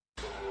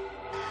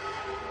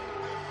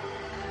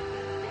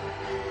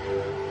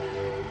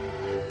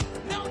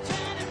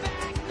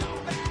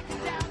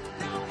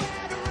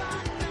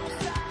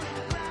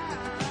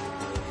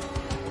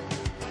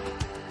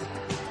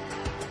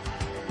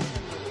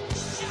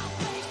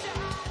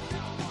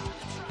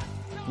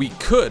we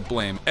could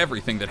blame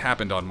everything that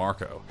happened on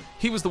Marco.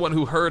 He was the one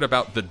who heard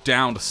about the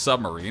downed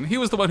submarine. He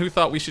was the one who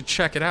thought we should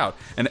check it out.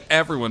 And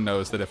everyone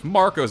knows that if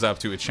Marco's up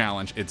to a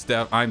challenge,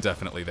 I'm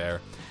definitely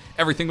there.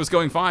 Everything was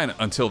going fine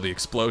until the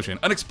explosion.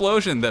 An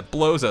explosion that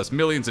blows us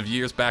millions of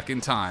years back in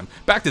time.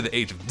 Back to the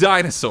age of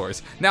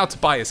dinosaurs. Now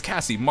Tobias,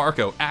 Cassie,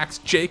 Marco, Axe,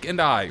 Jake,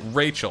 and I,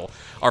 Rachel,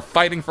 are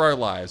fighting for our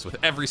lives with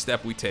every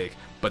step we take.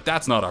 But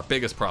that's not our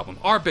biggest problem.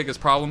 Our biggest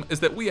problem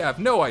is that we have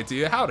no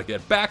idea how to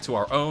get back to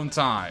our own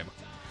time.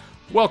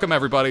 Welcome,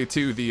 everybody,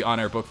 to the On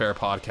Air Book Fair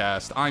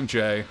podcast. I'm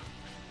Jay.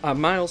 I'm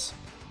Miles.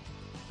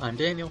 I'm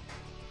Daniel.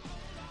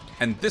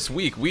 And this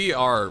week, we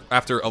are,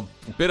 after a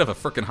bit of a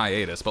frickin'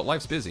 hiatus, but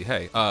life's busy,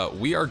 hey,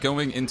 we are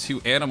going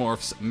into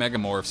Animorphs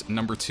Megamorphs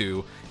number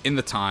 2 in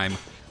the time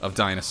of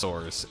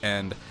dinosaurs.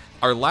 And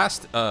our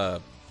last,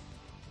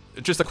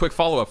 just a quick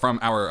follow-up from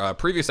our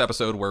previous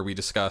episode where we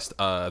discussed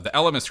the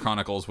Ellimist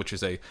Chronicles, which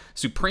is a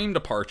supreme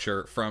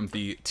departure from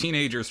the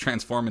teenagers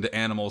transform into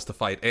animals to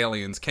fight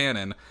aliens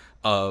canon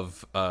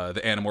of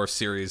the Animorphs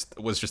series.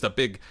 Was just a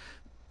big,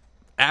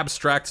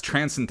 abstract,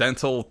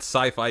 transcendental,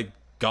 sci-fi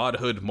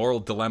godhood moral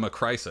dilemma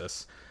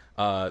crisis.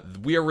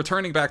 We are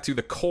returning back to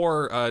the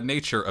core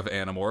nature of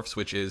Animorphs,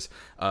 which is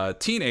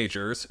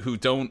teenagers who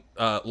don't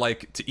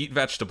like to eat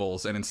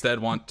vegetables and instead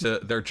want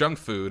their junk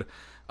food,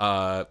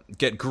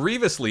 get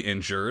grievously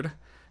injured,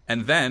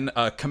 and then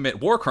commit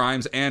war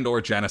crimes and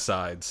or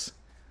genocides.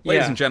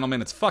 Ladies and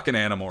gentlemen, it's fucking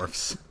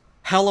Animorphs.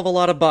 Hell of a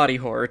lot of body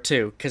horror,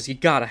 too, because you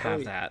gotta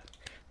have that.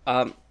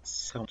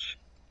 So much.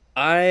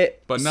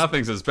 But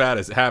nothing's as bad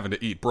as having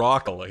to eat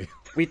broccoli.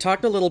 We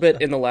talked a little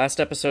bit in the last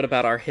episode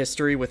about our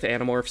history with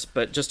Animorphs,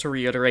 but just to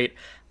reiterate,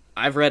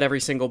 I've read every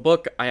single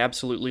book. I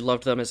absolutely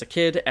loved them as a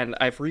kid, and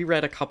I've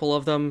reread a couple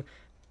of them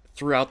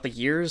throughout the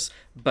years,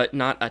 but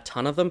not a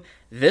ton of them.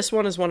 This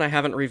one is one I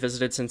haven't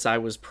revisited since I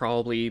was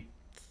probably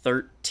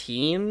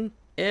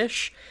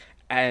 13-ish,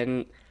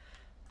 and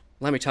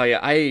let me tell you,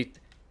 I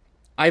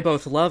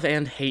both love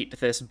and hate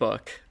this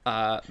book,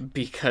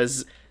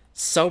 because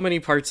so many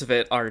parts of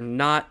it are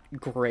not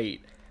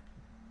great.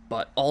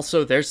 But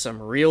also, there's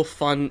some real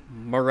fun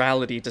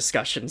morality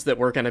discussions that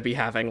we're going to be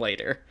having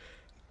later.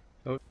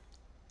 Oh.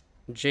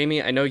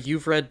 Jamie, I know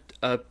you've read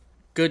a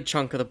good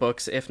chunk of the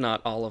books, if not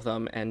all of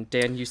them, and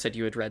Dan, you said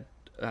you had read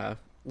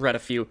a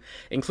few,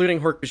 including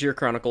Hork-Bajir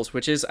Chronicles,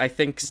 which is, I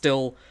think,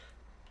 still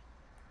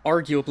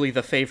arguably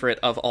the favorite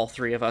of all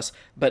three of us,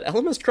 but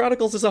Ellimist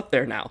Chronicles is up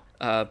there now.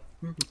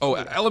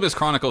 Ellimist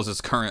Chronicles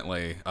is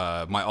currently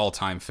my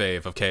all-time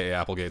fave of K.A.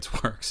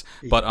 Applegate's works.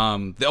 But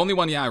the only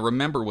one, I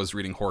remember was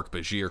reading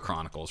Hork-Bajir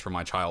Chronicles from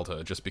my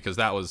childhood, just because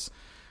that was,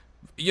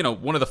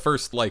 one of the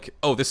first,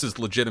 this is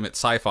legitimate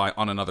sci-fi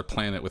on another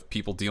planet with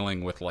people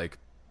dealing with,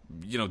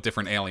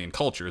 different alien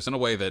cultures in a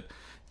way that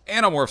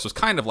Animorphs was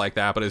kind of like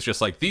that, but it's just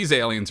like, these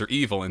aliens are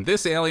evil, and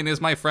this alien is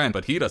my friend,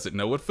 but he doesn't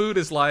know what food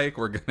is like.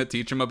 We're going to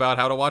teach him about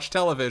how to watch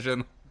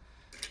television.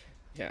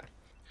 Yeah.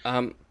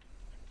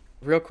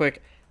 Real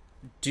quick,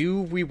 do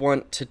we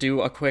want to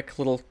do a quick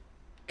little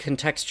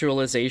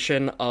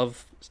contextualization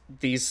of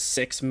these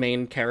 6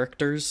 main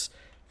characters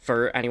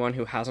for anyone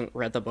who hasn't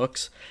read the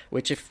books?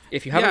 Which,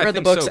 if you haven't read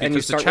the books and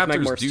you start with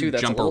Megamorphs 2,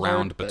 that's jump a little around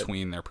hard, but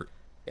between their...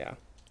 Yeah.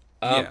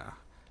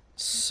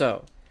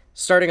 So,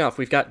 starting off,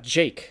 we've got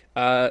Jake.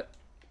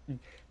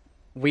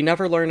 We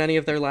never learn any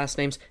of their last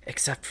names,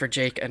 except for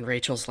Jake and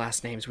Rachel's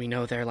last names. We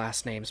know their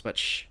last names, but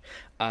shh.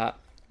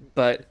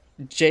 But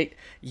Jake,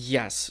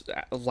 yes,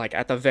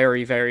 at the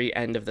very, very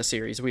end of the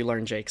series, we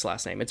learn Jake's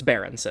last name. It's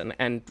Berenson,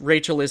 and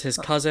Rachel is his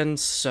cousin,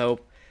 so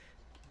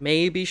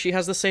maybe she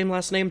has the same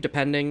last name,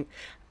 depending.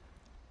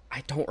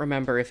 I don't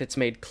remember if it's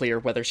made clear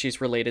whether she's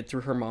related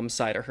through her mom's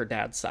side or her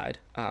dad's side.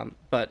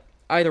 But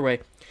either way,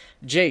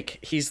 Jake,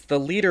 he's the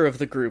leader of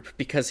the group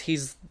because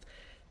he's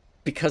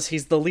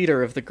the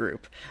leader of the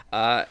group,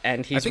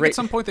 and he's. I think at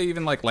some point they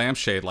even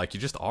lampshade you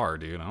just are,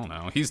 dude. I don't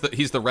know. He's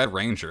the Red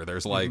Ranger.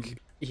 There's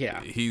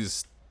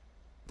he's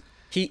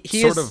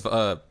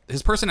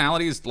his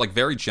personality is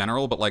very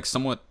general, but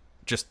somewhat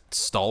just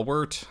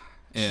stalwart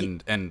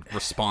and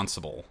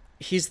responsible.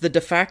 He's the de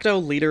facto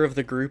leader of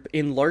the group,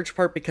 in large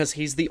part because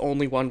he's the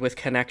only one with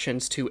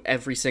connections to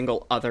every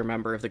single other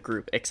member of the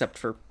group, except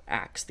for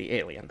Axe, the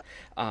alien.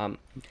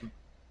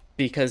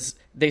 Because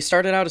they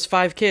started out as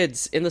 5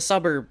 kids in the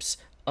suburbs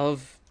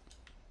of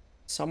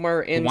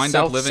somewhere in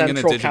South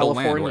Central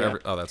California.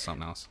 Oh, that's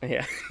something else.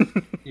 Yeah.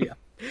 Yeah.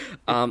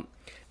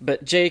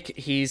 But Jake,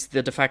 he's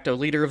the de facto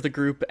leader of the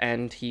group,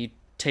 and he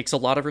takes a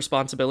lot of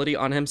responsibility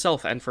on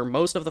himself. And for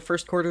most of the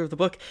first quarter of the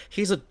book,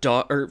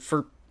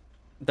 for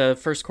the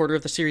first quarter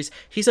of the series,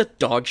 he's a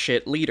dog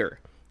shit leader.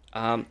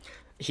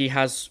 He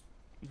has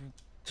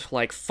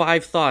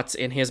 5 thoughts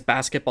in his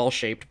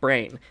basketball-shaped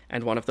brain,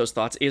 and one of those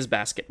thoughts is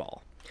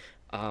basketball.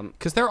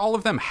 Because they're all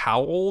of them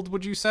how old,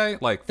 would you say?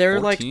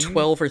 They're 14?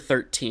 12 or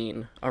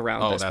 13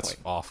 around this point. Oh, that's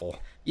awful.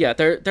 Yeah,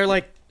 they're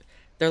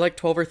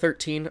 12 or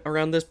 13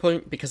 around this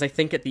point, because I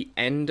think at the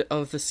end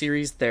of the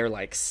series they're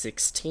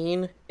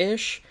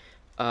 16-ish.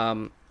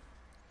 And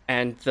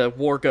the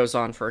war goes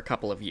on for a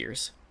couple of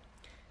years.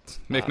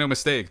 Make no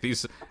mistake,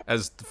 these,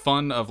 as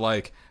fun of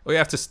like, we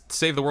have to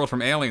save the world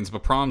from aliens,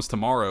 but prom's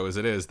tomorrow as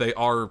it is, they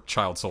are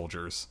child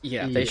soldiers.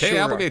 Yeah, they Kay sure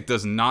Applegate are.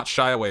 does not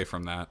shy away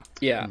from that.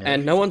 Yeah,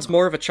 and no one's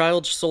more of a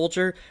child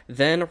soldier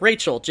than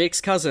Rachel,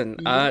 Jake's cousin.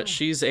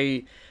 She's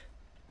a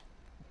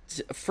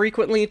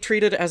frequently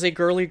treated as a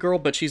girly girl,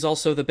 but she's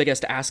also the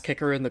biggest ass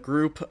kicker in the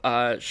group.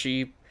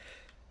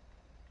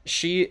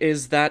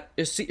 She's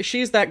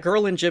that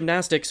girl in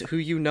gymnastics who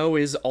you know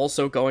is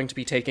also going to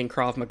be taking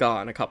Krav Maga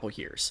in a couple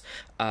years.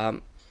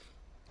 And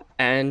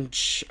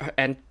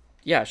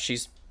yeah,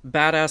 she's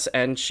badass,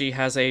 and she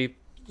has a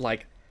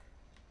like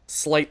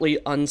slightly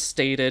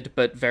unstated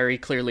but very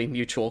clearly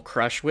mutual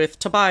crush with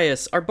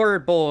Tobias, our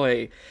bird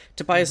boy.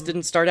 Tobias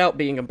didn't start out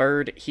being a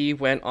bird. He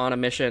went on a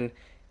mission,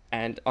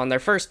 and on their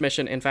first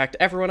mission, in fact,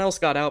 everyone else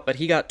got out, but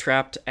he got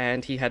trapped,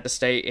 and he had to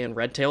stay in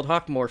Red-tailed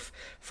Hawk morph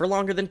for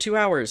longer than 2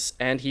 hours,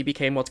 and he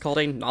became what's called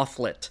a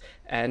Nothlit,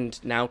 and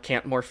now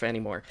can't morph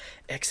anymore.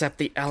 Except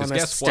the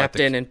Elemist stepped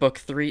in book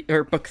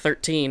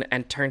 13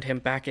 and turned him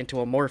back into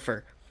a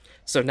morpher.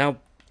 So now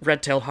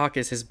Red-tailed Hawk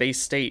is his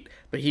base state,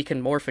 but he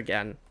can morph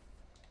again.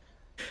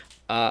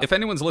 If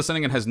anyone's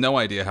listening and has no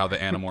idea how the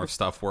Animorph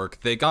stuff work,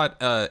 they got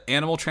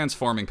animal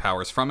transforming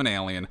powers from an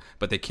alien,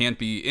 but they can't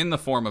be in the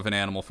form of an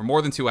animal for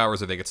more than 2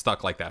 hours or they get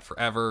stuck like that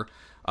forever.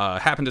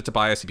 Happened to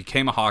Tobias. He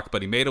became a hawk,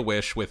 but he made a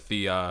wish with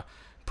the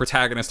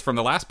protagonist from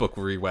the last book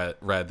we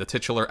read, the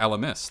titular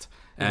Elemist,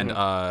 and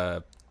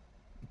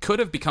could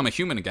have become a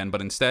human again,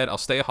 but instead, I'll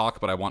stay a hawk,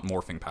 but I want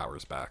morphing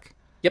powers back.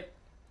 Yep.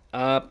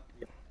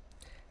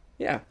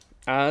 Yeah,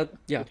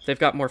 they've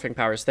got morphing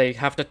powers. They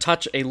have to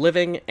touch a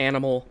living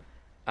animal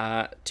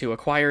to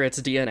acquire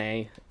its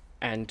DNA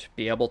and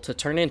be able to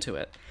turn into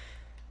it.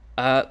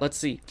 Let's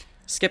see.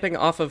 Skipping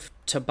off of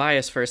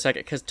Tobias for a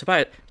second, because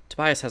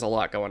Tobias has a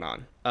lot going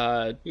on.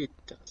 It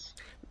does.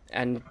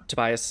 And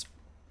Tobias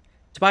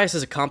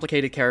is a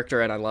complicated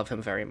character, and I love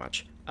him very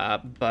much.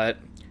 But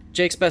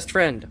Jake's best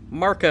friend,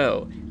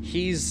 Marco,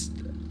 he's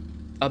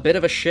a bit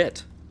of a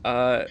shit.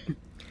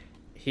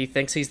 He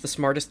thinks he's the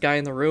smartest guy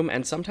in the room,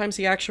 and sometimes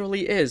he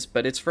actually is,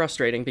 but it's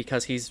frustrating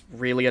because he's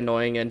really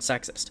annoying and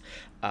sexist.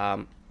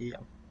 Yeah.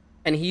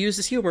 And he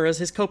uses humor as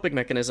his coping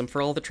mechanism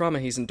for all the trauma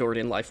he's endured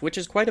in life, which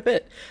is quite a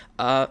bit.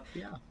 Yeah,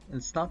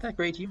 it's not that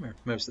great humor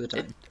most of the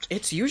time.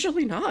 It's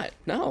usually not,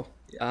 no.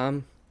 Yeah.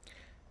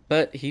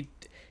 But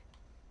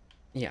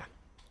yeah.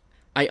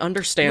 I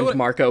understand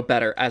Marco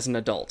better as an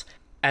adult.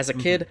 As a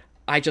kid,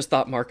 I just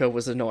thought Marco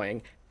was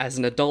annoying. As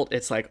an adult,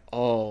 it's like,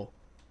 oh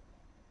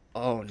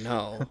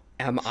no,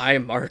 am I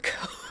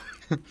Marco?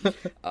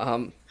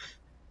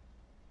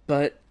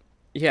 But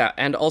yeah,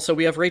 and also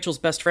we have Rachel's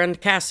best friend,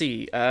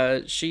 Cassie.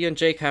 She and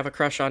Jake have a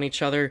crush on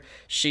each other.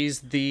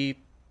 She's the,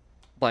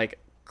 like,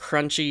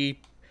 crunchy,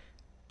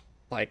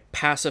 like,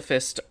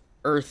 pacifist,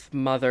 Earth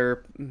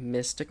Mother,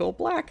 mystical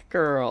black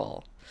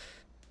girl.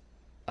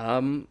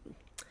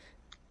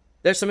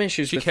 There's some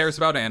issues. She cares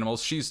about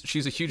animals.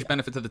 She's a huge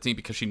benefit to the team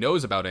because she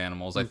knows about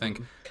animals. I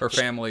think her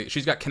family,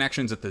 she's got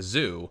connections at the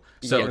zoo,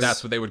 so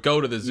that's what they would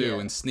go to the zoo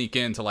and sneak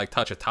in to like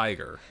touch a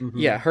tiger.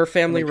 Yeah, her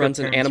family runs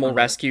an animal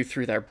rescue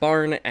through their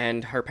barn,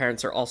 and her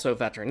parents are also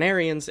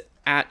veterinarians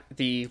at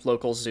the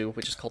local zoo,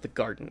 which is called the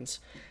Gardens.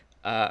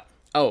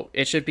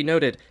 It should be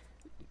noted,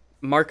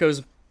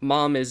 Marco's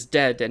mom is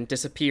dead and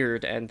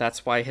disappeared, and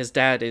that's why his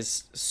dad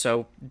is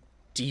so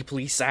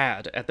deeply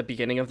sad at the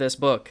beginning of this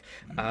book,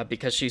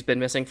 because she's been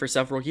missing for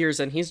several years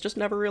and he's just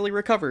never really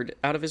recovered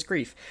out of his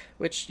grief,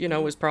 which, you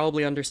know, is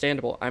probably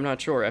understandable. I'm not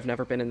sure. I've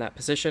never been in that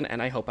position,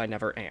 and I hope I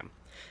never am.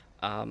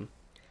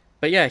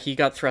 But yeah, he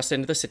got thrust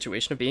into the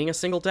situation of being a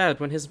single dad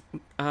when his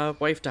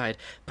wife died.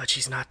 But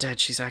she's not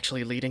dead. She's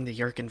actually leading the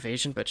Yeerk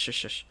invasion, but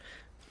shush.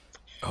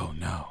 Oh,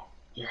 no.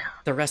 Yeah.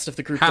 The rest of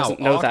the group How doesn't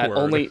know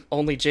awkward. that.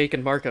 Only Jake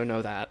and Marco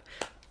know that.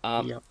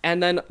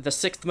 And then the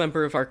sixth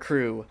member of our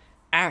crew,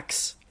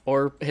 Axe,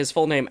 or his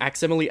full name,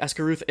 Aximili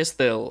Escaruth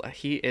Isthil.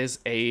 He is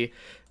a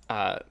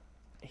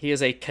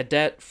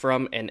cadet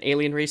from an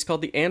alien race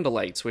called the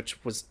Andalites,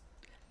 which was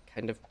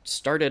kind of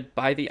started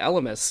by the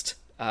Elemist.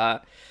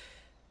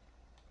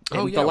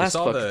 We last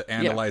saw book. the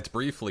Andalites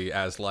briefly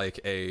as like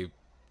a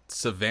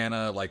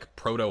savannah, like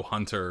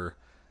proto-hunter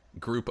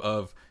group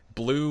of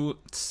blue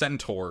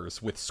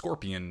centaurs with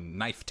scorpion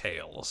knife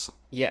tails.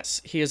 Yes,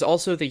 he is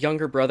also the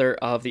younger brother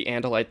of the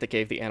Andalite that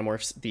gave the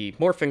Animorphs the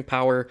morphing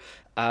power,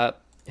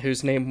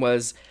 whose name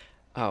was,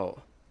 Elfangor?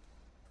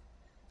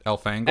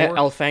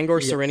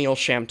 Elfangor Serenial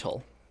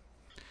Shamtul.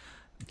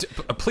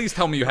 Please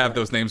tell me you have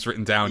those names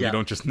written down. Yeah. You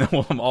don't just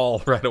know them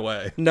all right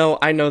away. No,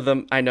 I know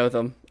them.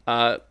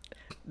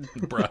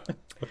 Bruh.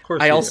 Of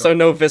course. I also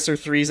know Visser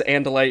 3's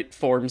Andalite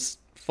form's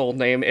full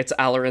name. It's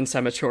Alarin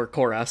Semature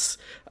Koras.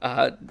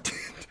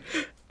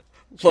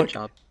 Look,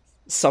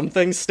 some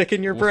things stick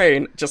in your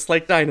brain, just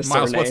like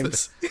dinosaur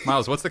names.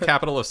 Miles, what's the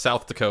capital of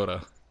South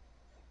Dakota?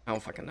 I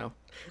don't fucking know.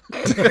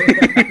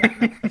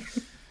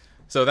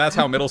 So that's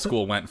how middle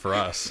school went for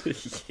us.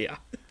 Yeah.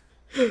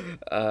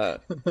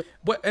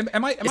 What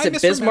am I Is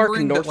it Bismarck,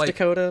 North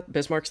Dakota?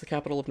 Bismarck's the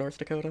capital of North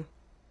Dakota?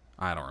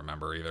 I don't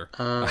remember either.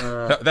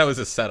 Uh, That was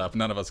a setup.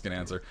 None of us can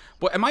answer.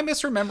 But am I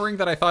misremembering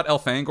that I thought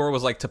Elfangor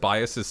was like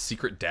Tobias's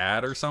secret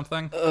dad or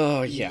something?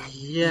 Oh yeah,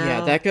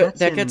 yeah, That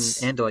that's in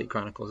gets Andalite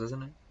Chronicles,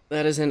 isn't it?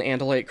 that is in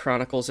Andalite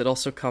Chronicles. It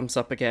also comes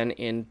up again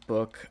in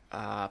book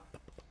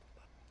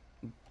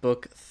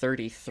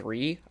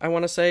 33, I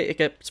want to say. It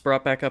gets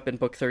brought back up in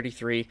book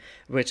 33,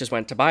 which is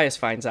when Tobias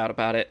finds out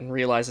about it and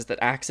realizes that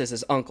Axe is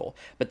his uncle.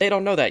 But they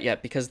don't know that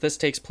yet because this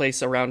takes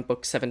place around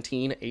book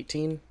 17,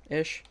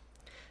 18-ish.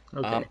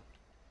 Okay.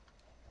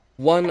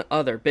 One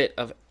other bit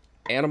of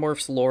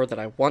Animorphs lore that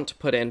I want to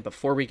put in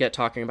before we get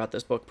talking about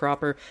this book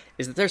proper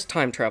is that there's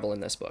time travel in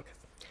this book.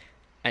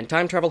 And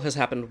time travel has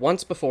happened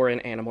once before in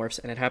Animorphs,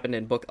 and it happened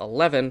in book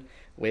 11,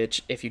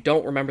 which, if you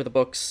don't remember the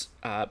books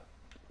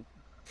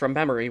from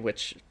memory,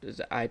 which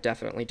I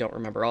definitely don't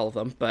remember all of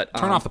them, but...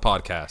 Turn off the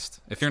podcast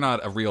if you're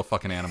not a real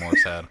fucking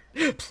Animorphs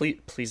head.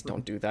 Please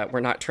don't do that. We're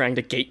not trying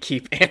to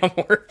gatekeep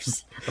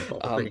Animorphs.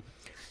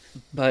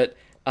 But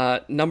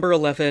number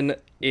 11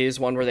 is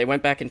one where they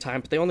went back in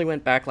time, but they only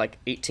went back like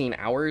 18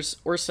 hours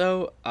or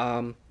so,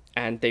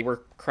 and they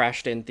were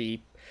crashed in the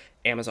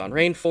Amazon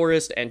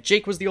rainforest, and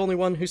Jake was the only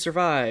one who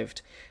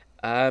survived.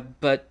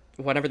 But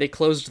whenever they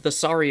closed the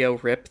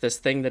Sario Rip, this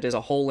thing that is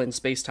a hole in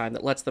space-time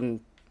that lets them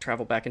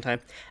travel back in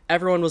time,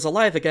 everyone was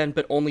alive again,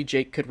 but only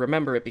Jake could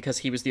remember it because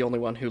he was the only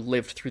one who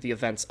lived through the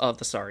events of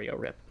the Sario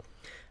Rip.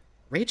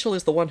 Rachel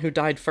is the one who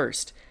died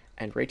first,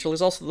 and Rachel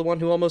is also the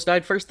one who almost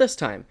died first this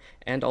time,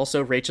 and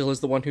also Rachel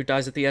is the one who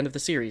dies at the end of the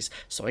series,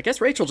 so I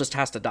guess Rachel just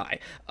has to die.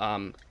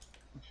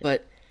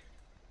 But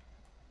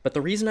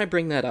the reason I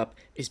bring that up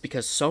is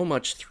because so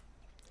much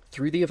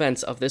through the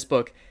events of this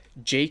book,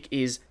 Jake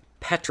is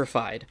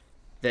petrified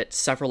that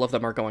several of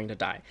them are going to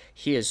die.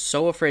 He is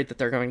so afraid that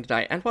they're going to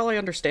die, and while I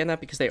understand that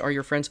because they are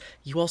your friends,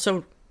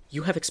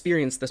 you have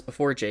experienced this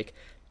before, Jake.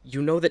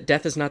 You know that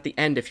death is not the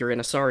end if you're in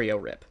a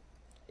Sario Rip.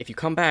 If you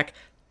come back,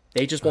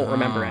 they just won't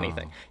remember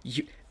anything.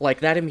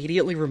 That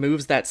immediately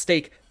removes that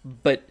stake,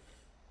 but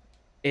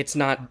it's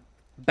not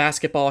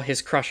basketball,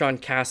 his crush on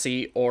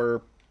Cassie,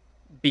 or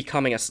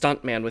becoming a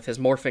stuntman with his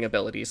morphing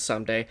abilities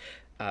someday.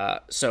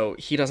 So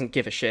he doesn't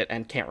give a shit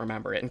and can't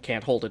remember it and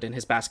can't hold it in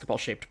his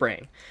basketball-shaped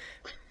brain.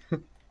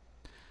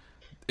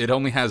 It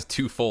only has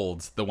two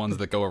folds, the ones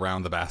that go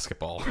around the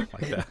basketball,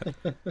 like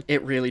that.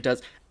 It really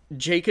does.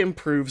 Jake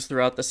improves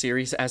throughout the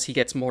series as he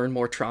gets more and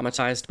more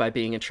traumatized by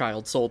being a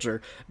child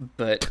soldier,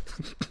 but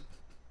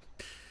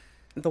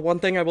the one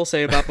thing I will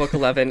say about Book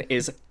 11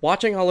 is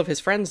watching all of his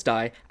friends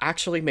die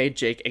actually made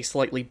Jake a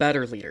slightly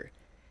better leader.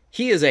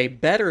 He is a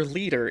better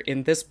leader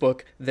in this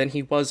book than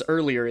he was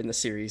earlier in the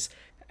series,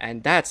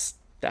 and that's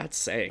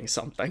saying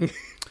something.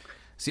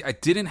 See, I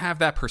didn't have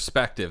that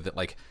perspective that,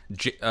 like,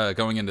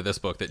 going into this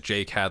book, that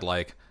Jake had,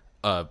 like,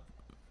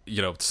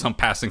 some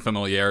passing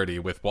familiarity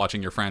with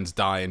watching your friends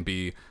die and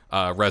be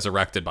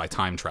resurrected by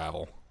time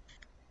travel.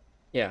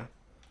 Yeah.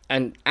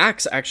 And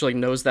Axe actually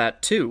knows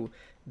that, too,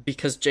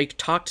 because Jake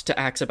talked to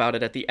Axe about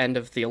it at the end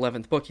of the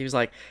 11th book. He was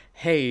like,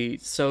 hey,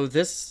 so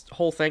this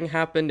whole thing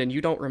happened, and you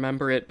don't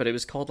remember it, but it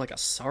was called, like, a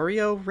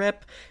Sario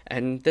Rip,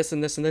 and this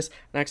and this and this.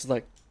 And Axe is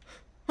like,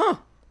 huh.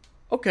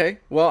 Okay,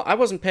 well, I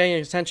wasn't paying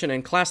attention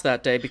in class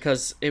that day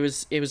because it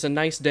was a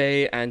nice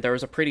day and there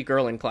was a pretty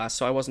girl in class,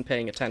 so I wasn't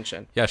paying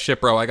attention. Yeah, shit,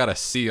 bro, I got a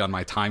C on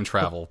my time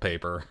travel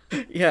paper.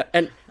 Yeah,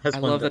 and I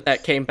love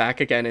that came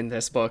back again in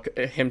this book,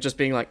 him just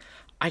being like,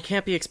 I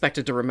can't be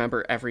expected to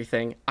remember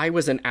everything. I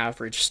was an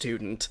average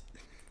student.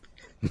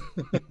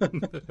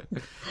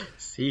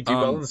 See, do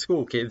well in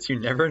school, kids. You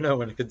never know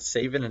when it could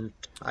save an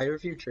entire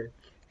future.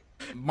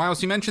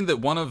 Miles, you mentioned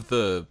that one of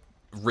the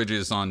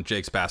ridges on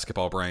Jake's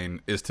basketball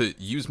brain is to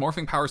use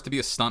morphing powers to be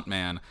a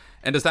stuntman.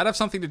 And does that have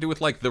something to do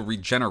with, like, the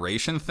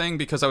regeneration thing?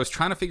 Because I was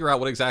trying to figure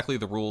out what exactly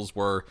the rules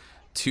were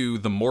to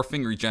the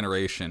morphing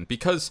regeneration.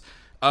 Because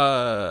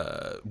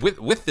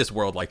with this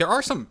world, like, there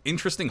are some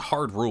interesting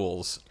hard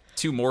rules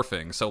to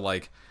morphing. So,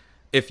 like,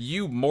 if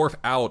you morph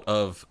out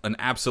of an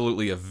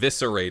absolutely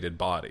eviscerated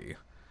body,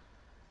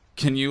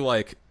 can you,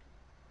 like,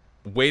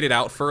 wait it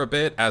out for a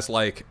bit as,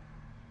 like,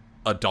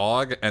 a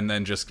dog and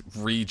then just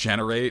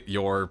regenerate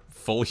your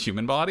full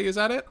human body? Is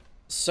that it?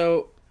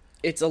 So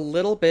it's a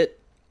little bit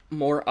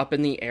more up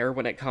in the air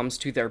when it comes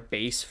to their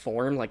base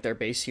form, like their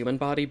base human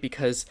body,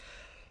 because,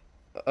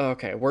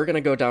 okay, we're gonna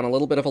go down a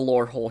little bit of a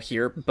lore hole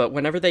here, but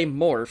whenever they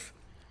morph,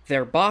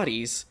 their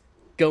bodies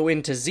go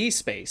into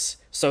Z-space,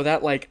 so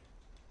that, like,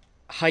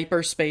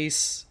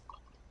 hyperspace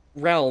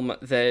realm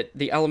that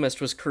the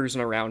Ellimist was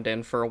cruising around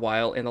in for a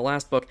while in the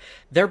last book,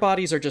 their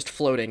bodies are just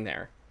floating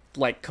there.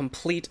 Like,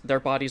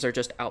 their bodies are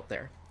just out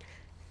there.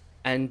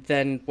 And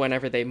then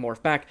whenever they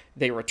morph back,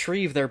 they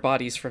retrieve their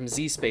bodies from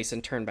Z-space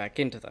and turn back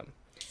into them.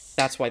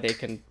 That's why they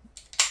can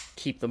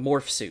keep the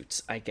morph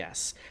suits, I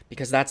guess.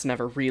 Because that's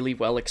never really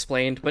well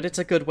explained, but it's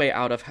a good way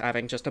out of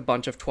having just a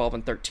bunch of 12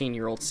 and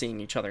 13-year-olds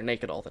seeing each other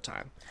naked all the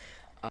time.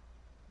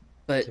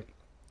 But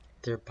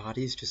their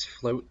bodies just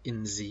float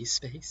in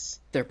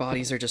Z-space? Their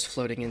bodies are just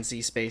floating in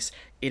Z-space.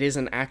 It is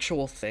an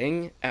actual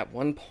thing. At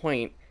one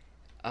point,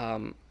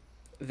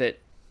 that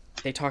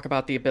they talk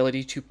about the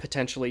ability to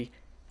potentially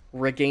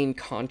regain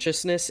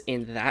consciousness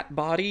in that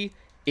body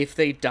if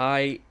they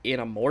die in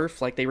a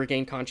morph, like they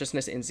regain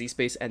consciousness in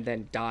Z-Space and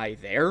then die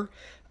there,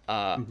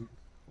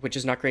 which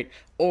is not great.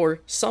 Or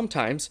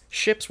sometimes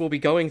ships will be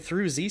going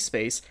through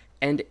Z-Space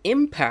and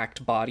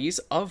impact bodies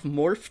of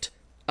morphed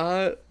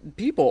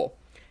people.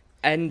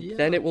 And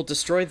then it will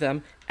destroy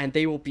them, and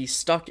they will be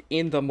stuck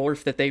in the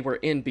morph that they were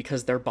in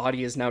because their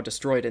body is now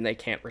destroyed and they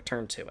can't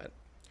return to it.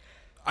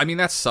 I mean,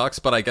 that sucks,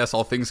 but I guess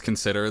all things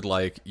considered,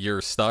 like, you're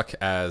stuck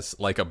as,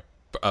 like,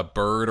 a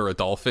bird or a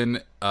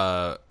dolphin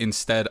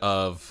instead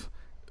of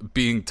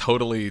being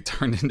totally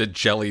turned into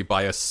jelly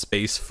by a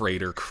space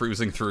freighter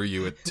cruising through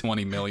you at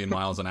 20 million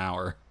miles an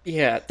hour.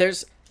 Yeah,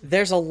 there's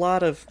a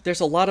lot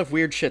of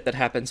weird shit that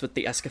happens with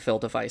the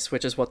Escafil device,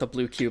 which is what the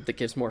blue cube that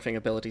gives morphing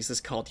abilities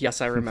is called. Yes,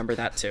 I remember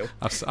that too.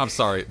 I'm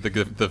sorry, the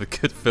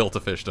good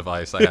filter-fish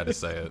device. I had to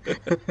say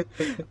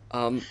it.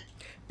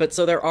 But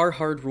so there are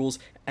hard rules,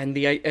 and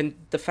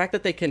the fact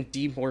that they can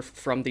demorph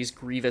from these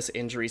grievous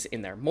injuries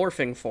in their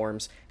morphing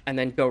forms and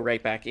then go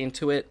right back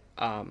into it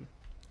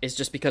is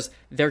just because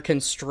they're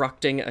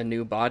constructing a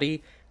new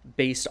body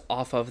based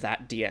off of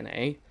that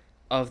DNA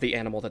of the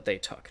animal that they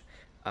took.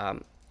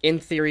 In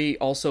theory,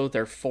 also,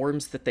 their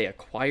forms that they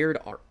acquired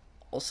are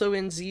also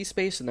in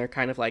Z-Space, and they're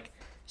kind of like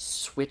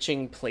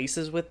switching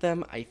places with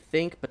them, I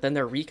think, but then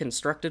they're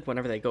reconstructed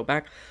whenever they go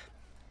back.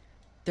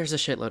 There's a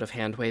shitload of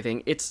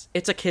hand-waving. It's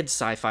a kid's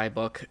sci-fi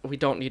book. We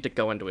don't need to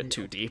go into it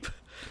too deep.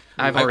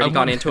 I've already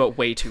gone into it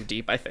way too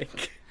deep, I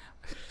think.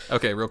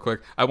 Okay, real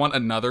quick. I want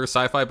another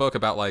sci-fi book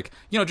about, like,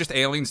 you know, just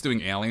aliens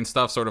doing alien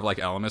stuff, sort of like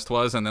Elemist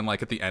was, and then,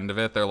 like, at the end of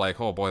it, they're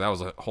like, oh boy, that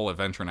was a whole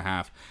adventure and a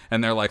half.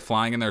 And they're, like,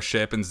 flying in their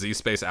ship in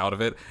Z-Space out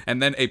of it,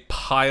 and then a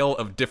pile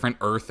of different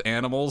Earth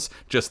animals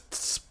just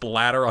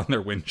splatter on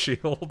their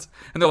windshield.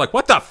 And they're like,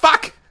 what the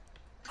fuck?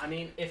 I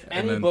mean, if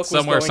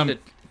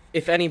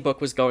any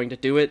book was going to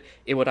do it,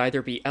 it would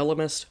either be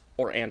Elemist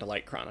or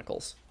Andalite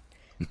Chronicles.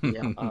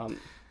 Yeah.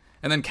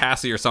 And then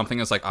Cassie or something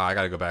is like, oh, I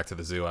gotta go back to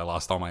the zoo. I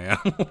lost all my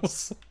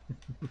animals.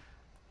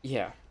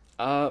 Yeah.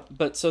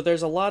 But so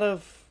there's a lot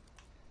of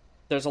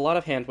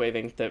hand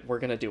waving that we're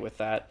gonna do with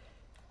that.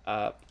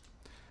 But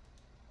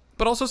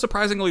also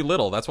surprisingly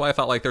little. That's why I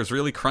felt like there's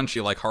really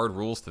crunchy, like, hard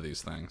rules to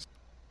these things.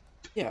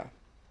 Yeah.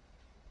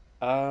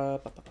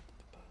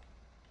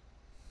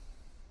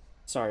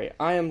 Sorry,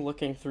 I am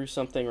looking through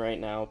something right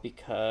now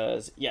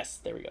because... Yes,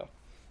 there we go.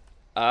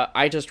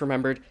 I just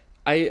remembered...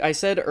 I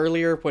said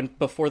earlier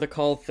before the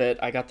call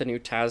that I got the new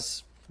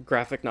Taz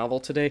graphic novel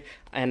today,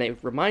 and it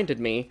reminded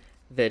me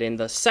that in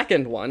the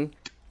second one,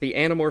 the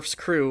Animorphs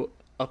crew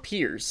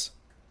appears.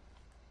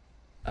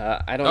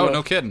 I don't know. Oh,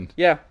 no kidding.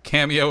 Yeah.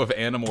 Cameo of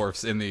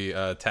Animorphs in the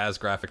Taz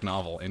graphic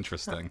novel.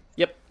 Interesting.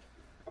 Yep.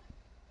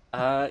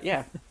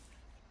 Yeah.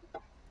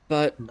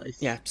 But, nice.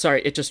 Yeah,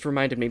 sorry, it just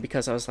reminded me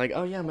because I was like,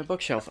 oh yeah, my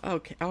bookshelf.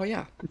 Okay. Oh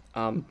yeah.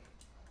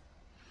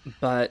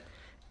 But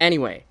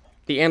anyway,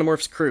 the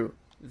Animorphs crew,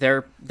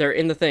 they're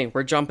in the thing.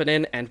 We're jumping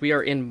in, and we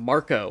are in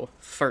Marco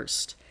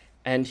first.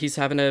 And he's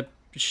having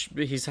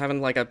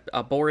like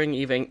a boring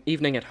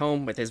evening at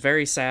home with his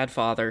very sad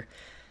father.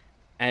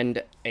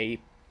 And a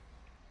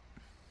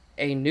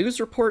news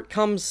report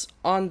comes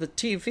on the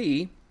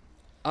TV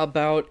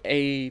about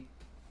an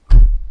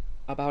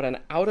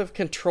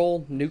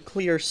out-of-control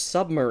nuclear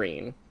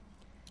submarine.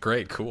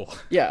 Great, cool.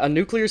 Yeah, a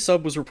nuclear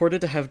sub was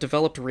reported to have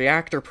developed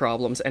reactor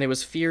problems, and it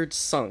was feared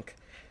sunk.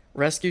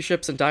 Rescue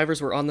ships and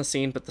divers were on the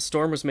scene, but the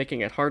storm was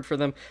making it hard for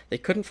them. They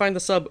couldn't find the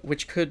sub,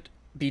 which could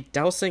be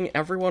dousing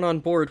everyone on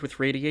board with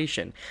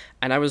radiation.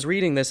 And I was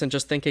reading this and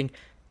just thinking,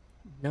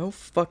 no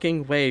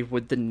fucking way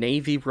would the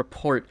Navy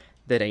report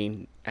that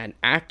an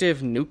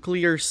active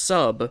nuclear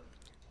sub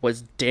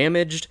was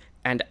damaged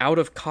and out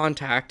of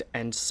contact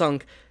and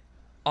sunk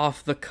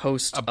off the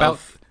coast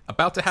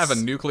about to have a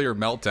nuclear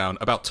meltdown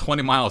about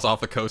 20 miles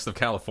off the coast of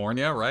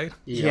California, right?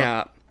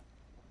 Yeah.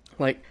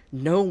 Like,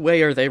 no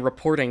way are they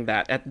reporting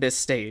that at this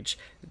stage.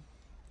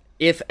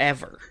 If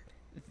ever.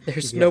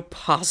 There's no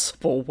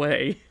possible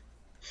way.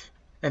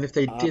 And if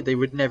they did, they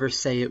would never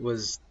say it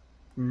was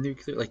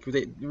nuclear. Like,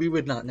 we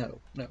would not know.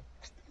 No.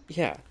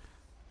 Yeah.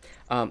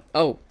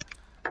 Oh,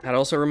 that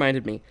also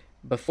reminded me.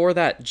 Before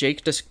that,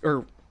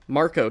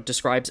 Marco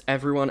describes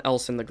everyone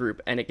else in the group,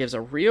 and it gives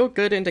a real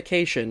good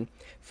indication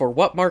for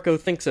what Marco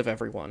thinks of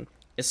everyone,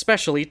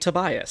 especially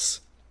Tobias.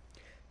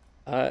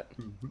 It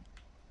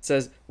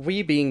says,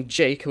 we being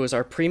Jake, who is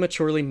our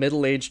prematurely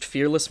middle-aged,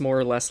 fearless more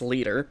or less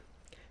leader,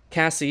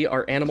 Cassie,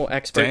 our animal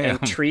expert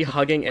and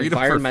tree-hugging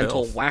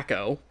environmental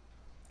wacko,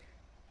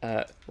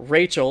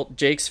 Rachel,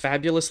 Jake's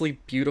fabulously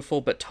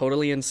beautiful but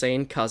totally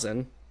insane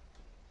cousin,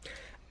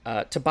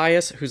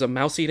 Tobias, who's a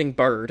mouse-eating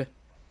bird,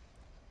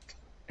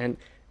 and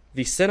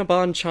the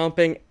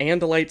Cinnabon-chomping,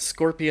 Andalite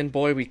scorpion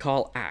boy we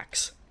call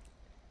Axe.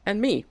 And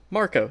me,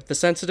 Marco, the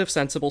sensitive,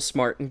 sensible,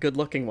 smart, and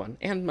good-looking one,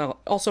 and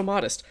also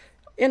modest.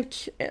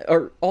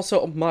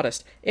 Also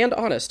modest, and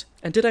honest.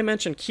 And did I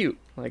mention cute?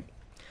 Like,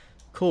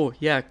 cool,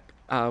 yeah,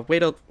 Way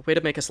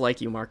to make us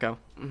like you, Marco.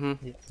 You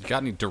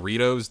got any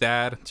Doritos,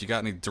 Dad? Do you got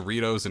any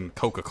Doritos and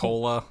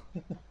Coca-Cola?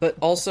 But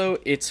also,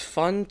 it's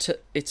fun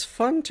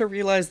to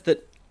realize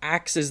that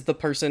Axe is the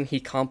person he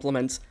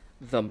compliments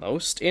the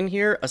most in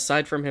here,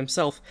 aside from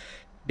himself,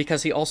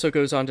 because he also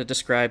goes on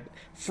to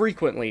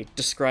frequently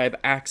describe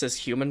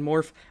Axe's human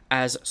morph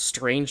as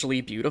strangely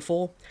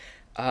beautiful,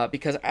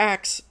 because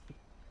Axe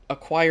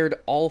acquired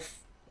all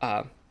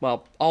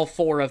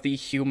four of the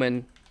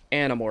human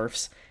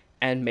Animorphs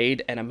and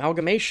made an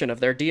amalgamation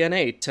of their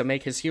DNA to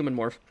make his human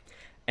morph,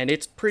 and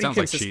it's pretty Sounds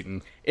like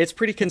cheating. It's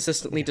pretty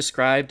consistently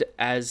described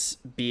as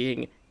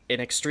being an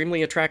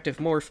extremely attractive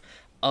morph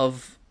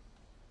of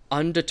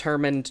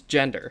undetermined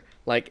gender.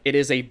 Like, it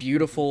is a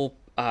beautiful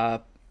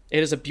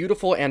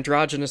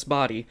androgynous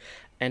body,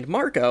 and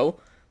Marco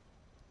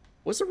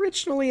was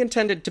originally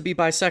intended to be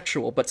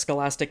bisexual, but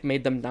Scholastic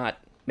made them not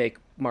make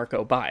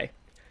Marco bi.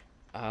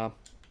 Of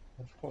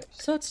course.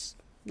 So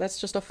that's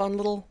just a fun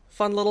little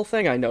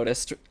thing I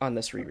noticed on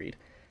this reread.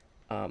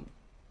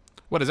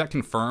 What, is that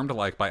confirmed,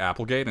 like, by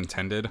Applegate,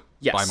 intended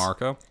Yes. by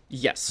Marco?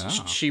 Yes,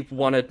 Oh. she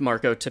wanted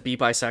Marco to be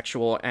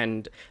bisexual,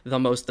 and the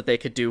most that they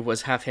could do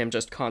was have him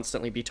just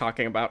constantly be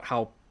talking about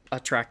how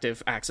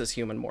attractive Axe's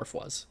human morph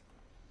was.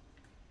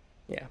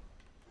 Yeah.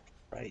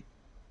 Right.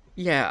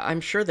 Yeah,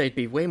 I'm sure they'd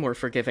be way more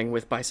forgiving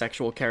with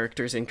bisexual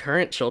characters in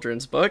current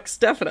children's books,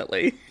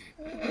 definitely.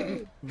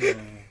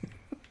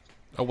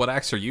 Oh, what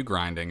axe are you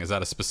grinding? Is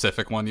that a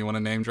specific one you want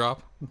to name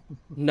drop?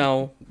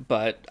 No,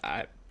 but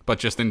But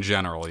just in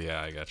general,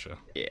 yeah, I getcha.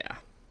 yeah.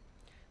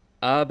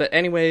 But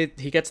anyway,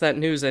 he gets that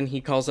news and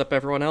he calls up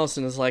everyone else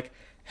and is like,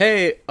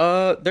 hey,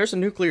 there's a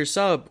nuclear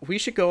sub. We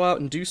should go out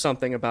and do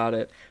something about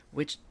it.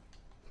 Which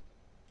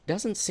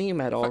doesn't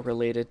seem at all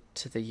related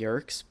to the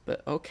Yeerks,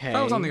 but okay. If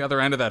I was on the other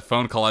end of that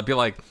phone call, I'd be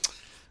like,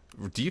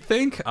 do you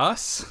think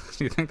us?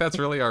 Do you think that's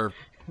really our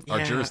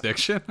Yeah.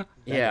 jurisdiction?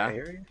 Yeah.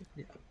 Area?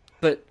 Yeah.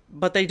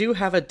 But they do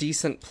have a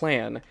decent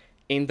plan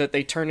in that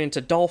they turn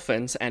into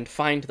dolphins and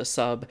find the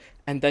sub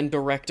and then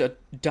direct a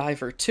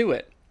diver to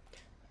it.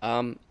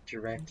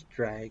 Direct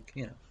drag,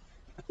 you know.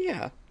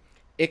 Yeah.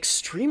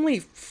 Extremely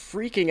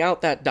freaking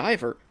out that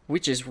diver,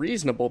 which is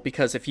reasonable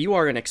because if you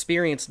are an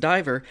experienced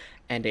diver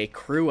and a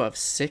crew of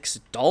 6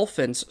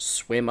 dolphins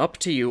swim up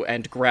to you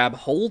and grab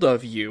hold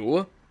of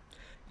you,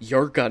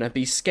 you're gonna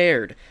be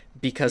scared.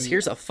 Because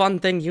here's a fun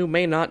thing you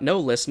may not know,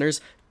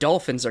 listeners.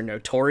 Dolphins are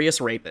notorious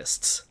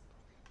rapists.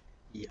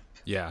 Yep.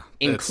 Yeah.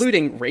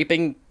 Including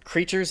raping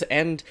creatures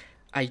and,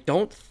 I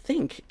don't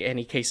think,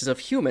 any cases of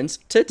humans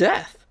to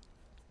death.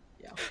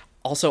 Yeah.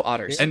 Also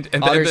otters.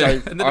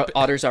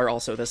 Otters are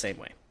also the same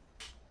way.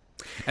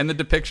 And the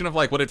depiction of,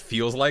 like, what it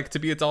feels like to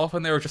be a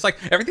dolphin, they were just like,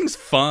 everything's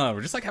fun.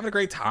 We're just, like, having a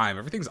great time.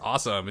 Everything's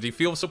awesome. And you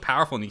feel so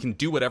powerful, and you can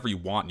do whatever you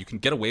want. You can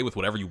get away with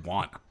whatever you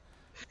want.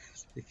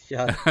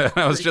 Yeah. And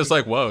I was just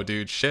like, whoa,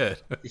 dude,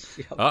 shit.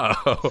 Yep.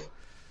 Uh-oh.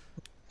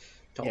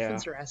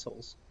 Dolphins are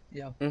assholes.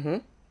 Yeah. Mm-hmm.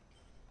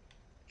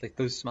 Like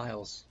those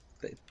smiles.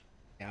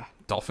 Yeah.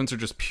 Dolphins are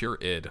just pure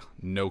id.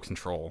 No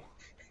control.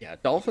 Yeah,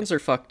 dolphins are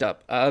fucked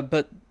up.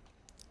 But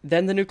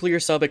then the nuclear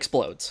sub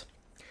explodes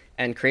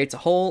and creates a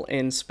hole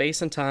in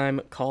space and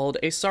time called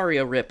a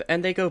Saria Rip,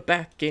 and they go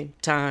back in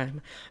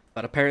time.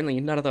 But apparently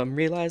none of them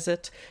realize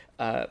it.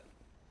 And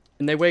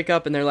they wake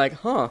up and they're like,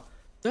 huh,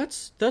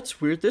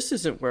 that's weird. This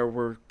isn't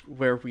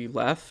where we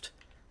left.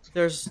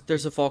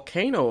 There's a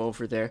volcano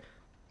over there.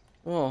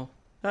 Oh,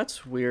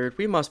 that's weird.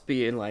 We must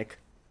be in, like,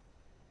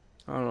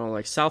 I don't know,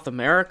 like South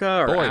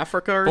America or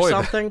Africa or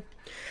something.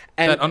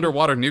 And That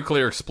underwater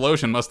nuclear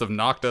explosion must have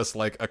knocked us,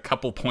 like, a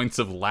couple points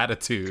of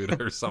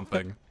latitude or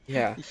something.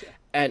 yeah.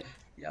 And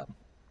Yeah.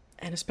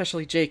 and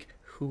especially Jake,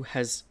 who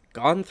has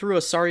gone through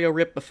a Sario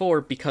Rip before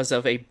because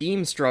of a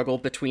beam struggle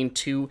between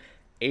 2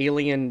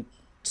 alien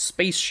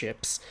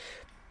spaceships.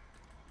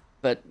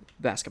 But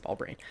basketball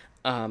brain.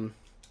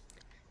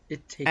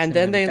 It takes And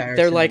them then an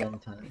they're embarrassing like- long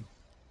time.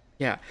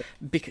 Yeah,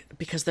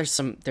 because there's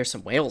some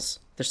whales.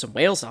 There's some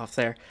whales off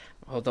there.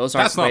 Oh, those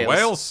aren't That's not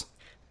whales.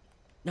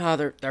 No,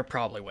 they're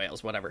probably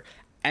whales, whatever.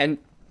 And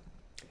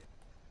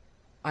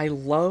I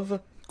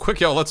love Quick,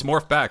 yo, let's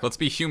morph back. Let's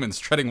be humans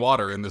treading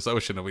water in this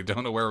ocean and we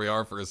don't know where we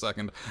are for a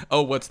second.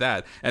 Oh, what's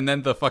that? And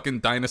then the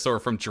fucking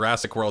dinosaur from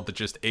Jurassic World that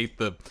just ate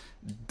the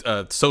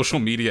social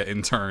media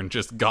intern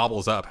just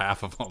gobbles up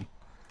half of them.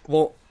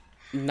 well,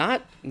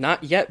 not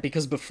yet,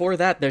 because before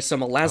that there's some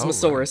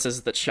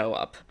elasmosauruses that show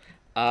up.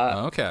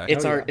 Okay.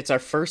 It's our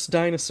first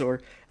dinosaur,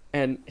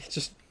 and it's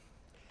just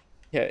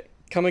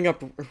coming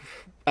up.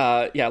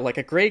 Like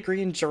a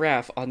gray-green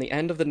giraffe. On the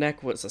end of the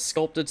neck was a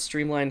sculpted,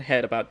 streamlined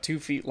head about 2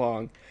 feet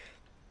long,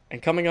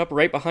 and coming up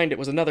right behind it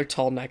was another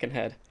tall neck and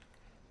head.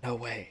 No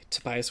way,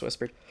 Tobias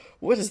whispered.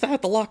 What is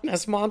that? The Loch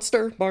Ness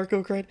monster?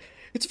 Marco cried.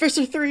 It's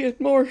Visser 3 and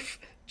Morph.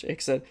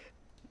 Jake said.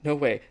 No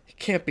way, it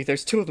can't be.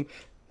 There's 2 of them.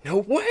 No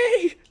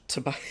way,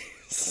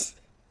 Tobias.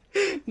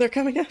 They're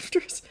coming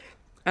after us.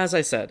 As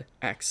I said,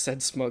 Axe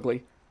said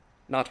smugly,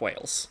 not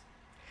whales.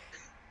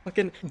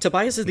 Fucking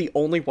Tobias is the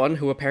only one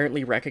who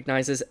apparently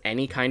recognizes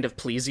any kind of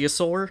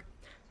plesiosaur.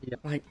 Yep.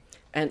 Like,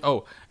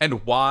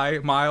 And why,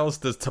 Miles,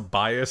 does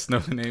Tobias know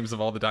the names of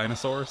all the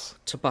dinosaurs?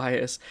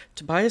 Tobias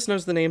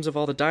knows the names of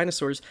all the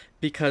dinosaurs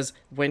because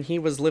when he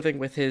was living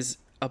with his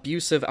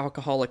abusive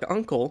alcoholic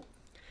uncle,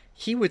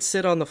 he would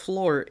sit on the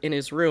floor in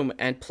his room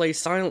and play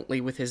silently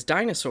with his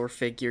dinosaur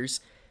figures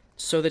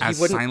so that he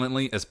wouldn't... As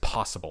silently as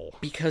possible.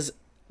 Because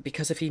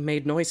if he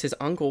made noise, his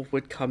uncle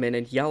would come in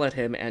and yell at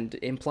him and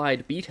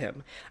implied beat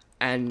him.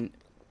 And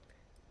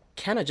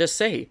can I just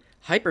say,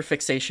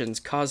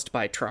 hyperfixations caused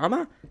by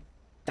trauma?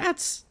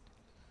 That's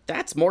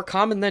more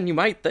common than you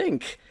might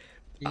think.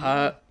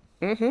 Yeah.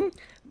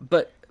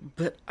 But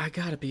I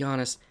gotta be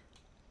honest,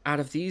 out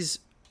of these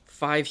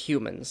 5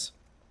 humans,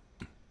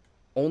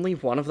 only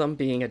one of them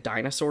being a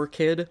dinosaur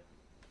kid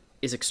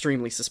is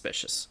extremely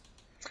suspicious.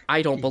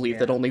 I don't believe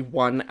that only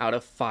 1 out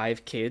of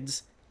 5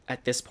 kids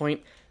at this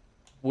point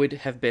would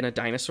have been a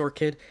dinosaur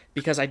kid,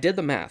 because I did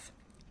the math.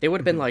 They would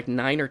have been like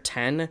 9 or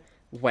 10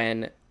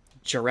 when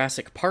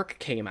Jurassic Park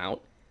came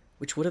out,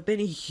 which would have been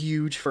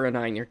huge for a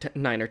 9 or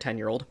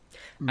 10-year-old,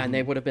 and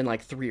they would have been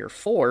like 3 or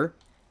 4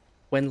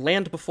 when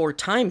Land Before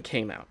Time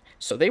came out.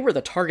 So they were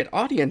the target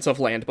audience of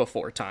Land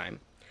Before Time.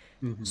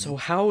 So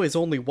how is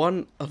only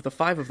 1 of the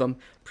 5 of them,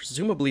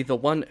 presumably the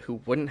one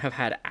who wouldn't have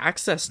had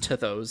access to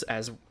those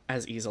as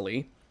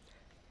easily,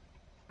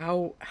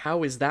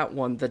 how is that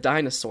one the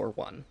dinosaur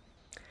one?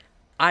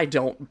 I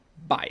don't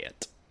buy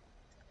it.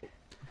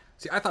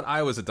 See, I thought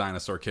I was a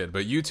dinosaur kid,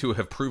 but you two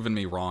have proven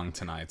me wrong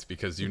tonight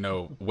because you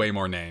know way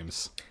more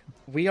names.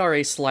 We are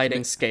a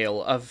sliding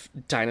scale of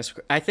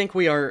dinosaur... I think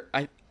we are...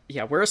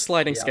 we're a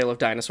sliding scale of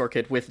dinosaur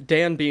kid, with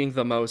Dan being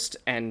the most,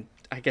 and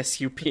I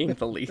guess you being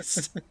the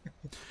least.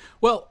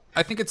 Well,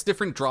 I think it's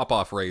different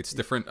drop-off rates,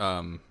 different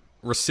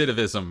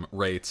recidivism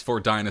rates for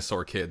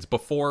dinosaur kids.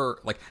 Before,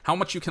 like, how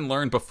much you can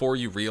learn before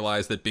you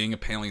realize that being a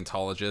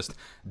paleontologist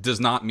does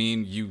not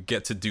mean you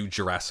get to do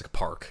Jurassic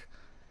Park.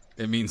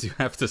 It means you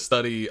have to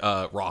study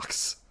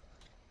rocks.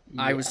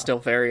 I was still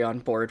very on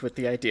board with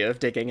the idea of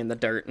digging in the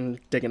dirt and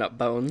digging up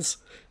bones.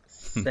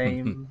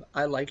 Same.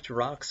 I liked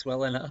rocks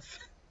well enough.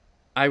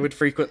 I would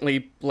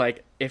frequently,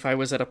 like, if I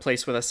was at a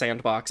place with a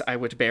sandbox, I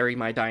would bury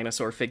my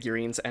dinosaur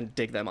figurines and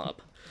dig them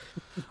up.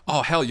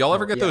 Oh, hell, y'all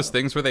ever get those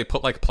things where they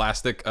put, like,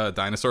 plastic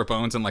dinosaur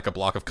bones in, like, a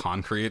block of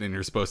concrete and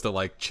you're supposed to,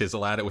 like,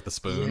 chisel at it with a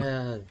spoon?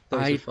 Yeah,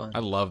 those are fun. I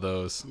love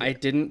those. I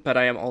didn't, but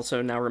I am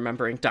also now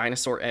remembering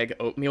dinosaur egg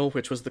oatmeal,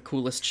 which was the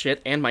coolest shit,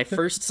 and my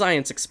first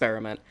science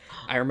experiment.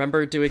 I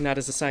remember doing that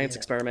as a science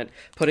experiment,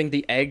 putting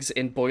the eggs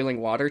in boiling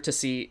water to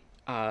see...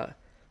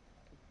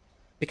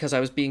 because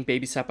I was being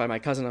babysat by my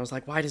cousin, I was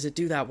like, why does it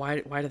do that? Why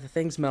do the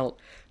things melt?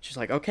 She's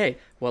like, okay,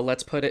 well,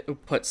 let's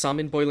put some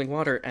in boiling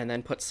water and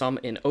then put some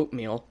in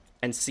oatmeal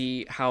and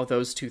see how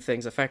those 2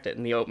 things affect it.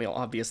 And the oatmeal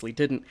obviously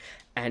didn't,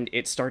 and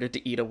it started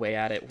to eat away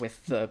at it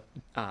with the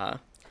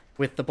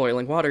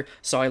boiling water.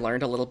 So I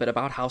learned a little bit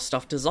about how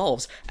stuff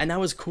dissolves, and that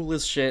was cool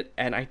as shit.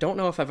 And I don't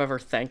know if I've ever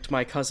thanked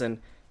my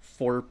cousin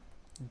for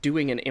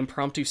doing an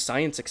impromptu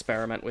science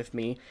experiment with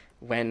me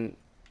when...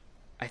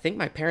 I think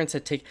my parents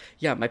had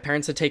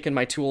taken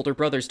my 2 older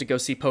brothers to go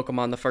see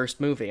Pokemon the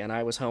first movie, and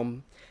I was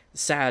home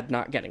sad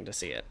not getting to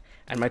see it.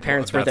 And my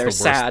parents were there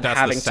sad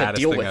having to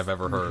deal with. I've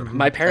ever heard.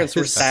 My parents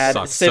were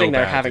sad sitting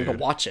there having to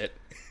watch it.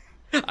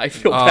 I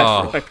feel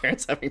bad for my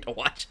parents having to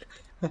watch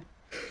it.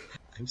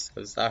 I'm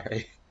so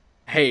sorry.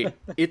 Hey,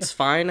 it's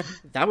fine.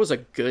 That was a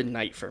good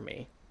night for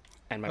me.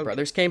 And my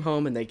brothers came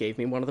home and they gave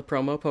me one of the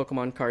promo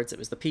Pokemon cards. It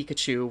was the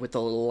Pikachu with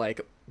the little,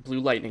 like, blue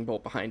lightning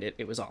bolt behind it.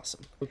 It was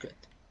awesome. Okay.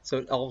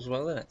 So all's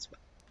well then it's well.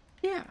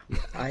 Yeah,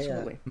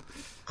 absolutely.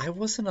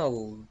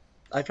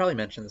 I probably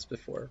mentioned this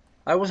before.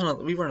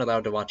 We weren't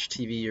allowed to watch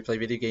TV or play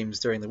video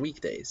games during the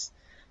weekdays.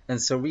 And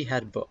so we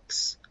had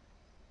books.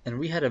 And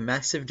we had a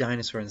massive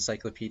dinosaur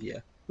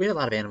encyclopedia. We had a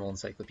lot of animal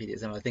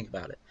encyclopedias, now I think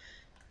about it.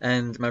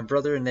 And my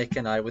brother Nick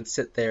and I would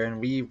sit there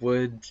and we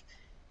would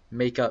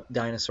make up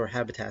dinosaur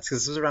habitats.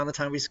 Because this was around the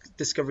time we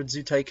discovered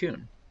Zoo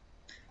Tycoon.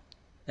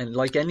 And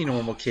like any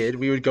normal kid,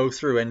 we would go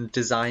through and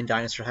design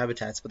dinosaur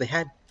habitats. But they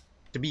had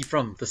to be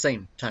from the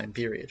same time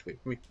period.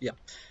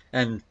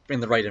 And in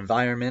the right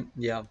environment.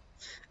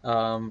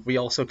 We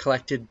also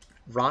collected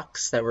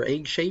rocks that were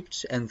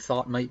egg-shaped and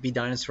thought might be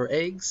dinosaur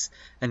eggs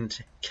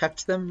and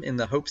kept them in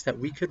the hopes that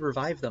we could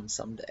revive them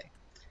someday.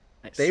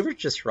 Nice. They were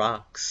just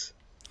rocks.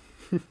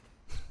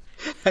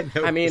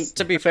 I mean,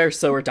 to be fair,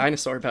 so are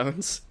dinosaur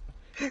bones.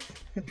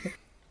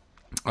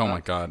 Oh my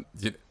god.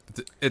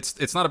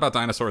 It's not about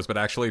dinosaurs, but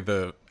actually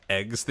the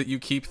eggs that you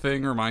keep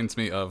thing reminds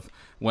me of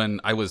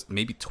when I was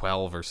maybe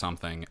 12 or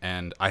something,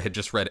 and I had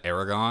just read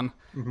Aragon,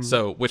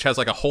 which has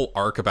like a whole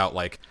arc about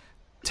like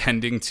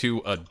tending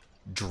to a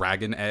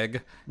dragon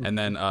egg, and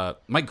then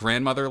my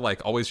grandmother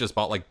like always just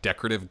bought like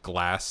decorative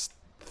glass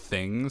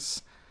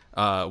things,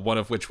 one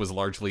of which was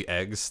largely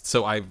eggs.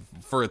 So I,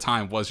 for a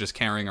time, was just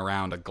carrying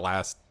around a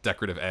glass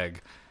decorative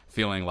egg,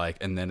 feeling like,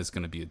 and then it's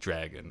going to be a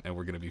dragon, and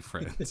we're going to be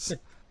friends.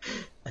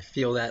 I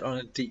feel that on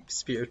a deep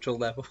spiritual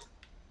level.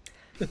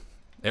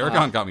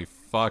 Aragon got me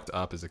fucked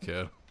up as a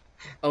kid.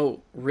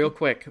 Oh, real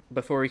quick,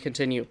 before we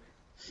continue.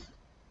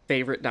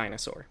 Favorite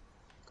dinosaur?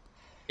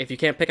 if you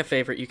can't pick a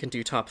favorite, you can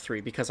do top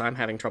 3 because I'm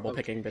having trouble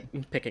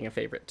picking a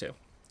favorite too.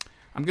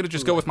 I'm gonna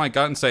just go with my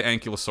gut and say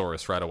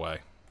Ankylosaurus right away.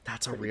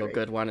 That's a real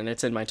good one, and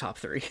it's in my top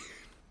 3.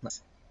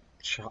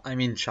 I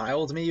mean,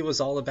 child me was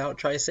all about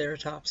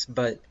Triceratops,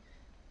 but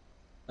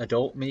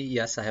adult me,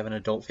 yes, I have an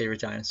adult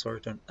favorite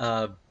dinosaur.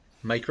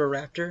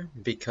 Microraptor,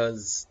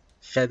 because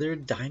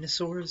feathered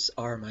dinosaurs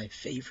are my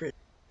favorite.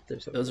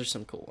 Those are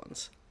some cool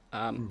ones.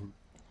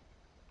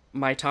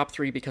 My top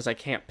 3, because I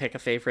can't pick a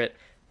favorite,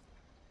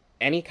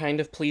 any kind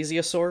of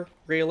plesiosaur,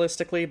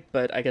 realistically,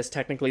 but I guess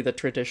technically the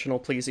traditional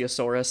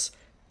plesiosaurus,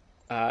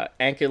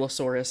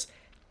 Ankylosaurus,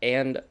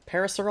 and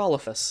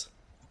Parasaurolophus.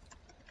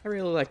 I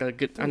really like a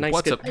nice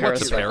What's good a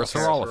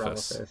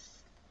Parasaurolophus?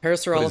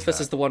 Parasaurolophus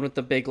is the one with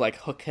the big, like,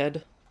 hook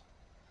head.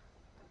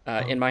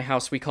 In my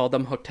house, we called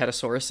them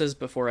Hooktetosauruses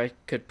before I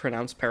could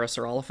pronounce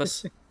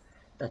Parasaurolophus.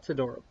 That's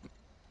adorable.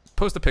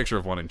 Post a picture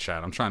of one in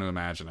chat. I'm trying to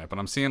imagine it, but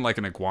I'm seeing like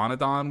an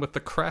iguanodon with the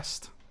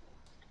crest,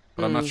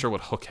 but I'm not sure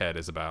what hookhead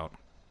is about.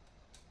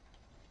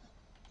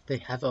 They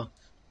have a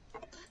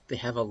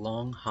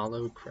long,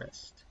 hollow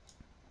crest.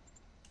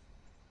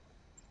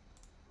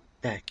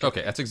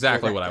 Okay, that's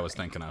exactly what I was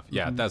thinking of.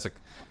 Yeah,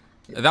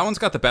 that one's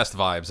got the best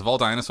vibes. Of all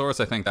dinosaurs,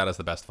 I think that has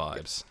the best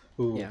vibes.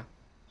 Ooh. Yeah.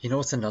 You know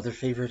what's another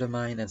favorite of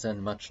mine? It's a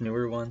much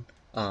newer one.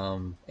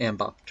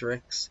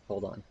 Ambopteryx.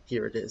 Hold on.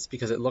 Here it is.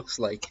 Because it looks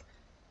like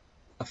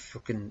a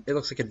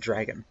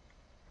dragon.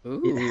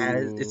 Ooh.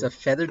 It's a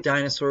feathered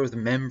dinosaur with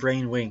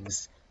membrane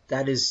wings.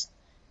 There's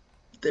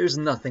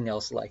nothing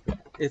else like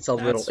that. It's a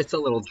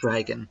little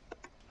dragon.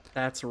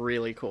 That's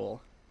really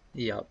cool.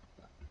 Yep.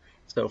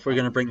 So if we're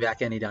gonna bring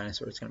back any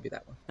dinosaur, it's gonna be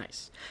that one.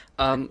 Nice.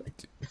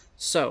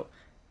 So,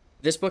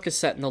 this book is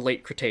set in the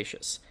late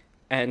Cretaceous,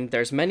 and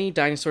there's many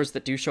dinosaurs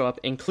that do show up,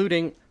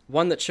 including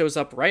one that shows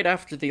up right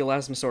after the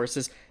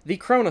Elasmosauruses, the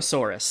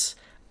Kronosaurus,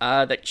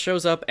 that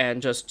shows up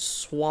and just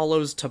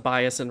swallows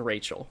Tobias and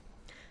Rachel.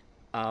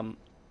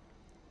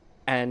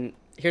 And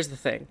here's the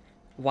thing.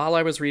 While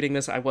I was reading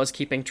this, I was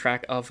keeping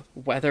track of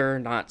whether or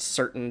not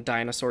certain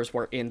dinosaurs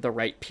were in the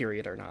right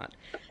period or not.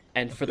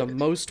 And for the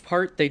most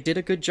part, they did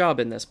a good job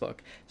in this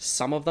book.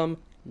 Some of them,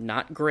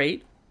 not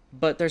great,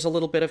 but there's a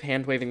little bit of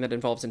hand-waving that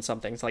involves in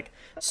some things. Like,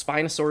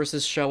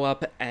 Spinosauruses show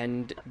up,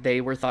 and they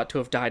were thought to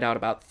have died out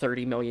about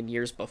 30 million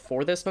years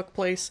before this took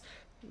place.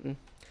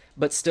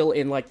 But still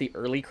in, like, the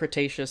early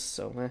Cretaceous,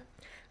 so...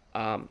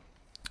 Yeah,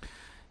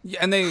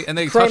 and they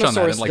touch on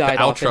that in, like, the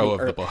outro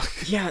of the book.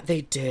 Yeah, they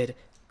did.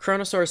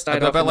 Kronosaurus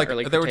died off in the early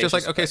Cretaceous. They were just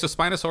like, okay, so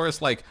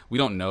Spinosaurus, like, we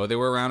don't know they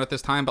were around at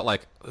this time, but,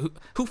 like,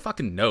 who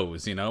fucking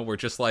knows, you know? We're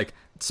just, like,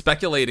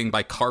 speculating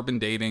by carbon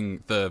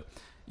dating the,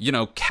 you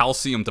know,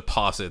 calcium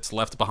deposits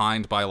left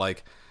behind by,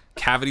 like,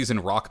 cavities in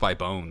rock by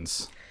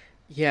bones.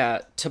 Yeah,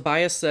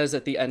 Tobias says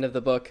at the end of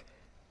the book,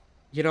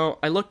 you know,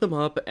 I looked them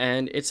up,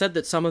 and it said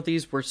that some of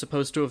these were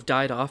supposed to have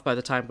died off by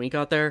the time we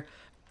got there,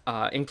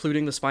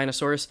 including the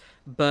Spinosaurus,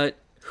 but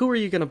who are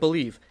you going to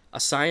believe? A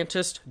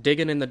scientist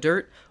digging in the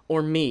dirt,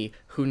 or me,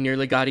 who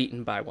nearly got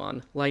eaten by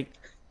one? Like,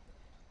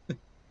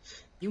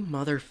 you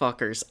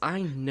motherfuckers,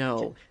 I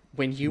know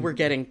when you were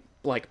getting,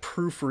 like,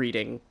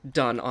 proofreading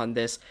done on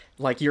this,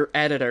 like, your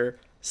editor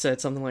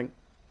said something like,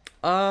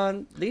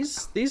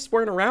 these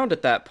weren't around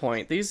at that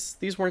point.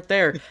 These weren't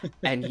there.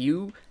 And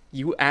you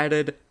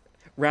added,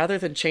 rather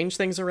than change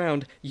things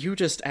around, you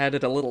just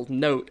added a little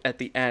note at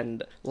the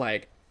end,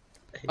 like,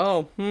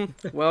 well,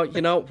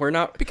 you know, we're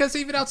not... Because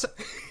even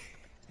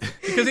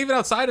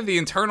outside of the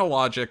internal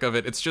logic of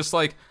it, it's just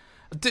like,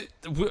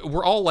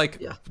 we're all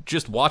like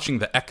just watching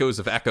the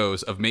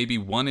echoes of maybe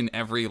one in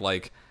every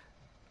like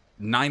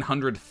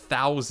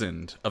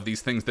 900,000 of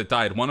these things that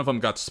died. One of them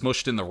got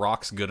smushed in the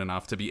rocks good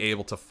enough to be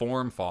able to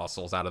form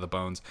fossils out of the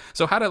bones.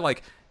 So how to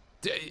like,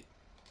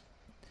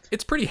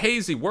 it's pretty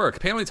hazy work.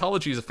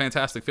 Paleontology is a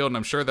fantastic field, and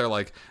I'm sure they're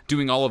like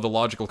doing all of the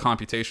logical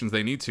computations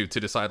they need to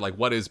decide like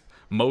what is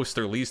most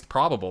or least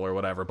probable or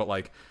whatever. But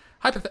like,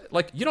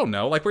 like, you don't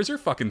know. Like, where's your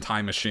fucking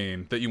time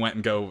machine that you went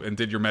and go and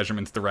did your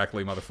measurements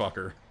directly,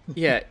 motherfucker?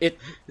 Yeah,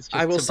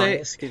 I will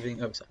say...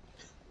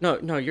 No,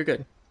 you're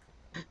good.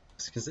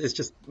 It's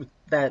just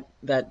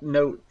that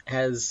note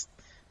has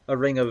a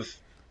ring of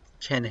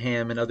Ken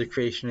Ham and other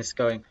creationists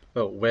going,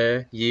 "Oh,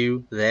 were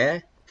you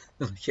there?"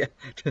 Yeah,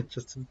 it's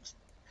just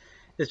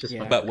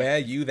funny. But were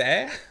you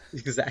there?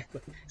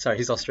 Exactly. Sorry,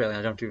 he's Australian.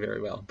 I don't do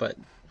very well, but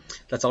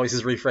that's always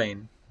his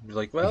refrain. You're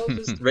like, well,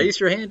 just raise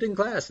your hand in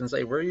class and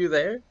say, "Were you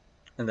there?"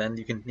 And then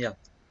you can,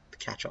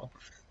 catch all.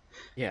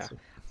 Yeah. So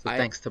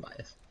thanks,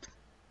 Tobias.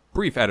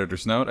 Brief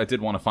editor's note, I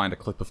did want to find a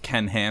clip of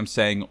Ken Ham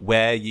saying,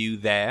 "Were you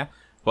there?"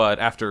 But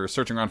after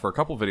searching around for a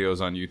couple videos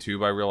on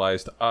YouTube, I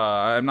realized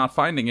I'm not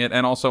finding it,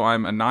 and also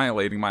I'm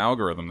annihilating my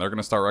algorithm. They're going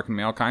to start recommending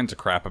me all kinds of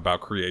crap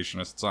about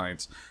creationist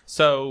science.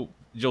 So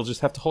you'll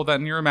just have to hold that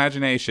in your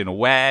imagination.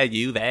 Were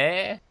you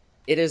there?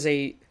 It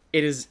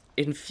is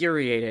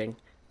infuriating,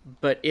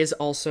 but is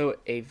also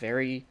a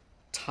very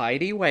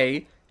tidy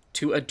way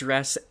to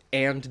address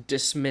and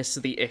dismiss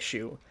the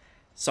issue.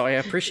 So I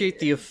appreciate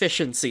the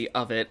efficiency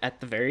of it at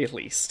the very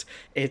least.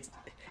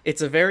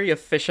 It's a very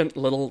efficient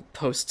little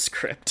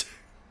postscript.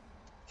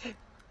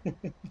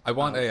 I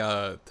want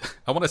I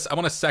want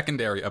a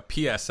secondary, a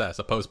PSS,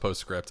 a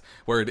postscript,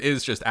 where it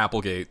is just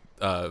Applegate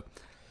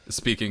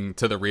speaking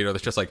to the reader.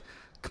 That's just like,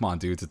 come on,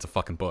 dudes, it's a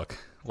fucking book.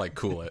 Like,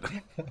 cool it.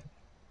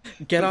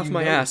 Get off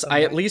my ass.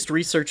 I at least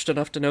researched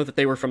enough to know that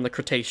they were from the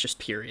Cretaceous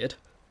period.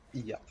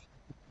 Yep.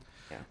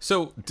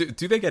 So,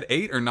 do they get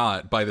 8 or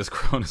not by this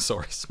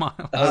Chronosaurus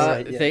smile?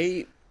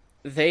 Yes.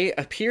 They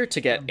appear to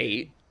get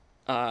 8.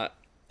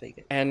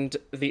 And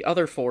the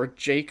other 4,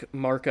 Jake,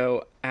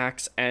 Marco,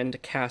 Axe,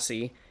 and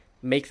Cassie,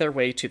 make their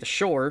way to the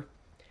shore,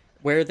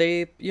 where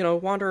they,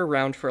 wander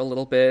around for a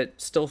little bit,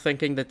 still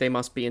thinking that they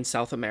must be in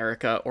South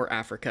America or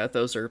Africa.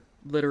 Those are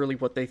literally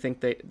what they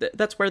think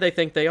that's where they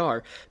think they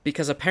are,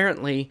 because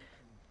apparently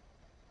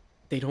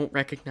they don't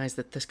recognize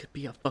that this could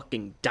be a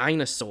fucking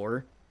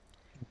dinosaur.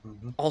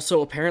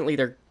 Also, apparently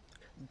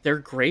their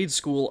grade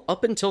school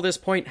up until this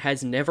point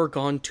has never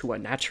gone to a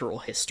natural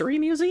history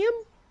museum.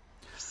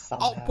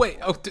 Oh, wait.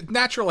 Oh,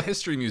 Natural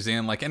History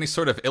Museum, like any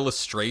sort of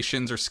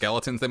illustrations or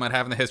skeletons they might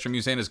have in the History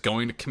Museum, is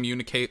going to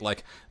communicate,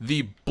 like,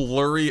 the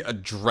blurry,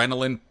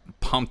 adrenaline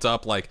pumped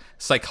up, like,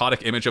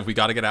 psychotic image of we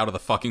gotta get out of the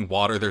fucking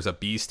water, there's a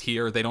beast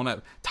here. They don't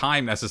have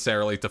time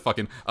necessarily to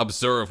fucking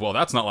observe, well,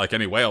 that's not like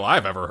any whale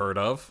I've ever heard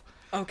of.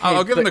 Okay,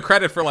 I'll give them the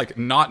credit for, like,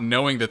 not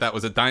knowing that that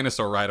was a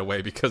dinosaur right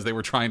away because they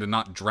were trying to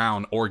not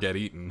drown or get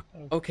eaten.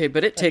 Okay,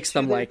 but it takes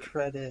them, like,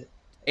 credit,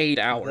 8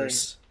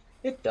 hours.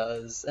 It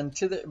does, and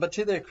to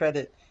their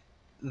credit,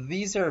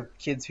 these are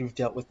kids who've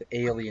dealt with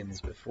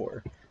aliens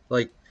before.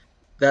 Like,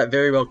 that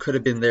very well could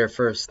have been their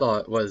first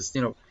thought was,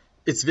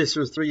 it's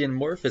Viscera 3 and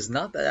Morph is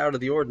not that out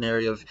of the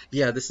ordinary of,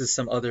 this is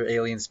some other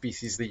alien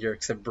species the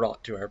Yeerks have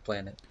brought to our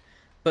planet.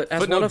 But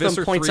as one of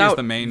them points out,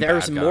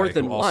 there's more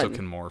than one. Also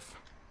can morph.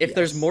 If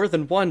there's more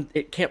than one,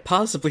 it can't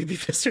possibly be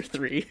Viscera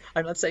 3.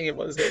 I'm not saying it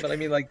wasn't, but I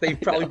mean, like, they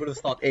probably would have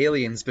thought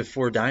aliens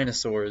before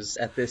dinosaurs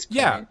at this point.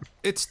 Yeah,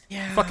 it's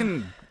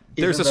fucking...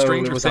 There's a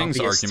Stranger Things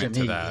argument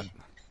to that.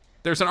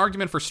 There's an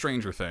argument for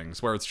Stranger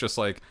Things where it's just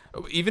like,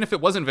 even if it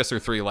wasn't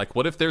Viscera 3, like,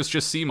 what if there's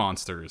just sea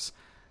monsters?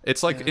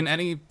 It's like in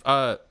any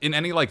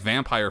like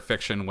vampire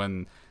fiction,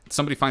 when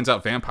somebody finds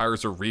out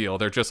vampires are real,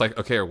 they're just like,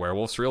 okay, are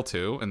werewolves real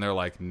too? And they're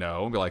like,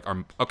 no. And we're like,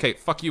 okay,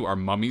 fuck you, are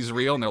mummies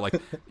real? And they're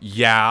like,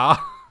 yeah.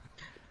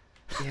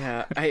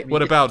 Yeah.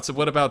 What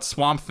about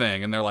Swamp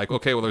Thing? And they're like,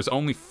 okay, well, there's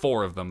only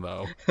 4 of them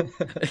though.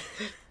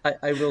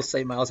 I will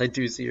say, Miles, I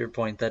do see your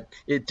point that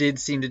it did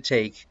seem to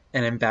take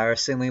an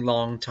embarrassingly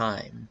long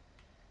time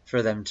for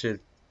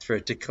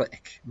it to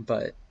click,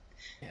 but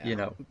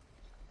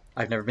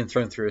I've never been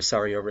thrown through a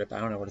Sario rip. I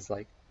don't know what it's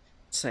like.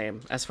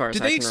 Same, as far as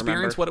Did I they can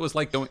experience remember. what it was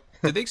like going?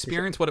 Did they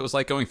experience what it was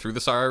like going through the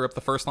Sario rip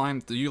the first time?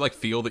 Do you like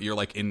feel that you're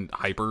like in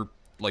hyper,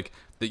 like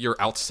that you're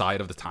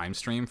outside of the time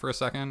stream for a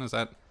second? Is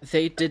that?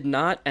 They did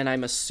not, and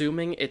I'm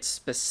assuming it's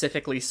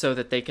specifically so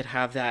that they could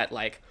have that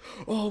like,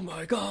 oh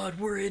my god,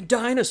 we're in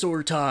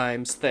dinosaur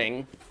times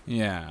thing.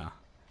 Yeah,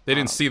 they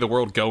didn't see the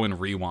world go and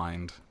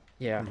rewind.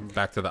 Yeah.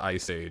 Back to the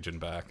Ice Age and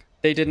back.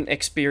 They didn't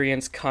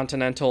experience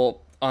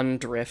continental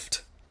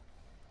undrift.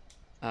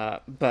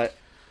 But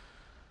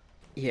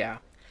yeah.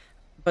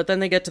 But then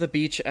they get to the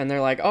beach and they're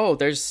like, oh,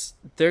 there's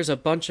a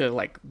bunch of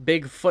like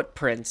big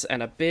footprints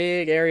and a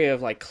big area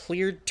of like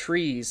cleared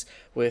trees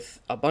with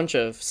a bunch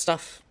of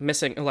stuff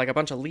missing, like a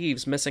bunch of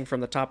leaves missing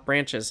from the top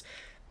branches.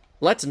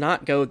 Let's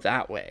not go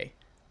that way.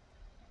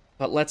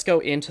 But let's go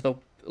into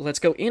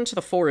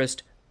the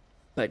forest,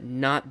 but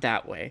not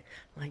that way.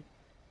 Like,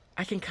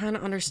 I can kind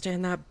of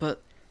understand that,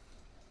 but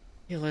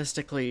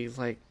realistically,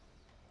 like,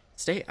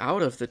 stay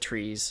out of the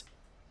trees.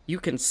 You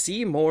can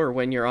see more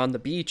when you're on the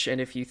beach, and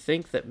if you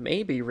think that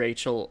maybe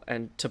Rachel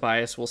and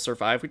Tobias will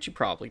survive, which you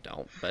probably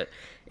don't, but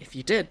if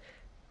you did,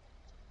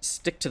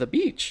 stick to the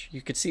beach.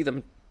 You could see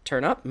them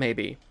turn up,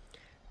 maybe.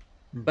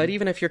 Mm-hmm. But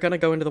even if you're going to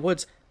go into the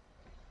woods,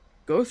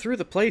 go through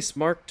the place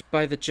marked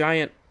by the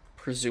giant,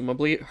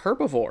 presumably,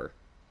 herbivore.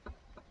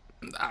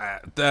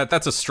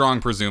 That's a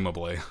strong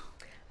presumably.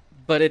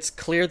 But it's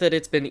clear that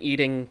it's been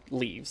eating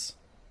leaves.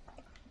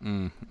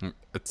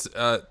 It's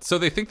so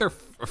they think their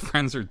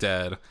friends are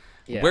dead.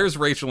 Yeah. Where's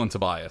Rachel and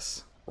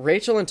Tobias?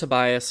 Rachel and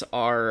Tobias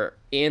are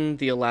in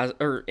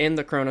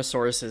the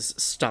Chronosaurus's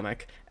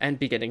stomach and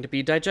beginning to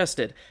be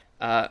digested,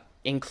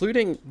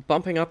 including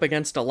bumping up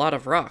against a lot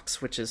of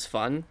rocks, which is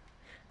fun,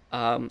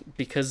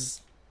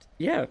 because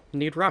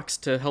need rocks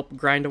to help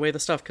grind away the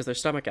stuff because their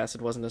stomach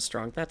acid wasn't as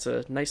strong. That's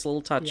a nice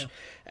little touch,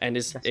 and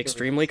is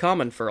extremely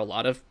common for a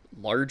lot of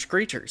large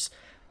creatures.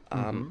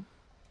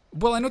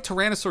 Well, I know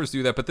tyrannosaurs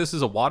do that, but this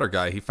is a water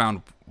guy. He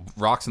found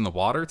rocks in the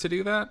water to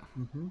do that.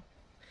 Mm-hmm.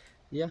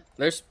 Yeah,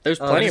 there's plenty of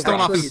rocks. I just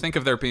don't often think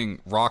of there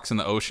being rocks in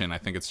the ocean. I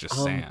think it's just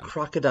sand.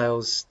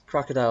 Crocodiles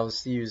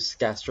use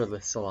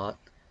gastroliths a lot.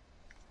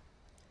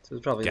 So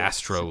it's probably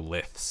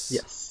gastroliths.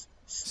 Yes,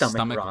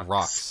 stomach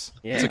rocks.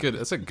 Yeah,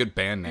 that's a good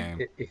band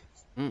name.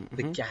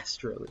 The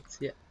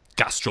gastroliths. Yeah,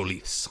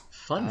 gastroliths.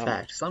 Fun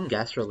fact: some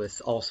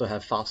gastroliths also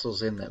have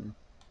fossils in them.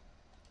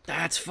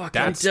 That's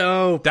fucking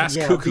dope. That's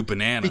cuckoo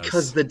bananas.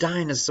 Because the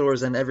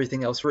dinosaurs and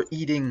everything else were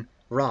eating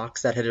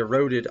rocks that had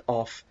eroded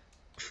off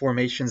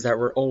formations that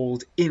were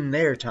old in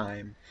their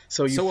time.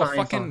 So you So a find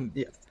fucking-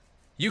 yeah.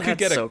 You could That's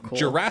get a so cool.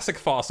 Jurassic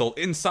fossil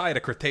inside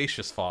a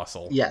Cretaceous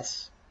fossil.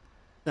 Yes.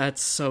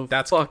 That's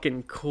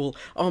fucking cool.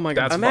 Oh my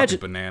god! That's Imagine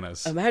fucking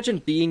bananas. Imagine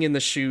being in the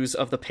shoes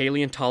of the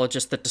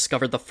paleontologist that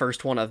discovered the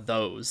first one of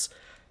those.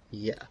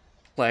 Yeah.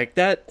 Like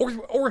that. Or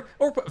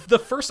the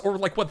first, or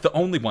like what, the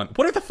only one.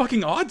 What are the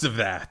fucking odds of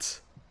that?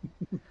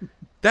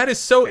 That is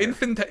so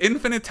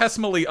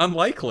infinitesimally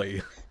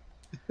unlikely.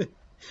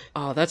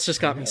 Oh, that's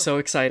just got me so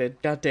excited.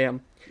 God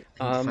damn.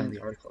 I can find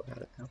the article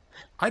about it now.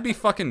 I'd be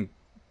fucking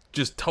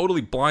just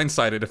totally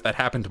blindsided if that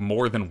happened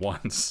more than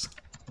once.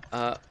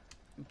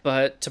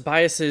 But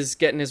Tobias is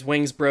getting his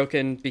wings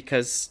broken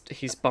because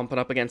he's bumping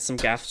up against some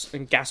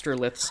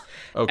gastroliths.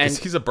 Oh, because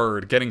And- he's a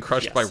bird getting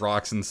crushed by Yes.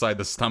 rocks inside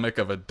the stomach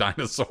of a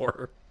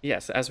dinosaur.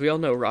 Yes, as we all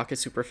know, Rock is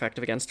super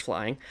effective against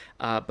flying.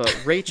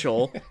 But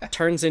Rachel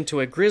turns into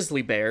a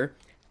grizzly bear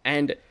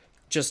and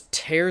just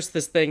tears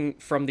this thing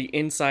from the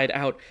inside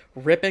out,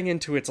 ripping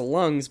into its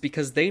lungs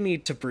because they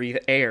need to breathe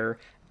air.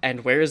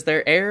 And where is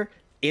their air?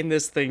 In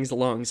this thing's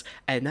lungs.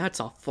 And that's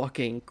a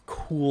fucking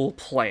cool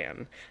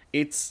plan.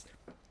 It's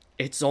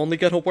only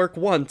gonna work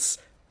once,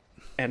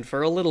 and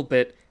for a little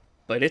bit,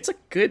 but it's a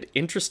good,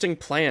 interesting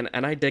plan,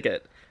 and I dig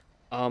it.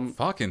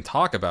 Fucking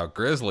talk about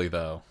Grizzly,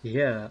 though.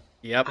 Yeah.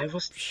 Yep, I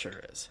was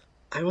sure is.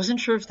 I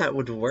wasn't sure if that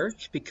would work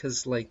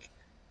because, like,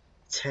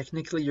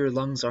 technically your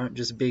lungs aren't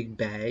just big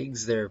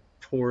bags, they're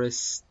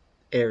porous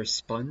air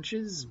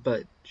sponges,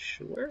 but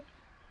sure.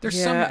 There's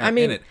Yeah, some air I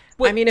mean, in it.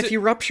 Wait, if you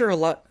rupture a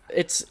lot,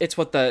 it's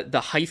what the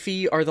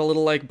hyphae are, the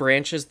little like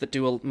branches that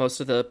do most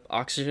of the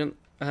oxygen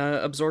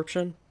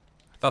absorption.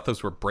 I thought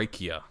those were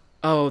brachia.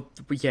 Oh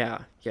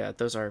yeah,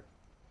 those are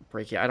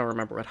brachia. I don't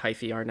remember what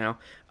hyphae are now.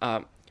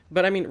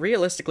 But I mean,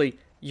 realistically,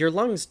 your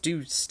lungs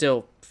do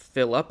still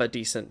fill up a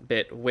decent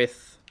bit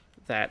with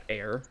that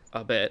air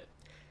a bit,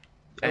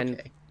 and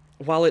Okay.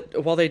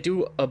 while they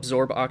do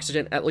absorb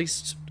oxygen, at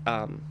least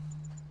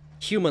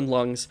human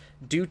lungs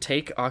do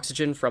take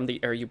oxygen from the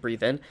air you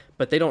breathe in,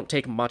 but they don't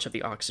take much of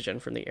the oxygen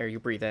from the air you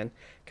breathe in,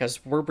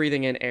 because we're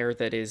breathing in air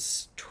that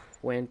is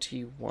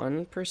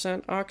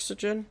 21%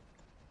 oxygen,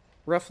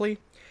 roughly.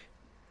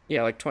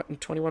 Yeah, like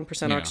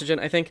 21% Yeah. oxygen,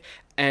 I think.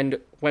 And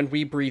when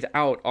we breathe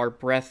out, our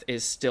breath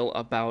is still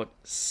about,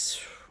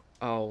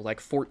 like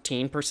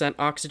 14%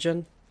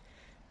 oxygen.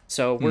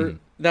 So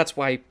that's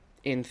why,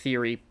 in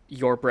theory,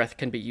 your breath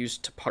can be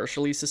used to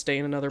partially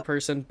sustain another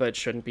person, but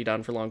shouldn't be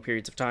done for long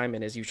periods of time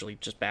and is usually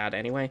just bad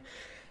anyway.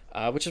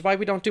 Which is why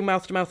we don't do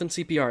mouth-to-mouth and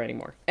CPR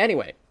anymore.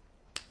 Anyway.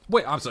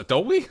 Wait, I'm sorry,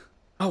 don't we?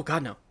 Oh,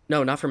 God, no.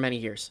 No, not for many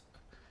years.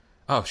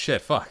 Oh,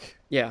 shit, fuck.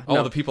 Yeah, All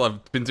no. the people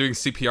I've been doing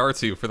CPR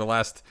to for the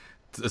last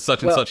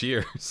such and such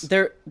years.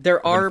 There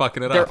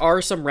fucking it up.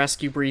 are some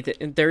rescue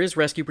breathing. There is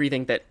rescue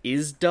breathing that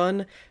is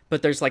done,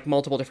 but there's like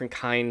multiple different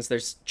kinds.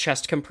 There's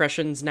chest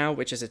compressions now,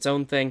 which is its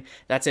own thing.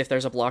 That's if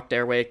there's a blocked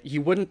airway.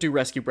 You wouldn't do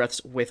rescue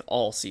breaths with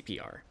all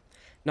CPR.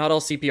 Not all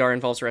CPR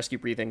involves rescue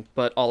breathing,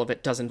 but all of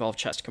it does involve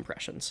chest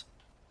compressions.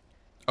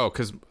 Oh,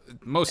 because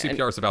most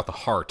CPR is about the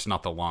heart,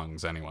 not the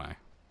lungs, anyway.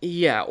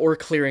 Yeah, or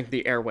clearing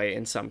the airway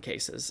in some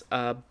cases.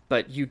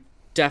 But you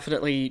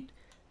definitely,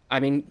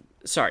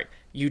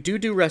 you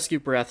do rescue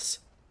breaths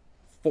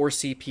for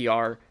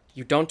CPR.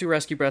 You don't do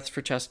rescue breaths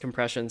for chest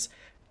compressions.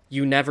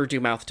 You never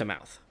do mouth to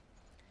mouth.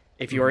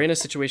 If you are in a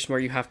situation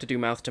where you have to do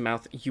mouth to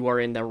mouth, you are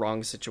in the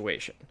wrong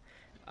situation.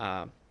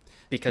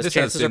 Because This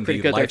chances has are been pretty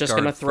the good they're just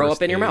going to lifeguard throw up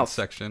first in your aid mouth.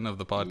 section of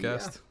the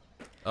podcast.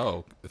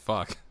 Oh,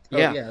 fuck.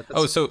 Yeah.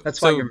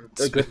 That's why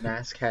a good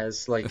mask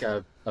has like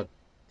a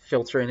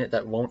filter in it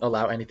that won't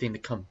allow anything to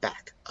come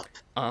back up.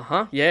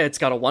 Uh-huh. Yeah, it's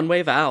got a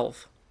one-way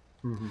valve.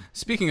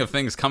 Speaking of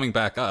things coming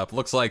back up,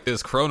 looks like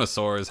this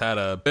Chronosaurus had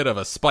a bit of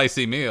a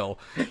spicy meal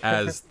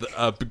as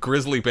a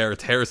grizzly bear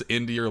tears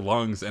into your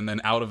lungs and then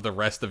out of the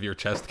rest of your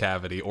chest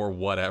cavity or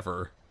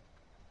whatever.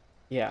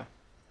 Yeah.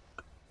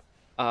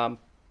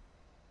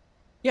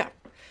 Yeah.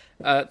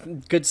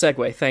 Good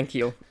segue, thank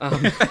you.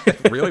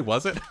 Really,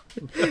 was it?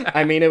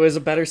 I mean, it was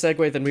a better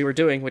segue than we were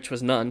doing, which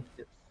was none.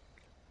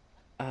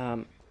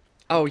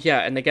 Oh, yeah,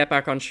 and they get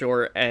back on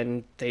shore,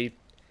 and they...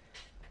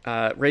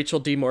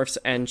 Rachel demorphs,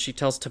 and she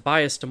tells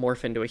Tobias to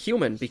morph into a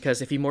human,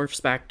 because if he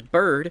morphs back to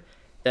bird,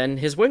 then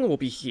his wing will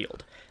be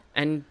healed.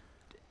 And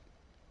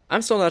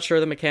I'm still not sure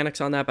the mechanics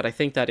on that, but I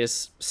think that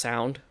is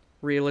sound,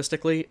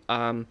 realistically.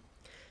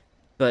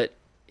 But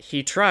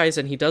he tries,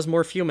 and he does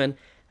morph human,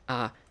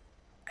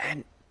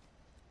 and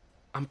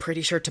I'm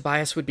pretty sure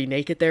Tobias would be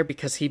naked there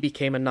because he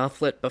became a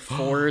Nothlit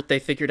before they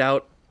figured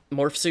out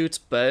morph suits,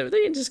 but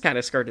they just kind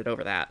of skirted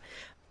over that.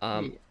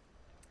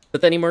 But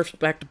then he morphs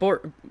back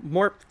to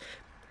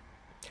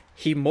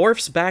He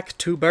morphs back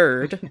to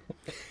bird.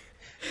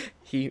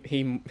 he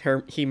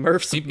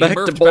morphs He back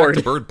morphed to board.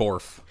 back to bird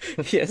borf.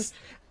 Yes.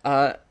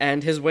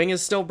 And his wing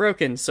is still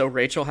broken, so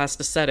Rachel has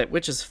to set it,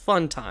 which is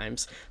fun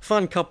times.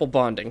 Fun couple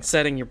bonding,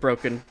 setting your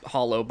broken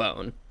hollow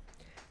bone.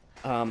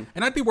 And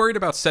I'd be worried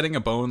about setting a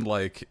bone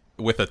like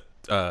with a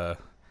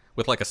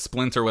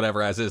splint or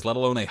whatever as is, let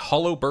alone a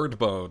hollow bird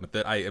bone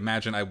that I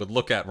imagine I would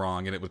look at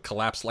wrong and it would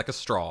collapse like a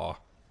straw.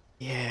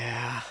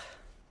 Yeah.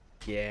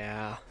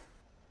 Yeah.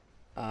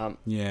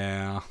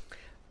 Yeah.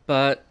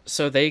 But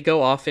so they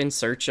go off in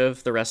search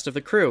of the rest of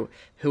the crew,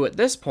 who at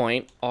this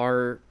point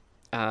are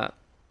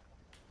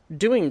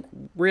doing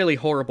really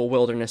horrible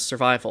wilderness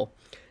survival.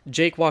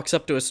 Jake walks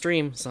up to a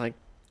stream. He's like,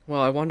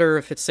 well, I wonder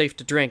if it's safe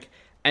to drink.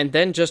 And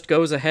then just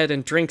goes ahead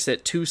and drinks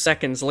it 2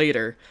 seconds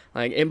later.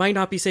 Like, it might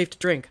not be safe to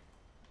drink.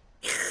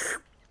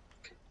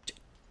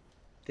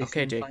 They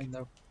Okay, seem Jake. fine,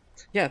 though.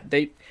 Yeah,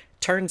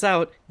 turns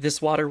out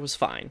this water was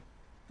fine.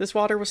 This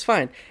water was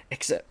fine.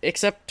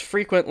 Except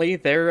frequently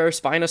there are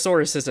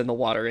Spinosauruses in the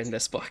water in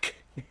this book.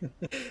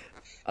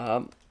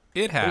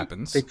 It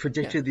happens. They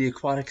predicted the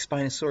aquatic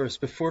Spinosaurus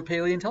before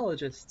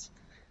paleontologists.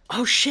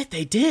 Oh shit,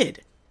 they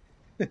did.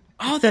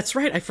 Oh, that's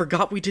right. I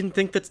forgot that we didn't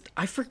think that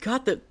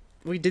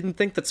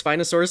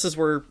Spinosauruses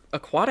were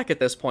aquatic at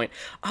this point.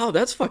 Oh,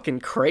 that's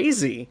fucking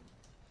crazy.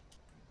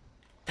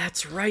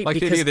 That's right. Like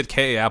because the idea that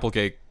K.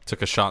 Applegate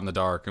took a shot in the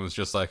dark and was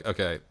just like,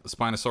 okay,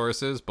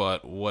 Spinosauruses,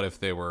 but what if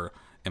they were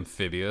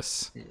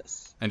amphibious?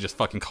 Yes. And just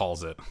fucking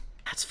calls it.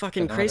 that's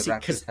fucking None of crazy the raptors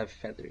because have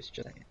feathers.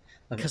 Just saying.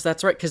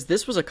 that's right. Because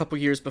this was a couple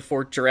years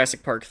before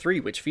Jurassic Park 3,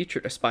 which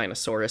featured a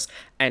Spinosaurus,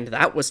 and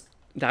that was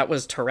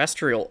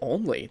terrestrial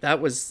only.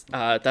 That was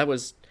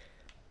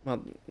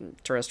well,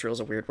 terrestrial is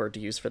a weird word to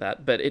use for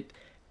that, but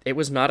it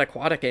was not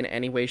aquatic in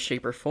any way,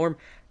 shape, or form.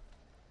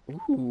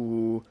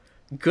 Ooh,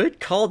 good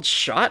called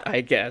shot,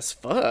 I guess.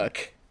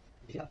 Fuck.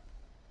 Yeah.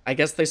 I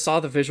guess they saw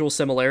the visual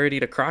similarity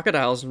to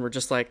crocodiles and were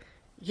just like,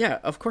 yeah,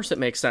 of course it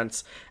makes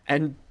sense.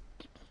 And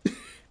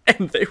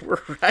and they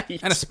were right.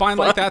 And a spine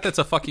like Fuck. that's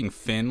a fucking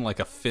fin like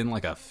a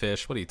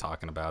fish. What are you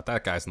talking about?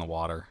 That guy's in the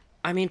water.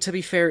 I mean, to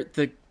be fair,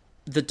 the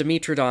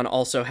Dimetrodon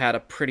also had a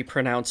pretty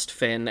pronounced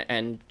fin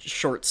and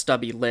short,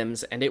 stubby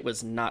limbs, and it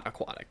was not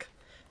aquatic.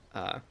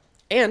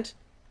 And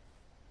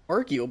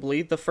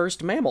arguably the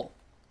first mammal.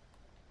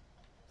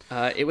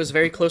 It was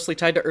very closely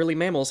tied to early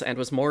mammals and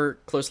was more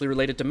closely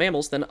related to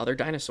mammals than other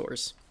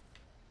dinosaurs.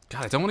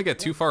 God, I don't want to get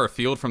too far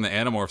afield from the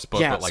Animorphs book,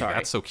 Yeah, but like sorry.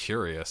 that's so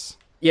curious.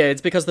 Yeah,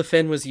 it's because the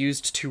fin was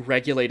used to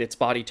regulate its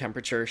body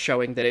temperature,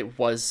 showing that it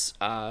was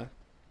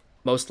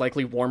most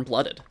likely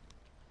warm-blooded.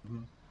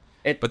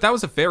 But that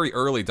was a very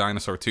early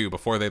dinosaur too,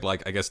 before they'd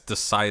like I guess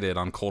decided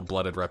on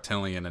cold-blooded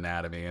reptilian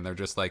anatomy, and they're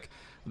just like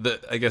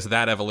I guess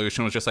that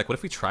evolution was just like, what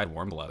if we tried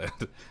warm-blooded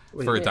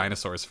for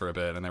dinosaurs for a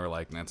bit, and they were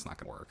like, that's not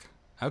gonna work.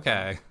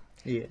 Okay.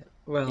 Yeah.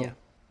 Well. Yeah.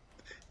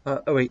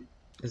 Oh wait.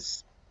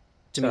 Is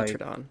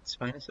Dimetrodon.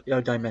 Spinous? Oh,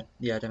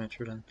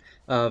 Dimetrodon.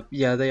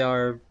 Yeah, they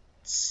are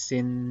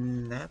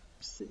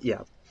synapse.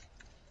 Yeah.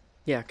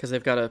 Yeah, because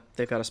they've got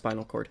a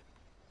spinal cord.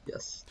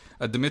 Yes.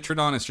 A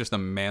Dimetrodon is just a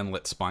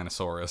manlet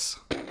Spinosaurus.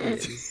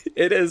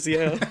 It is,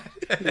 yeah.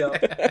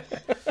 Yeah.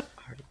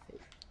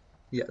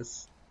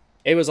 Yes.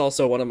 It was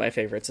also one of my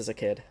favorites as a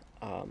kid.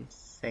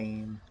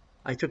 Same.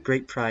 I took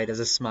great pride as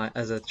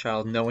a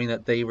child knowing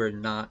that they were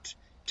not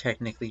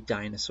technically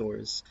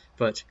dinosaurs,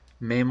 but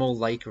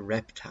mammal-like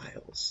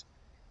reptiles.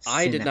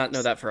 I did not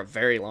know Synapse. that for a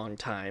very long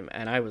time,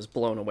 and I was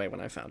blown away when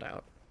I found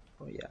out.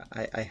 Oh yeah,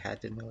 I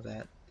had to know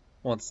that.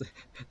 Once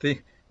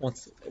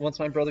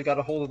my brother got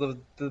a hold of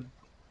the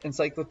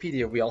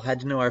encyclopedia, we all had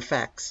to know our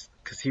facts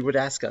because he would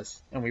ask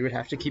us, and we would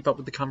have to keep up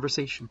with the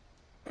conversation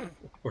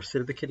or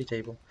sit at the kiddie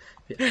table.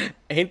 Yeah.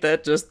 Ain't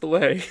that just the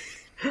way?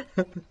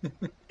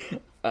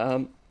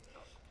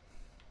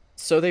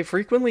 So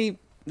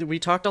we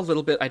talked a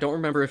little bit, I don't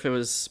remember if it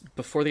was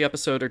before the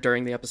episode or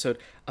during the episode,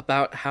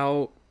 about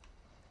how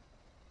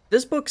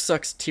this book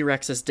sucks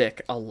T-Rex's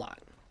dick a lot.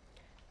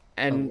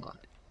 And A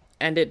lot.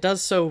 and it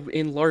does so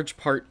in large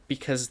part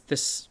because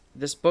this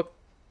book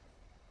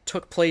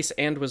took place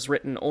and was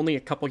written only a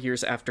couple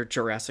years after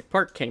Jurassic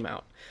Park came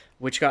out,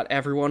 which got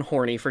everyone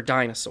horny for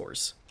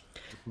dinosaurs.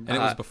 And it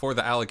was before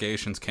the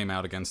allegations came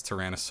out against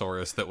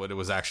Tyrannosaurus that it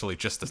was actually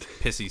just a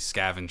pissy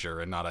scavenger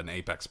and not an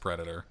apex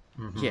predator.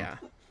 Yeah.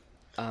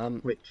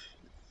 Which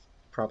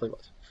probably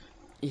was.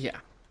 Yeah.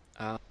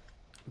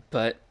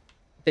 But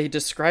they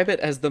describe it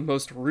as the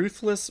most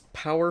ruthless,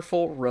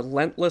 powerful,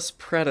 relentless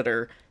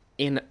predator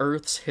in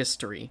Earth's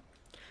history.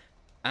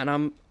 And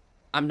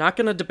I'm not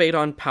going to debate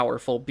on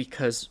powerful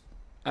because,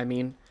 I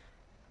mean,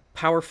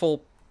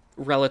 powerful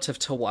relative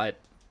to what?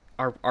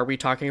 Are we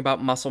talking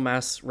about muscle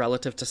mass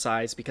relative to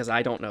size? Because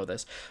I don't know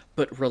this.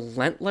 But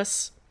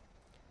relentless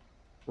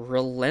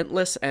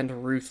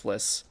and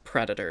ruthless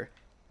predator.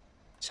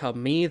 To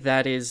me,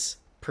 that is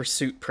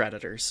pursuit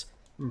predators.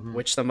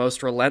 Which the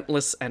most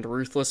relentless and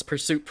ruthless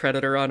pursuit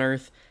predator on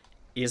Earth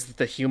is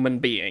the human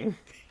being.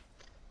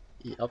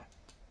 Yep.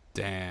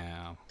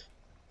 Damn.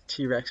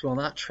 T-Rex will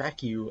not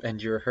track you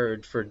and your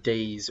herd for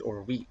days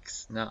or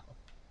weeks. No.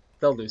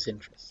 They'll lose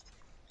interest.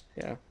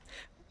 Yeah.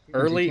 You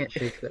Early can't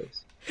shake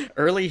those.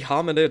 early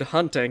hominid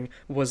hunting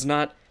was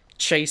not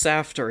chase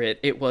after it,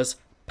 it was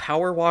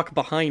power walk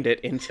behind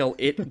it until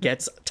it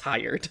gets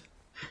tired.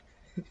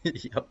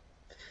 Yep.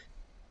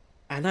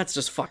 And that's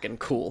just fucking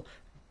cool.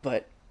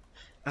 But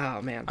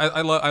oh man.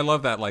 I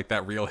love that, like,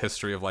 that real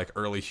history of, like,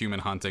 early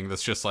human hunting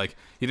that's just, like,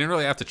 you didn't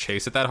really have to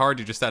chase it that hard,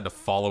 you just had to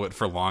follow it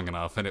for long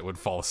enough and it would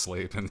fall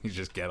asleep and you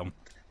just get them.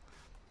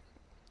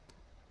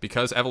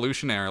 because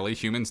evolutionarily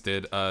humans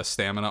did a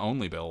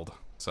stamina-only build.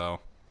 So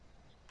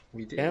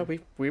We did. Yeah,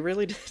 we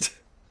really did.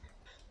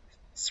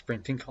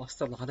 Sprinting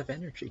costs a lot of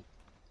energy.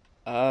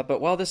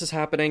 But while this is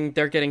happening,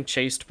 they're getting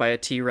chased by a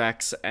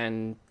T-Rex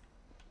and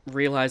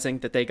realizing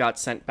that they got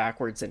sent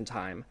backwards in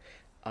time.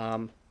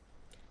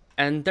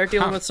 And they're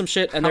dealing with some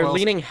shit, and they're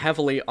leaning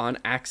heavily on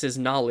Axe's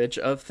knowledge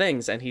of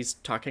things, and he's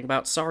talking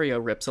about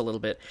Sario rips a little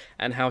bit,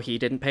 and how he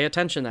didn't pay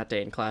attention that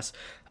day in class.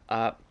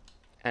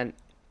 And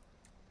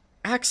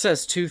Axe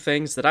says two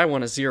things that I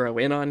want to zero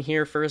in on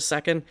here for a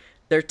second.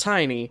 They're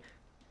tiny,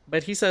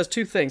 but he says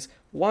two things.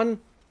 One,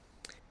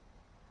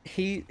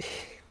 he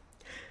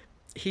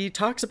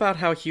talks about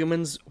how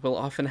humans will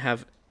often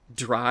have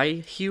dry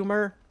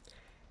humor,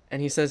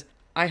 and he says,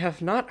 I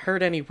have not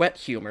heard any wet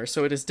humor,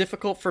 so it is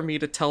difficult for me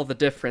to tell the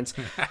difference.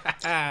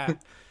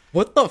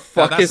 What the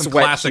fuck is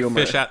wet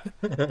humor?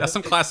 That's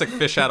some classic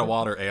fish out of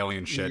water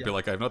alien shit. Yeah. Be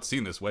like, I've not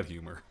seen this wet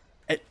humor.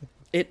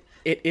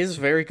 It is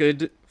very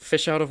good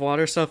fish out of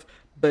water stuff,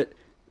 but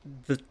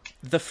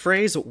the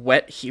phrase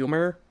wet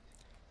humor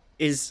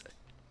is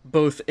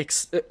both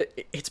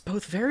it's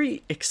both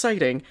very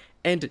exciting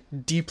and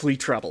deeply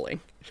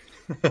troubling.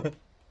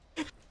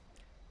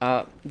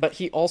 But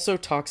he also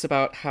talks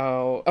about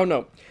how... Oh,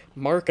 no.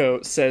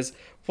 Marco says,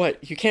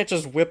 what, you can't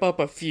just whip up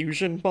a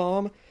fusion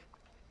bomb?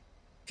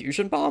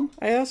 Fusion bomb?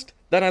 I asked.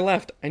 Then I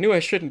laughed. I knew I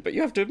shouldn't, but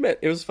you have to admit,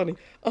 it was funny.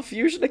 A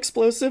fusion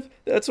explosive?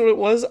 That's what it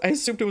was? I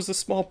assumed it was a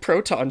small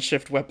proton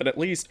shift weapon, at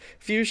least.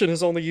 Fusion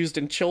is only used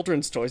in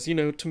children's toys,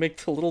 to make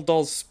the little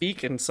dolls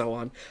speak and so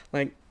on.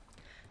 Like,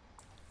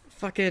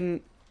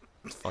 fucking...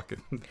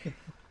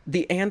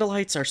 The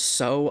Andalites are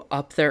so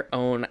up their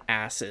own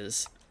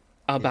asses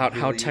about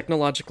how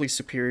technologically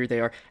superior they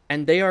are,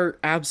 and they are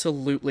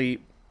absolutely...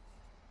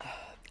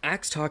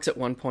 Axe talks at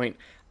one point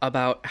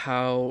about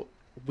how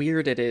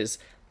weird it is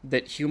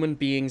that human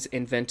beings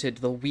invented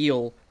the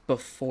wheel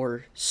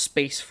before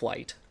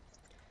spaceflight,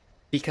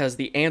 because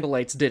the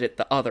Andalites did it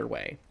the other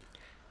way.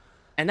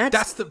 And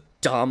that's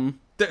dumb.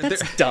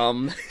 That's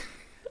dumb.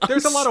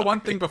 There's a lot of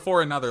one thing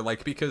before another,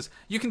 like, because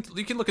you can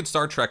look at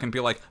Star Trek and be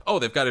like, oh,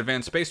 they've got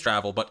advanced space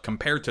travel, but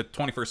compared to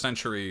 21st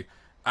century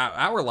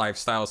our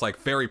lifestyle is like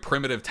very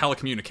primitive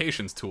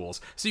telecommunications tools.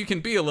 So you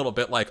can be a little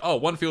bit like, oh,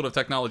 one field of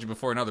technology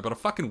before another, but a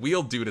fucking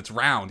wheel, dude, it's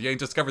round. You ain't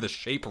discovered the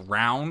shape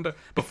round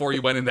before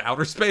you went into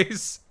outer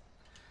space.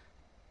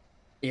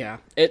 Yeah.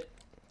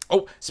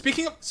 Oh,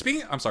 speaking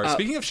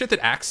of shit that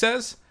Axe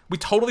says, we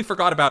totally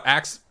forgot about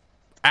Axe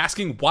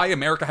asking why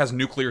America has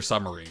nuclear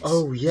submarines.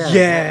 Oh, yeah.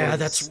 Yeah,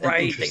 that's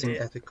right. Interesting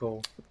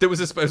ethical. There was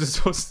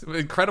this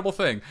incredible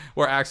thing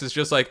where Axe is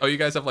just like, oh, you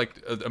guys have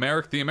like the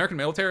American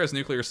military has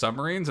nuclear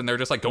submarines, and they're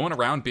just like going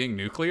around being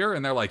nuclear,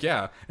 and they're like,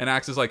 yeah, and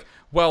Axe is like,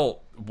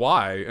 well,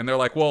 why? And they're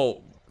like,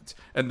 well,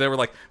 and they were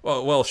like,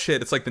 well,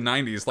 shit, it's like the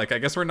 90s. Like, I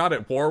guess we're not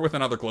at war with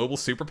another global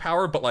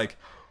superpower, but like,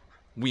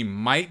 we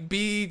might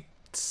be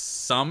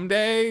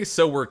someday,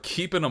 so we're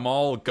keeping them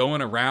all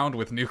going around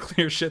with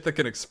nuclear shit that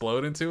can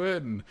explode into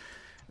it. And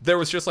there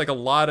was just like a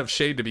lot of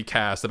shade to be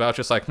cast about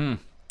just like,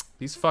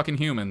 these fucking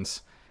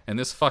humans and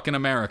this fucking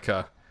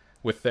America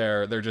with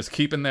they're just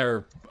keeping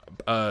their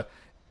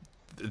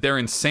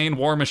insane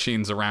war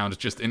machines around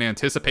just in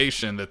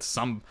anticipation that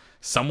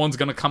someone's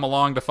gonna come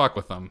along to fuck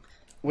with them.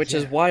 Which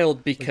is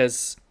wild,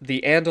 because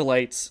the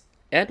Andalites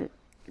and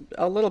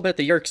a little bit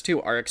the Yeerks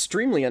too are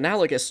extremely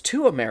analogous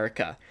to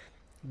America,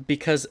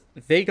 because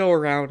they go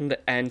around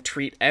and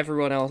treat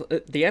everyone else.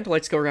 The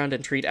Andalites go around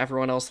and treat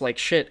everyone else like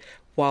shit,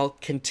 while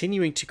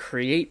continuing to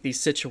create these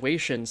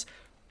situations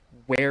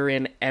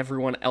wherein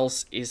everyone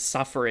else is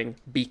suffering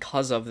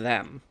because of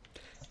them.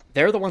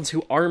 They're the ones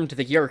who armed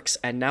the Yeerks,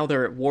 and now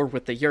they're at war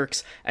with the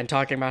Yeerks and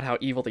talking about how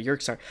evil the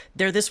Yeerks are.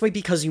 They're this way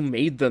because you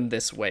made them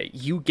this way.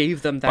 You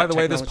gave them that By the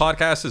way, technology. this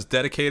podcast is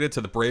dedicated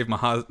to the brave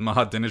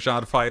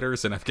Mahadinejad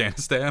fighters in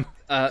Afghanistan.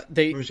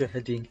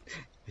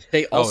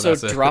 They also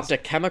dropped a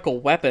chemical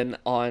weapon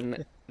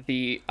on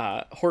the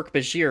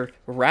Hork-Bajir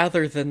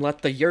rather than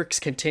let the Yeerks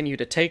continue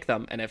to take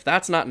them. And if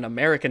that's not an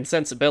American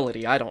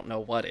sensibility, I don't know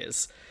what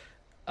is.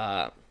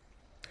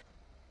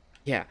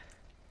 Yeah.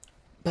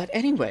 But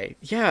anyway,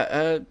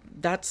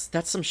 that's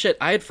some shit.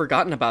 I had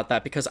forgotten about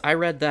that because I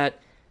read that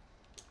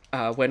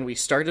when we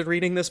started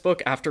reading this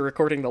book after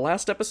recording the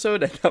last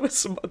episode, and that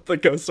was a month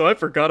ago, so I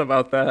forgot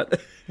about that.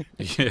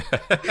 Yeah.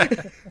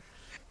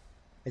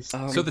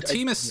 So the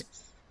team is...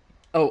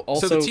 Oh,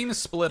 also, so the team is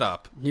split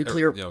up.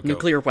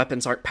 Nuclear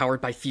weapons aren't powered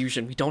by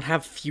fusion. We don't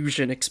have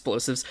fusion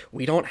explosives.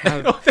 We don't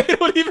have... They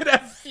don't even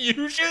have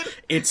fusion?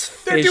 It's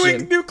fission. They're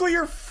doing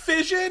nuclear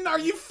fission? Are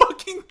you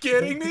fucking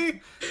kidding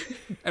me?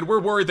 And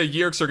we're worried the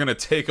Yeerks are going to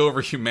take over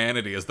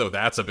humanity as though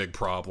that's a big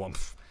problem.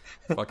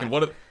 Fucking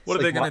what are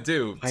they going to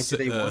do? Why do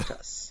they want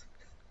us?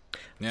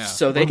 Yeah.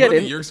 So they what get do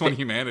in... the Yeerks want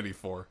humanity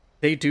for?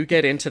 They do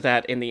get into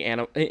that in the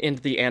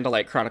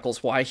Andalite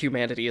Chronicles, why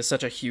humanity is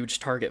such a huge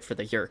target for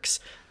the Yeerks.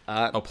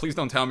 Please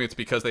don't tell me it's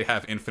because they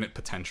have infinite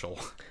potential.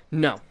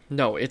 No,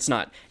 it's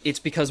not. It's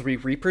because we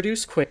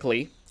reproduce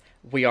quickly,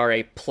 we are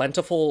a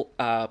plentiful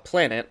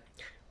planet,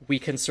 we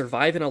can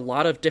survive in a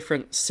lot of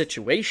different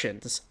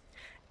situations,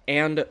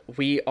 and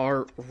we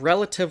are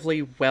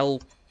relatively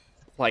well,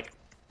 like,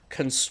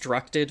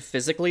 constructed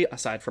physically,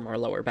 aside from our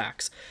lower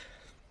backs.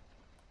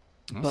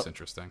 That's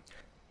interesting.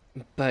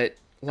 But,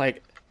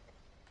 like,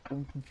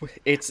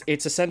 it's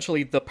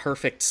essentially the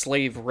perfect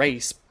slave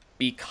race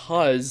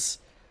because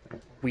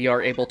we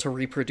are able to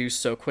reproduce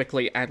so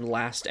quickly and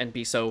last and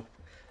be so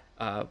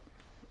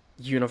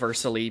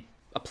universally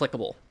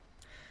applicable.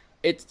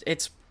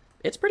 It's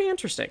pretty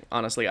interesting,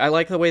 honestly. I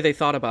like the way they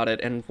thought about it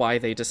and why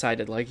they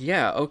decided, like,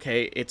 yeah,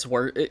 okay,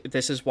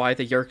 this is why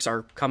the Yeerks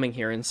are coming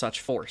here in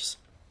such force.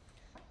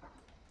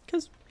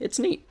 Because it's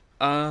neat.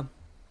 But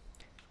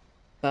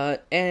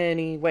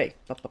anyway,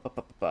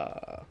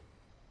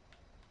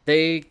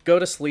 they go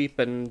to sleep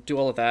and do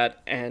all of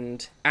that,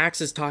 and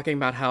Axe is talking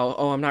about how,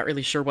 oh, I'm not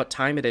really sure what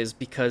time it is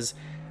because,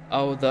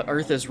 oh, the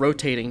Earth is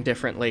rotating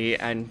differently,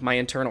 and my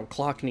internal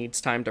clock needs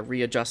time to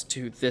readjust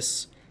to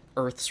this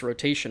Earth's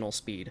rotational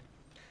speed.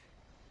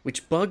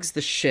 Which bugs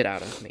the shit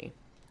out of me.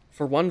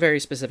 For one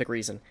very specific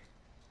reason.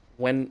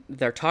 When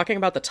they're talking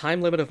about the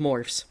time limit of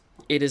morphs,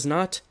 it is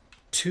not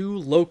 2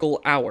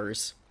 local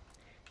hours.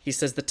 He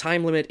says the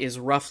time limit is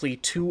roughly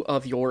 2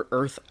 of your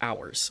Earth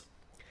hours.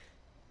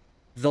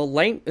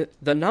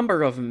 The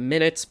number of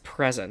minutes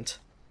present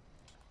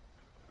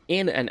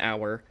in an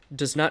hour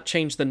does not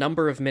change the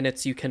number of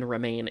minutes you can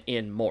remain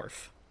in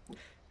morph.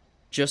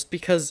 Just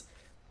because...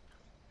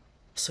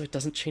 So it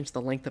doesn't change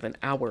the length of an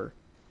hour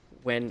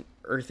when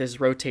Earth is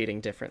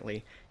rotating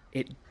differently.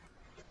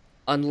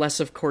 Unless,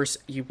 of course,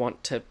 you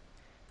want to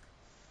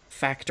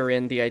factor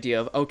in the idea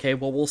of, okay,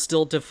 well, we'll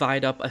still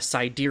divide up a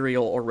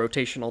sidereal or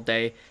rotational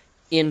day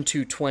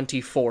into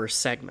 24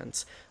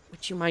 segments,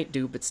 which you might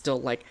do, but still,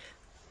 like,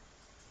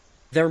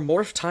 their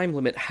morph time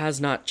limit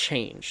has not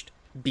changed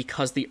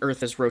because the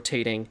Earth is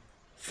rotating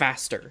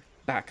faster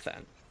back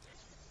then.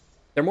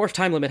 Their morph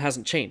time limit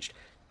hasn't changed.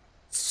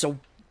 So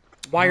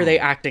why are they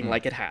acting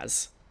like it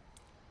has?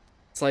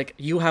 It's like,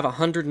 you have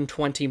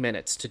 120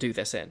 minutes to do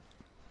this in.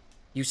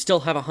 You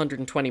still have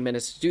 120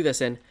 minutes to do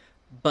this in,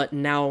 but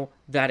now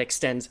that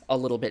extends a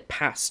little bit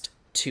past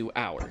 2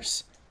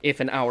 hours. If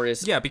an hour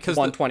is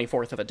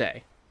 1/24th of a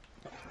day.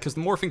 Because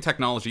the morphing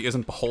technology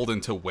isn't beholden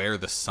to where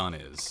the sun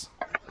is.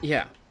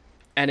 Yeah.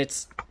 And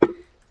it's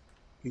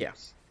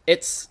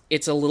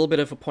a little bit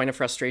of a point of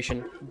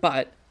frustration,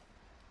 but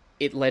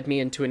it led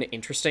me into an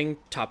interesting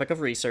topic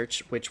of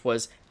research, which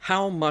was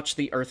how much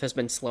the Earth has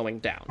been slowing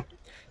down.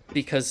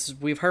 Because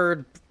we've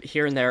heard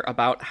here and there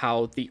about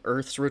how the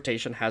Earth's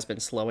rotation has been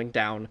slowing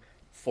down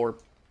for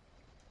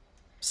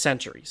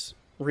centuries,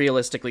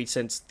 realistically,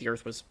 since the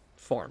Earth was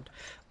formed.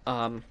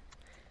 And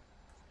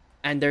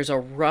there's a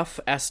rough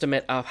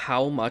estimate of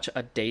how much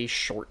a day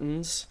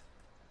shortens.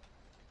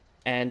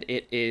 And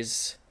it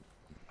is...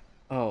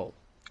 Oh,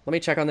 let me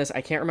check on this.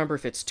 I can't remember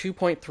if it's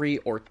 2.3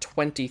 or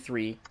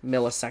 23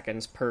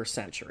 milliseconds per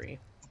century.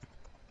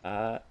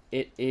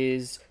 It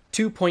is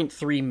 2.3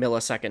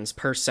 milliseconds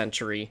per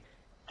century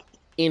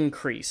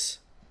increase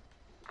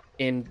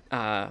in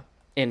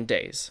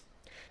days.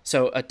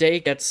 So a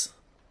day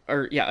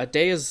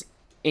is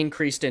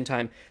increased in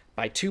time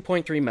by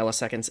 2.3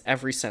 milliseconds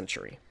every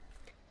century,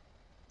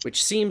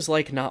 which seems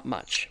like not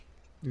much.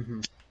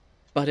 Mm-hmm.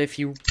 But if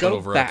you go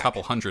over back, a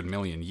couple 100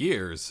 million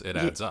years, it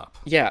adds up.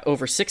 Yeah,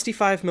 over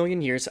 65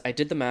 million years, I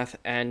did the math,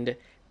 and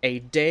a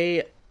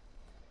day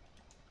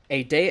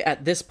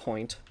at this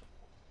point,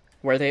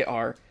 where they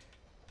are,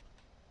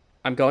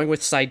 I'm going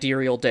with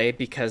sidereal day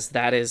because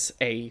that is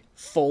a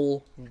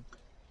full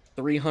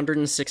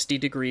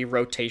 360-degree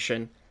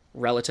rotation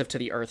relative to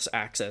the Earth's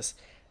axis.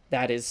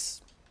 That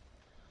is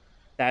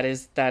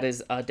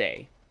a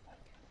day.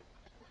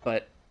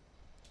 But,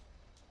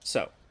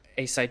 so,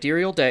 a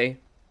sidereal day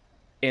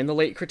in the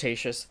late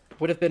Cretaceous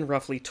would have been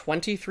roughly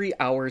 23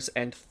 hours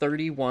and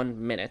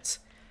 31 minutes,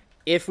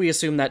 if we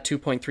assume that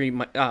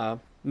 2.3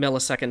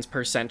 milliseconds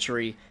per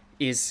century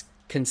is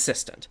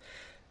consistent.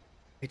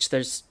 Which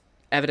there's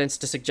evidence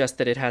to suggest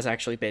that it has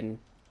actually been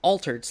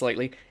altered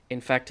slightly.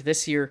 In fact,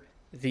 this year,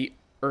 the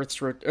Earth's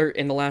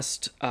in the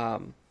last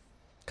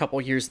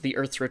couple years, the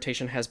Earth's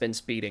rotation has been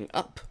speeding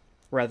up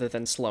rather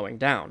than slowing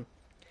down.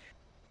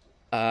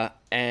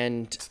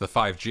 And it's the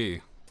 5G.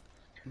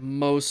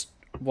 Most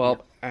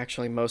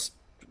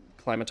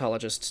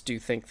climatologists do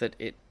think that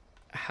it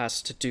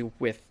has to do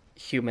with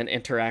human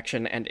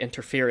interaction and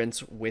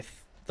interference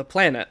with the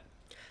planet.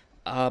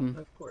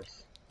 Of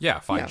course. Yeah,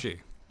 5G.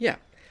 Yeah.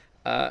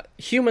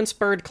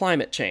 Human-spurred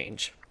climate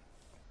change.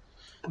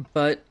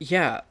 But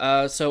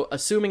yeah, so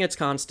assuming it's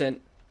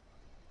constant,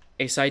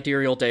 a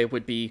sidereal day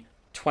would be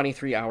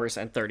 23 hours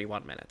and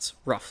 31 minutes,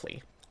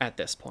 roughly, at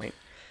this point. Okay.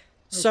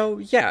 So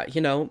yeah,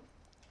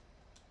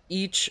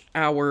 each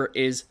hour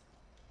is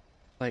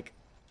like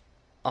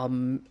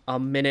a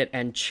minute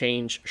and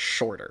change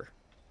shorter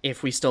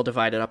if we still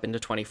divide it up into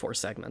 24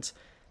 segments.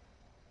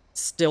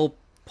 Still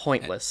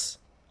pointless.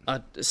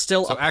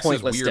 Still so a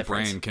pointless weird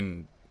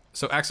difference.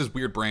 So Axe's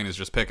weird brain is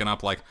just picking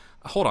up like,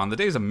 hold on, the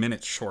day's a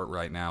minute short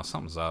right now.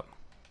 Something's up.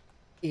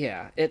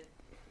 Yeah,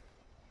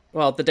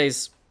 the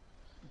day's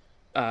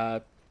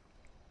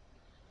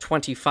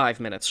 25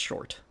 minutes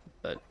short.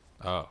 But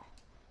Oh.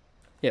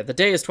 yeah, the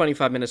day is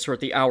 25 minutes short.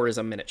 The hour is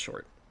a minute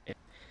short. Yeah.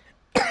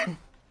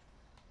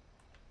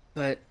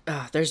 But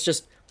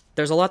there's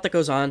a lot that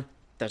goes on.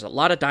 There's a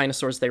lot of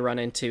dinosaurs they run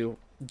into.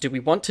 Do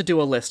we want to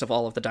do a list of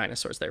all of the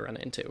dinosaurs they run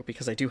into?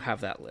 Because I do have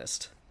that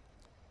list.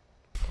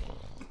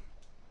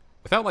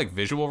 Without like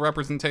visual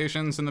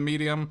representations in the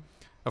medium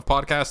of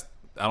podcast,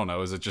 I don't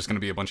know. Is it just going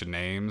to be a bunch of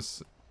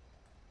names?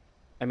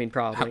 I mean,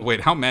 probably.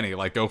 Wait, how many?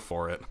 Like, go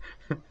for it.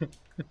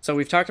 So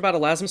we've talked about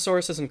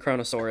Elasmosaurus and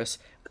Kronosaurus.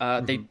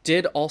 They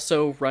did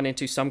also run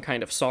into some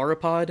kind of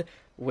sauropod,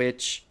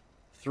 which,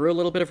 through a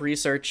little bit of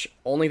research,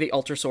 only the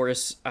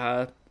Ultrasaurus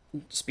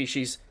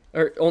species,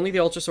 or only the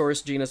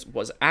Ultrasaurus genus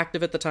was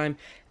active at the time,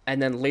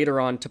 and then later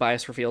on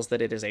Tobias reveals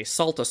that it is a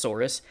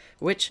Saltosaurus,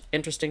 which,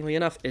 interestingly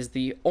enough, is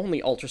the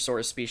only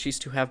Ultrasaurus species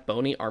to have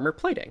bony armor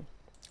plating,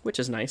 which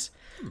is nice.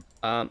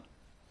 Some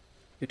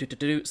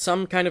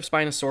kind of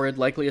Spinosaurid,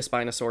 likely a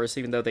Spinosaurus,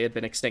 even though they had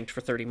been extinct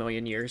for 30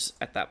 million years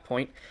at that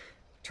point.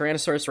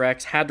 Tyrannosaurus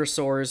rex,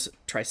 Hadrosaurs,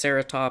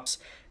 Triceratops,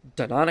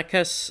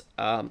 Deinonychus.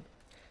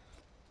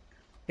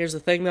 Here's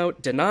the thing, though.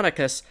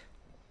 Deinonychus,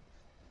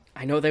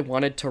 I know they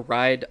wanted to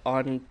ride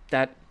on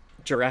that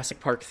Jurassic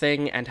Park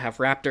thing and have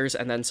raptors,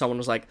 and then someone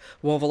was like,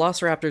 well,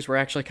 velociraptors were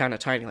actually kind of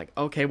tiny. Like,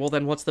 okay, well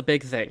then what's the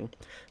big thing?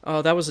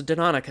 Oh, that was a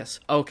Deinonychus.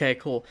 Okay,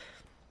 cool.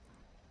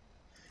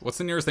 What's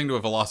the nearest thing to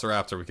a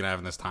velociraptor we can have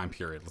in this time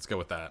period? Let's go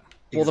with that.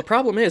 Well, the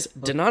problem is,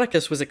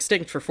 Deinonychus was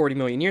extinct for 40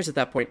 million years at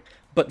that point,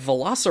 but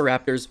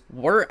velociraptors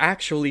were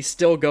actually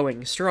still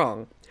going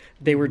strong.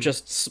 They were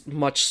just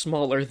much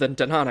smaller than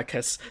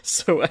Deinonychus,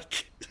 so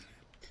like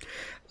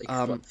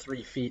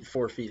 3 feet,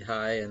 4 feet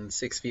high, and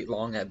 6 feet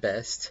long at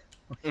best.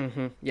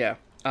 Yeah.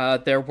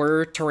 There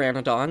were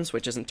pteranodons,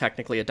 which isn't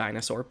technically a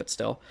dinosaur, but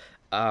still.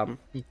 There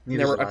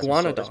were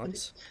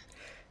iguanodons.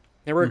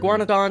 There were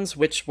iguanodons,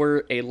 which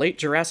were a late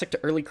Jurassic to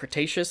early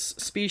Cretaceous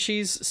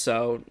species,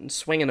 so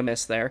swing and a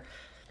miss there.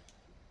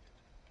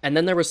 And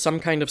then there was some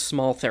kind of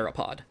small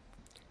theropod.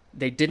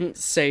 They didn't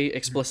say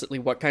explicitly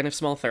what kind of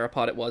small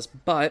theropod it was,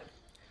 but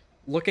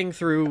looking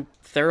through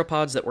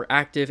theropods that were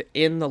active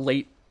in the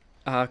late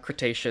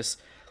Cretaceous,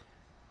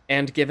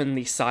 and given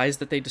the size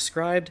that they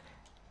described,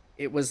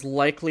 it was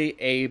likely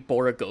a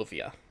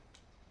Borogovia,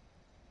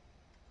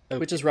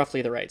 which is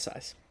roughly the right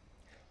size.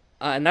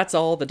 And that's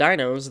all the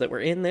dinos that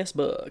were in this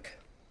book.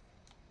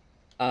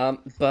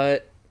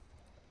 But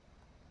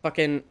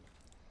fucking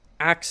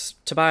Axe,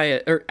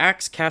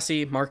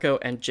 Cassie, Marco,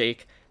 and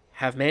Jake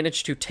have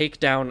managed to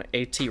take down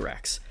a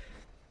T-Rex.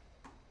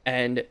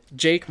 And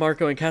Jake,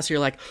 Marco, and Cassie are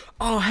like,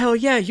 oh, hell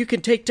yeah, you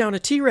can take down a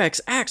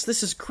T-Rex. Axe,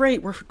 this is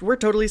great. We're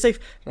totally safe.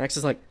 And Axe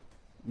is like,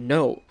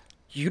 no,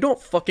 you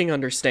don't fucking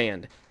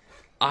understand.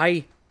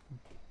 I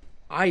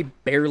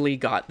barely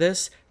got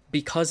this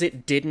because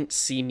it didn't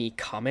see me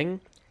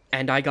coming.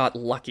 And I got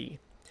lucky.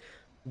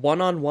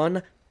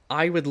 1-on-1,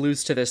 I would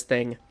lose to this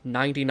thing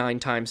 99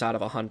 times out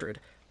of 100.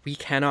 We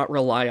cannot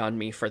rely on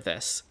me for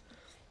this.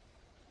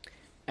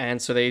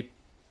 And so they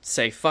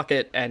say fuck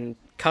it and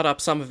cut up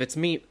some of its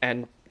meat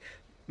and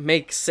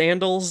make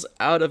sandals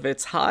out of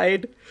its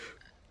hide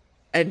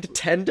and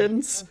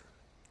tendons.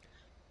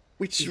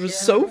 Which was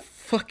so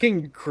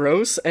fucking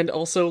gross, and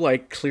also,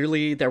 like,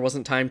 clearly there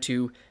wasn't time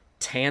to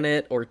tan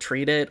it or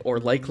treat it or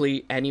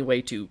likely any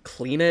way to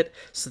clean it.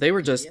 So they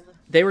were just...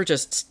 They were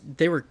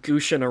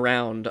gooshing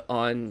around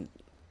on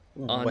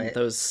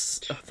those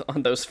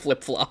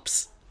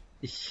flip-flops.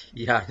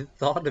 Yeah, I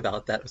thought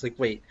about that. I was like,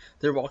 wait,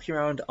 they're walking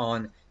around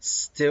on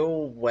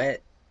still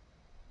wet,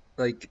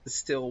 like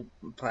still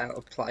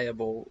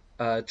pliable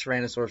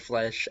Tyrannosaur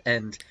flesh,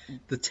 and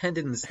the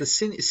tendons, the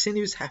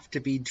sinews have to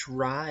be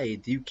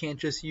dried. You can't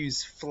just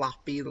use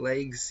floppy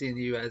leg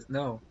sinew as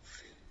no.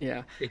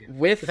 Yeah,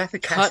 with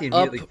cut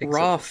up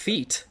raw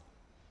feet.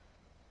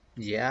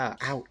 Yeah,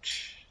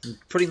 ouch.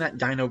 Putting that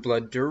dino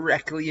blood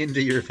directly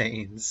into your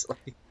veins.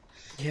 Like...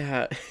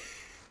 Yeah.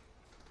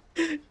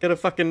 Got a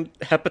fucking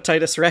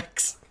hepatitis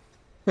Rex.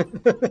 But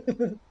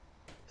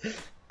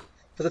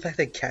the fact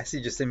that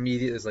Cassie just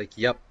immediately is like,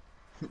 yep,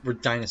 we're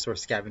dinosaur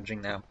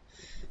scavenging now.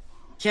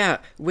 Yeah,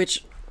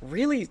 which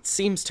really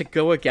seems to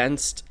go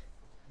against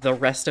the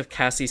rest of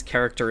Cassie's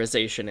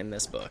characterization in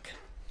this book.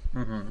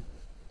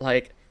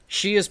 Like,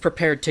 she is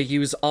prepared to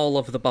use all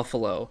of the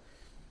buffalo,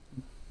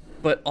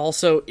 but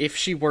also, if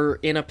she were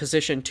in a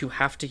position to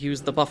have to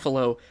use the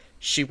buffalo,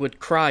 she would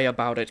cry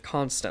about it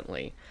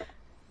constantly.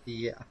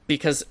 Yeah.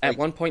 Because at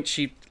one point,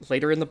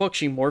 later in the book,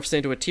 she morphs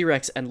into a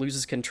T-Rex and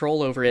loses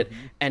control over it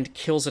and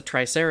kills a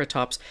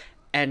Triceratops,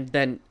 and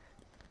then,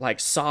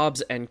 like,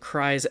 sobs and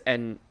cries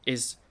and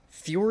is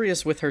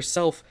furious with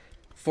herself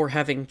for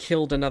having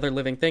killed another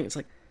living thing. It's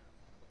like,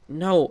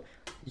 no,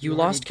 you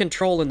lost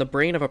control in the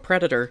brain of a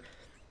predator,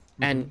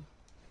 and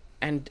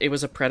it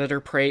was a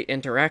predator-prey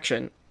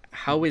interaction.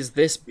 How is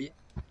this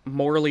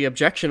morally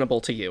objectionable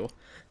to you?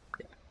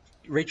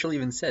 Rachel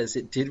even says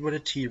it did what a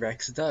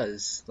T-Rex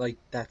does. Like,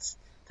 that's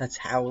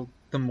how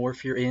the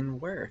morph you're in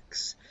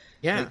works.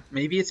 Yeah. Like,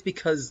 maybe it's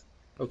because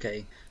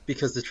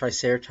the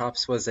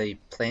Triceratops was a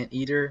plant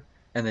eater,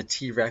 and the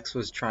T-Rex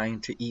was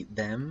trying to eat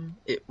them,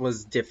 it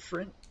was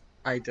different.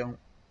 I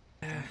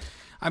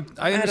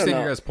understand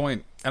your guys'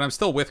 point, and I'm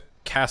still with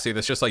Cassie.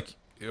 That's just like,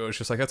 it was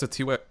just like, that's what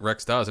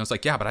T-Rex does. And it's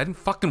like, yeah, but I didn't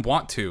fucking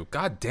want to.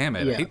 God damn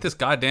it. I hate this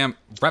goddamn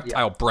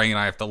reptile brain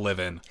I have to live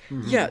in.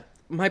 Mm-hmm. Yeah,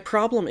 my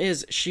problem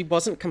is she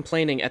wasn't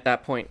complaining at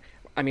that point.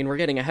 I mean, we're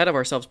getting ahead of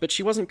ourselves, but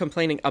she wasn't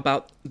complaining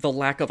about the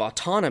lack of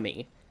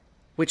autonomy,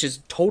 which is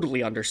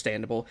totally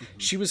understandable. Mm-hmm.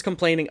 She was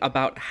complaining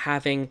about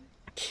having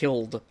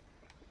killed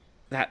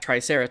that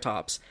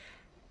Triceratops.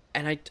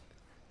 And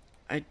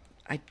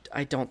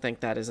I don't think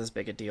that is as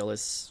big a deal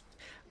as...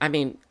 I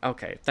mean,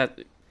 okay,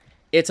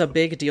 it's a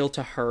big deal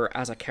to her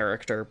as a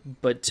character,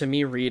 but to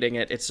me reading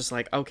it, it's just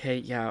like, okay,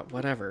 yeah,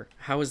 whatever.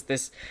 How is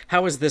this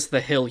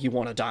the hill you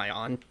want to die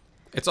on?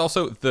 It's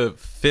also the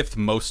 5th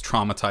most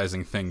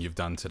traumatizing thing you've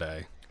done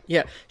today.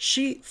 Yeah,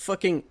 she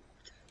fucking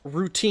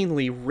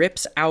routinely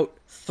rips out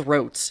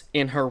throats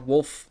in her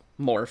wolf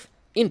morph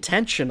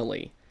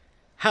intentionally.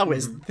 How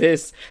is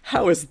this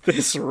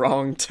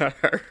wrong to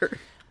her?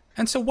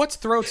 And so what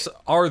throats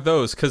are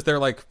those? Because they're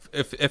like,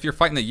 if you're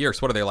fighting the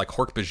Yeerks, what are they, like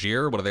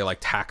Hork-Bajir? What are they,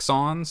 like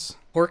taxons?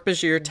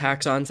 Hork-Bajir,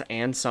 taxons,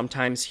 and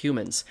sometimes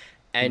humans.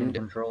 And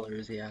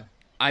controllers, yeah.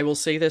 I will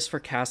say this for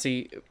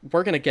Cassie.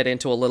 We're going to get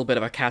into a little bit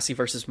of a Cassie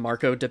versus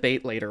Marco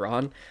debate later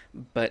on,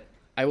 but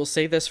I will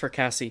say this for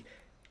Cassie.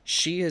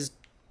 She is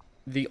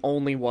the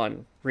only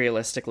one,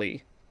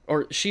 realistically,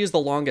 or she is the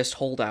longest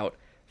holdout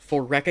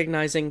for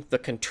recognizing the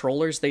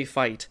controllers they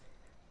fight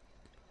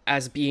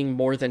as being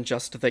more than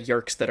just the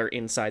Yeerks that are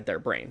inside their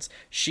brains.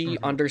 She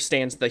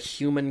understands the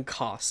human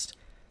cost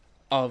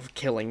of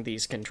killing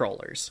these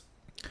controllers.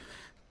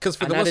 Because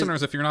for the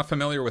listeners, if you're not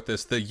familiar with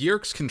this, the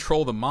Yeerks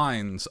control the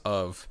minds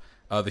of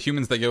the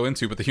humans they go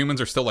into, but the humans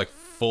are still like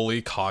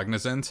fully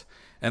cognizant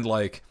and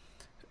like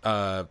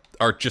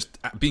are just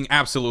being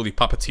absolutely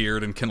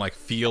puppeteered and can like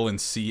feel and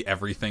see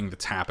everything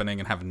that's happening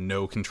and have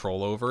no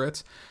control over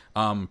it.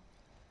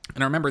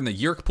 And I remember in the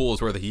Yeerk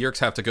pools where the Yeerks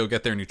have to go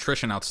get their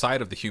nutrition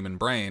outside of the human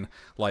brain,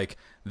 like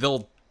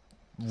they'll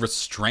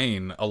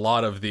restrain a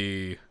lot of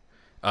the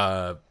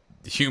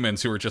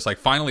humans who are just like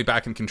finally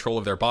back in control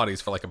of their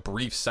bodies for like a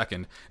brief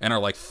second and are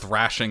like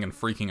thrashing and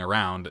freaking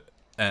around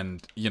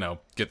and, you know,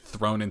 get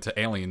thrown into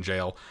alien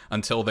jail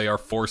until they are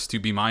forced to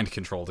be mind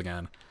controlled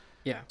again.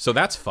 Yeah. So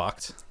that's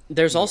fucked.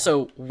 There's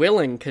also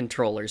willing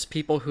controllers,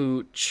 people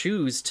who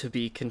choose to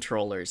be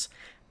controllers.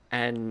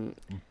 And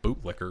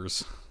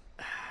bootlickers.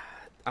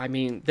 I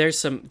mean, there's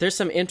some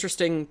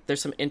interesting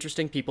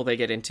people they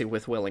get into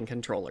with willing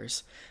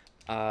controllers.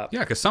 Yeah,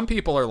 because some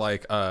people are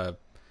like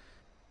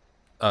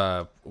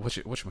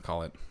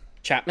whatchamacallit?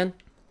 Chapman?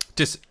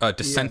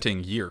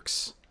 Dissenting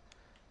Yeerks.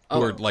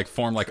 Who are like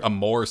form like a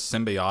more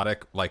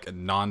symbiotic, like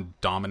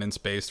non-dominance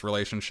based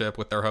relationship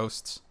with their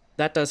hosts.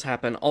 That does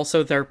happen.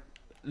 Also, the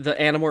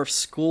Animorph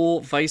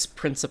school vice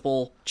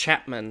principal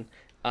Chapman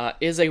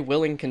is a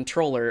willing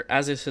controller,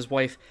 as is his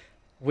wife,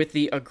 with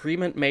the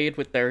agreement made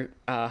with their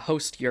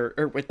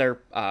with their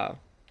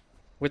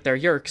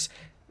Yeerks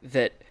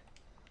that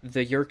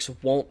the Yeerks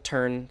won't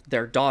turn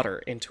their daughter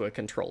into a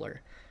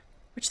controller,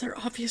 which they're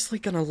obviously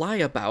gonna lie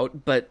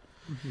about, but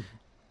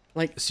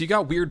like. So you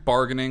got weird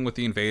bargaining with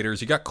the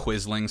invaders. You got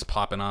Quislings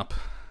popping up.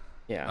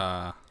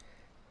 Yeah.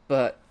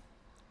 But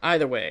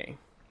either way,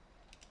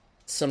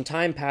 some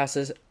time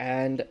passes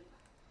and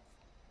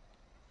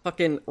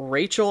fucking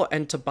Rachel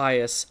and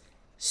Tobias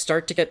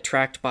start to get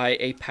tracked by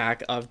a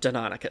pack of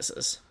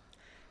Deinonychuses.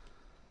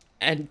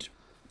 And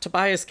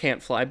Tobias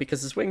can't fly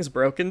because his wing's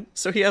broken,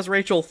 so he has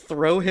Rachel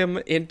throw him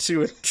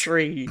into a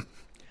tree.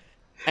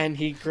 And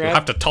he grabs... You'll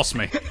have to toss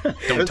me.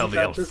 Don't tell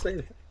the elf.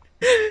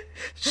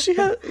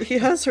 He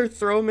has her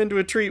throw him into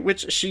a tree,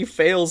 which she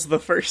fails the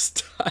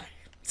first time.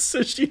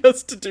 So she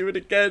has to do it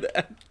again,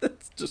 and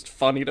it's just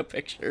funny to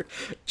picture.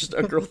 Just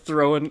a girl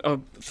throwing a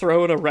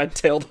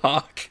red-tailed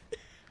hawk.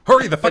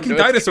 Hurry, the fucking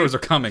dinosaurs are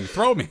coming.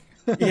 Throw me.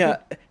 Yeah,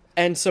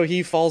 and so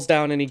he falls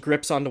down and he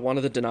grips onto one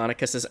of the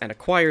Deinonychuses and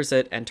acquires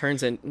it and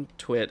turns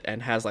into it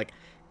and has like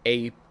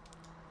a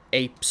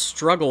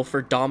struggle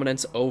for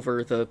dominance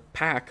over the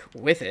pack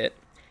with it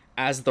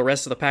as the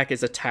rest of the pack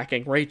is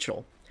attacking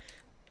Rachel.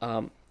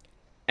 And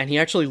he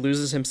actually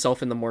loses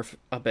himself in the morph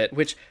a bit,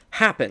 which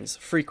happens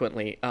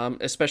frequently,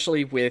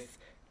 especially with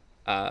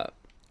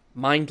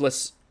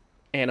mindless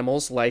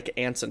animals like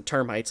ants and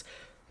termites.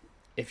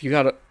 If you've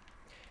got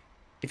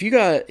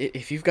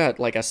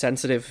like a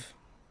sensitive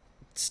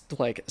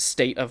like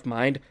state of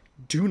mind,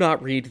 do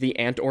not read the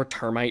ant or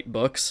termite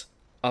books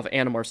of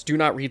Animorphs. Do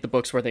not read the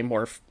books where they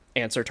morph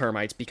ants or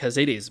termites because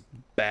it is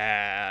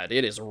bad.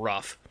 It is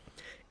rough.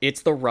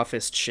 It's the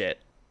roughest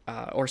shit,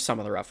 or some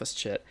of the roughest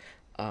shit.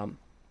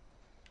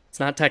 It's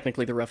not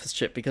technically the roughest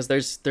shit because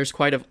there's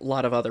quite a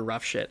lot of other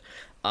rough shit.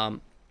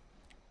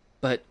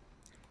 But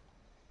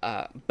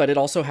it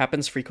also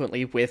happens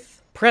frequently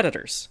with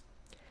predators.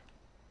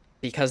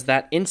 Because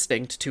that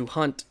instinct to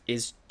hunt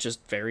is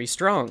just very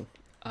strong.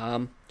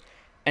 And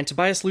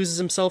Tobias loses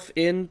himself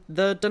in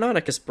the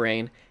Deinonychus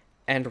brain,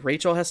 and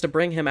Rachel has to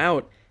bring him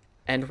out,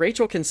 and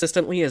Rachel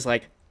consistently is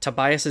like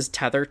Tobias's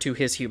tether to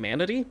his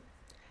humanity.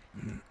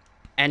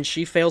 And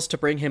she fails to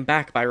bring him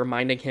back by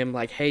reminding him,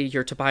 like, hey,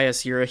 you're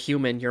Tobias, you're a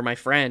human, you're my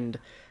friend.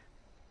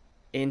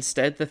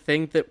 Instead, the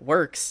thing that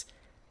works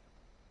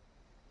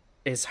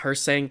is her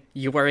saying,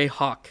 you are a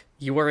hawk.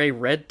 You are a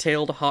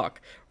red-tailed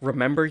hawk.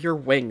 Remember your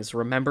wings.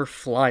 Remember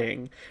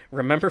flying.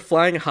 Remember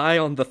flying high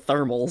on the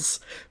thermals.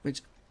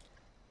 Which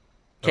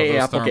K.A.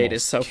 Applegate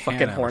is so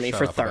fucking horny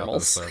for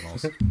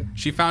thermals.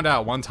 She found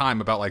out one time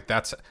about, like,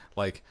 that's,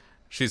 like,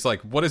 she's like,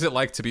 what is it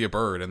like to be a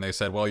bird? And they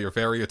said, well, you're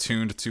very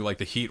attuned to, like,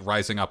 the heat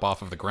rising up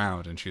off of the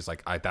ground. And she's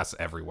like, that's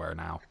everywhere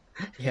now.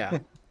 Yeah.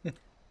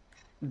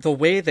 The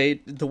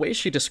way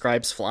she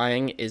describes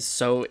flying is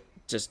so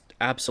just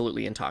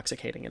absolutely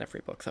intoxicating in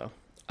every book, though.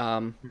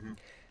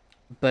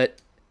 But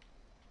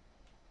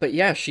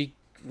yeah, she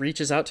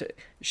reaches out to...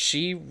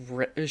 She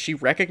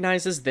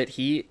recognizes that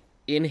he,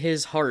 in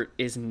his heart,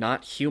 is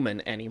not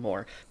human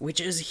anymore, which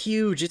is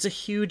huge. It's a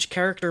huge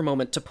character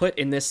moment to put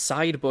in this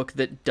side book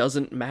that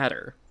doesn't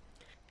matter.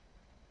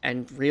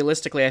 And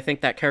realistically, I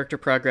think that character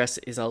progress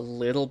is a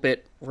little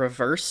bit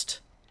reversed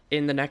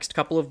in the next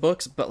couple of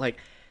books, but, like,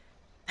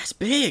 that's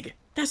big.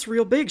 That's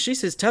real big.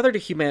 She's his tether to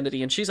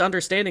humanity, and she's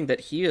understanding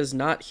that he is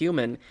not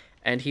human,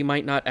 and he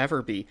might not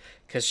ever be.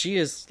 Because she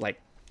is, like,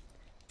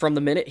 from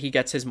the minute he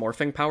gets his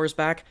morphing powers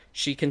back,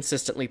 she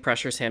consistently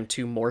pressures him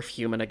to morph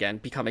human again,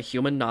 become a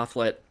human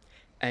Nothlet,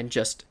 and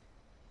just,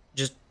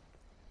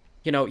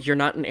 you know, you're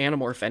not an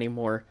Animorph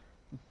anymore,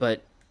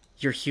 but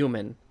you're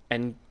human,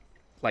 and,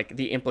 like,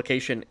 the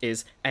implication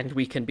is, and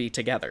we can be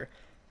together.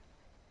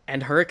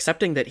 And her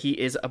accepting that he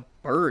is a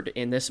bird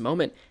in this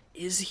moment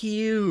is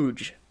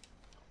huge.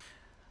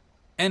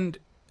 And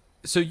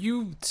so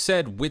you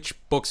said which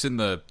books in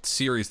the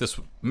series this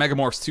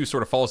Megamorphs 2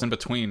 sort of falls in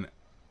between.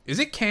 Is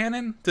it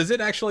canon? Does it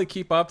actually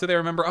keep up? Do they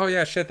remember, oh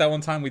yeah, shit, that one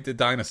time we did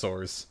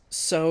dinosaurs?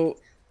 So,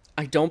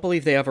 I don't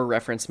believe they ever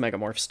reference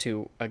Megamorphs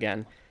 2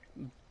 again.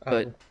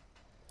 But,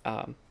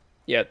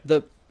 yeah,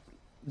 the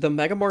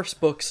Megamorphs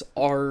books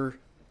are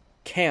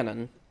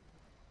canon,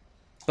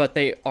 but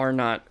they are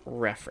not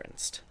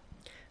referenced.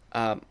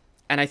 And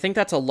I think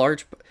that's a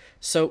large...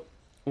 So,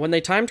 when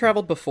they time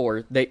traveled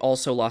before, they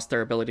also lost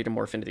their ability to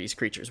morph into these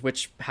creatures,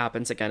 which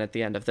happens again at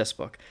the end of this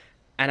book.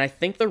 And I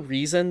think the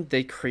reason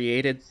they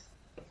created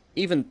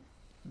even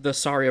the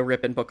Sario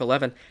Rip in Book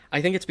 11,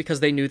 I think it's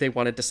because they knew they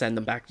wanted to send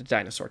them back to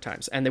dinosaur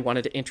times, and they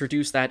wanted to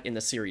introduce that in the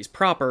series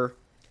proper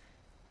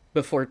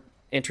before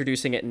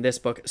introducing it in this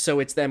book, so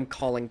it's them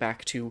calling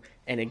back to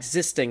an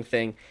existing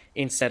thing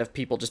instead of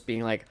people just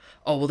being like,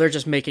 oh, well, they're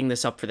just making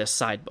this up for this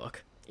side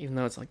book. Even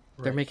though it's like,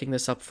 they're making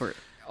this up for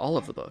all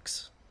of the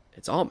books.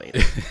 It's all made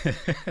up.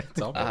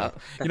 It's all made up.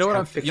 You know what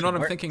I'm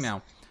thinking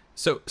now?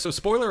 So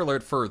spoiler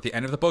alert for the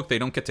end of the book, they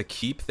don't get to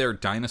keep their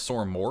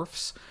dinosaur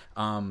morphs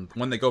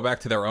when they go back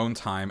to their own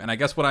time. And I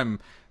guess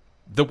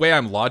the way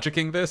I'm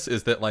logicking this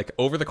is that, like,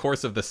 over the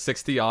course of the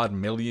 60-odd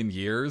million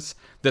years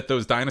that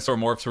those dinosaur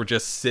morphs were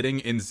just sitting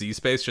in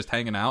Z-space, just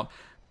hanging out,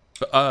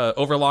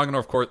 over long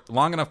enough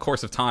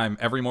course of time,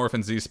 every morph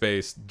in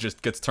Z-space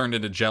just gets turned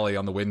into jelly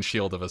on the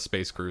windshield of a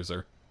space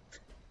cruiser.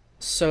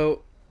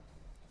 So,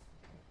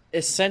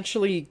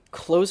 essentially,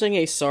 closing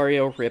a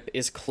Sario Rip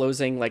is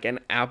closing, like, an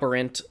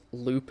aberrant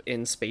loop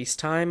in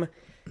space-time.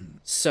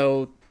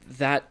 So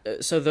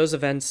those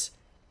events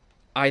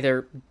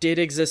either did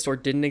exist or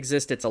didn't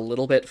exist. It's a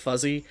little bit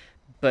fuzzy,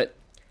 but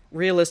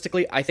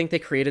realistically, I think they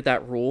created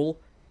that rule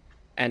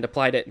and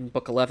applied it in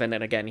Book 11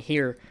 and again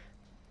here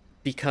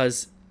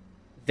because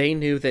they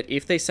knew that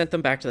if they sent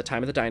them back to the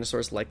time of the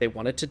dinosaurs like they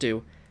wanted to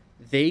do,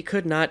 they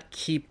could not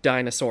keep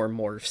dinosaur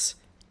morphs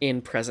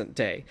in present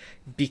day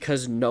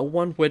because no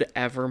one would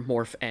ever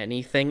morph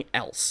anything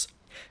else.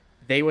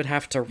 They would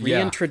have to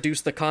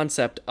reintroduce the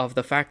concept of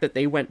the fact that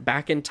they went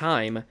back in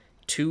time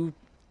to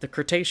the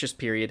Cretaceous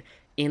period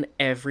in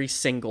every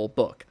single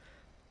book.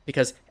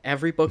 Because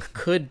every book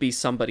could be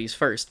somebody's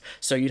first.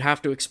 So you'd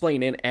have to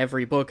explain in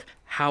every book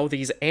how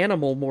these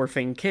animal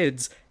morphing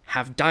kids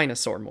have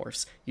dinosaur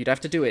morphs. You'd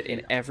have to do it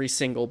in every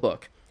single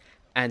book.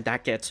 And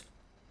that gets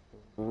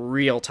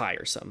real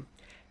tiresome.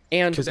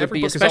 And it would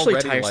be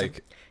especially tiresome.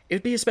 Like... It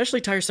would be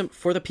especially tiresome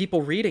for the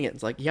people reading it.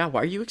 It's like, yeah,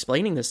 why are you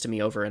explaining this to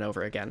me over and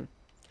over again?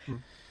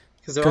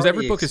 Because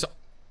every book is...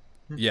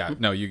 Yeah,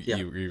 no,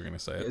 you were going to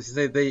say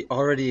it. They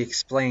already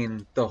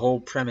explain the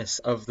whole premise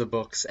of the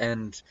books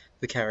and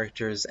the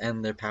characters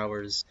and their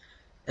powers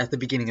at the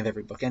beginning of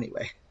every book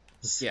anyway.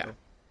 So. Yeah.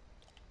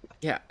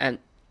 Yeah, and...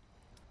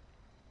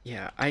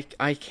 Yeah,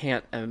 I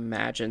can't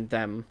imagine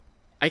them...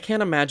 I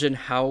can't imagine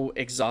how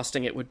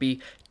exhausting it would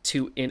be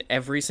to, in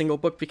every single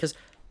book, because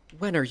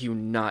when are you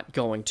not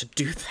going to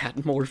do that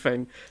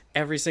morphing?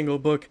 Every single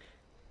book,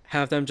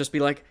 have them just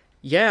be like,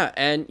 yeah,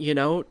 and, you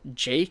know,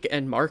 Jake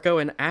and Marco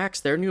and Axe,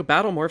 their new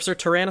battle morphs are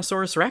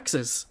Tyrannosaurus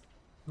Rexes.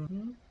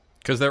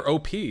 Because they're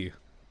OP.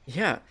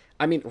 Yeah.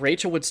 I mean,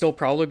 Rachel would still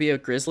probably be a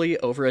grizzly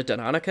over a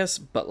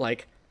Deinonychus, but,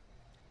 like,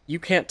 you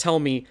can't tell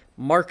me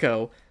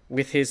Marco,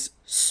 with his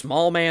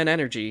small man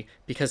energy,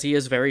 because he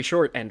is very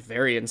short and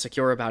very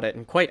insecure about it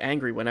and quite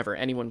angry whenever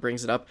anyone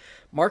brings it up,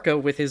 Marco,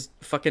 with his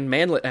fucking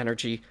manlet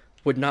energy,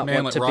 would not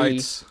want to be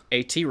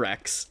a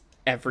T-Rex.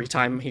 every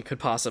time he could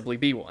possibly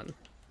be one.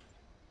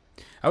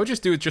 I would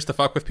just do it just to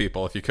fuck with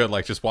people. If you could,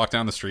 like, just walk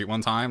down the street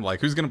one time. Like,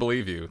 who's gonna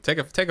believe you? Take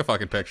a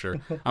fucking picture.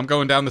 I'm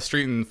going down the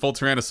street in full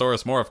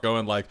Tyrannosaurus morph,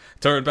 going like,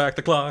 turn back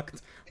the clock,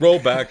 roll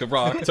back the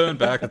rock, turn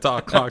back the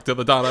clock till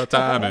the dawn of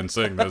time, and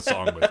sing this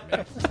song with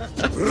me.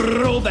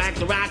 Roll back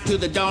the rock to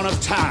the dawn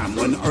of time,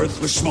 when Earth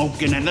was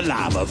smoking and the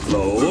lava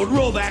flowed.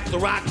 Roll back the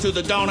rock to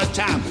the dawn of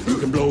time. You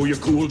can blow your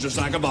cool just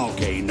like a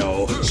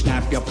volcano.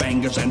 Snap your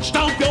fingers and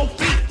stomp your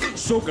feet,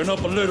 soaking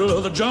up a little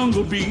of the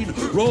jungle beat.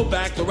 Roll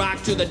back the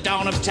rock to the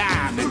dawn of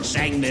time and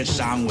sing this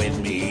song with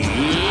me.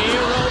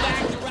 Roll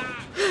back the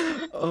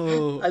rock.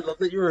 Oh, I love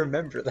that you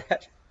remember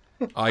that.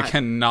 I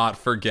cannot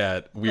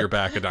forget We're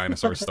Back, a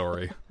Dinosaur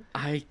Story.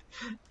 I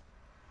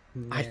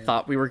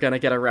thought we were gonna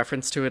get a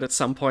reference to it at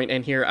some point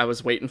in here. I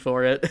was waiting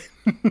for it.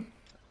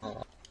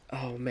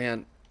 Oh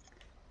man.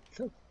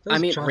 I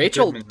mean,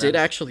 Rachel did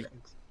actually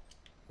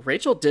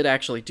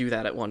do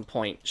that at one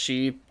point.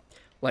 She,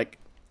 like,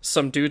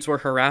 some dudes were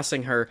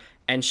harassing her,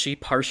 and she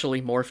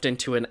partially morphed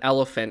into an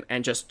elephant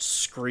and just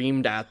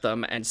screamed at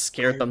them and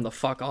scared them the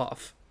fuck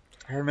off.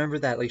 I remember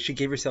that. Like, she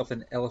gave herself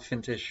an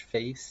elephantish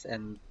face,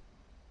 and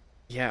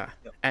yeah,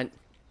 and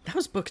that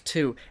was book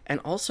 2. And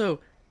also,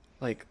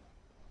 like,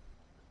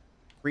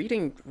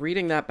 reading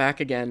that back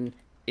again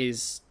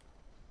is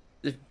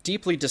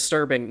deeply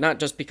disturbing, not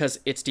just because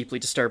it's deeply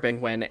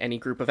disturbing when any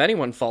group of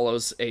anyone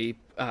follows a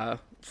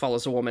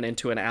woman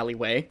into an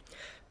alleyway,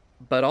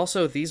 but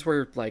also these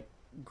were, like,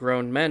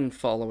 grown men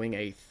following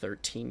a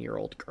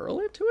 13-year-old girl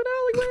into an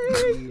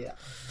alleyway. yeah.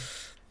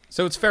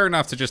 So it's fair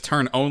enough to just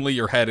turn only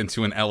your head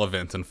into an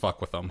elephant and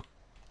fuck with them.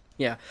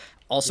 Yeah.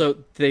 Also,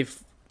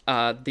 they've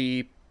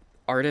the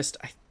artist,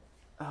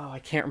 I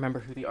can't remember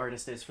who the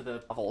artist is for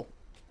the whole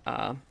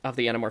of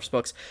the Animorphs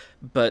books,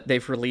 but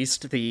they've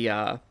released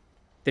the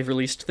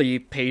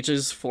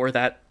pages for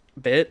that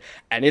bit,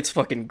 and it's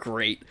fucking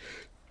great.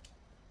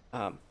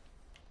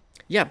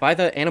 Yeah, buy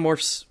the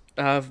Animorphs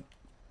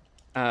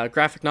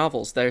graphic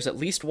novels. There's at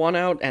least one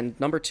out, and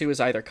number 2 is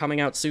either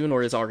coming out soon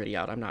or is already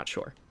out. I'm not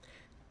sure.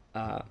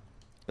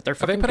 But they're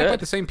fucking Are they put good. out by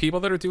the same people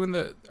that are doing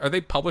the... Are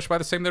they published by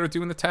the same that are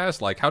doing the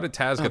Taz? Like, how did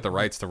Taz get the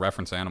rights to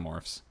reference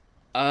Animorphs?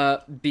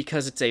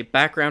 Because it's a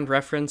background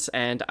reference,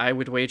 and I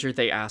would wager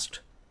they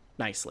asked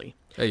nicely.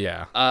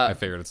 Yeah, I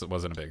figured it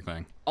wasn't a big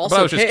thing. Also, but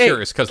I was just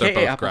curious because they're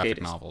K.A. both graphic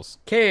Applegate novels.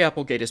 K.A.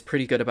 Applegate is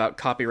pretty good about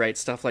copyright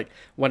stuff. Like,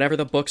 whenever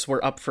the books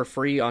were up for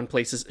free on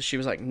places, she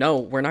was like, no,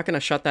 we're not going to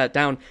shut that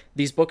down.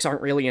 These books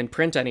aren't really in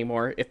print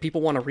anymore. If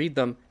people want to read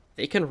them,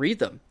 they can read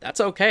them.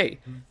 That's okay.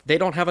 They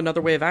don't have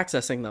another way of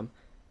accessing them.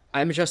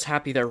 I'm just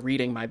happy they're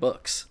reading my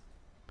books.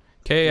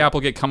 K.A.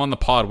 Applegate, come on the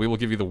pod. We will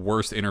give you the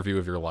worst interview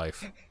of your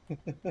life.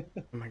 Oh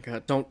my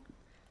god, don't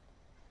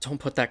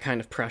put that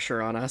kind of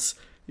pressure on us.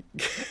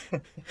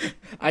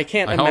 I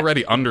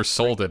already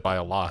undersold it by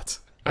a lot.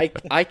 I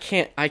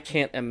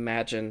can't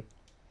imagine.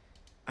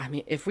 I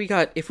mean, if we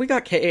got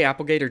K.A.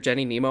 Applegate or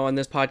Jenny Nemo on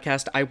this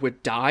podcast, I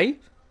would die.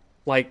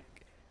 Like,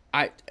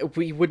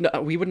 we would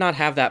not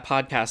have that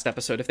podcast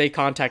episode if they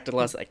contacted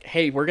us like,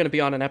 hey, we're going to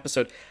be on an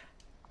episode.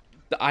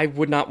 I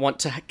would not want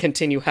to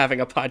continue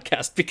having a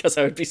podcast because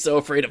I would be so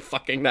afraid of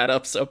fucking that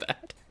up so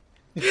bad.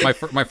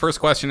 My first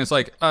question is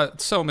like,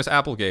 so Miss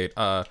Applegate,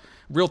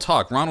 real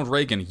talk, Ronald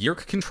Reagan,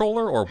 Yerk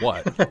controller or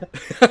what?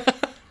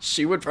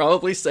 She would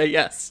probably say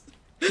yes.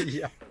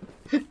 Yeah.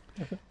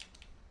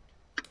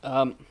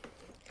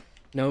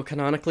 No,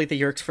 canonically, the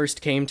Yerks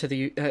first came to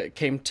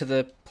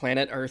the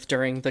planet Earth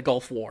during the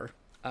Gulf War.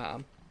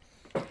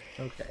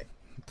 Okay.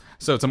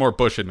 So it's a more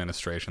Bush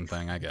administration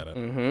thing. I get it.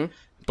 Mm-hmm.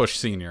 Bush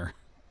Senior.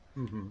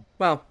 Mm-hmm.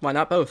 Well, why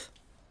not both?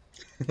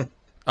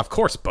 Of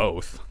course,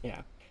 both.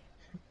 Yeah.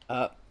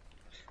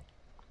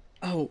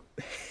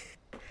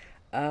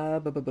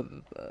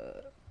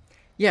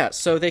 Yeah,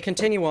 so they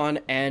continue on,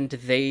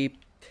 and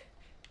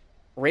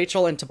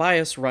Rachel and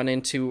Tobias run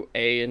into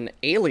an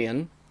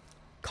alien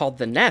called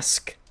the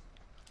Nesk.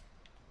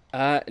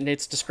 And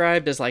it's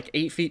described as, like,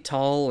 8 feet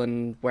tall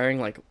and wearing,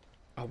 like,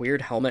 a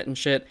weird helmet and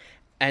shit.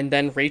 And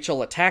then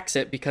Rachel attacks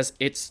it because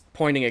it's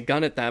pointing a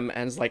gun at them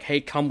and is like, hey,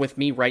 come with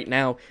me right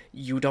now.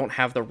 You don't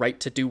have the right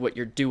to do what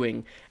you're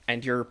doing.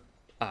 And you're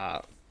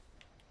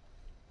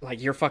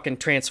fucking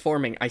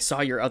transforming. I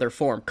saw your other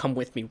form. Come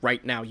with me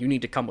right now. You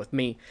need to come with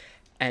me.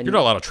 And you're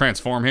not allowed to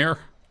transform here.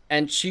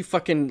 And she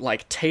fucking,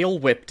 like, tail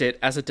whipped it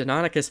as a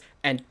Deinonychus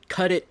and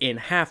cut it in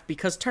half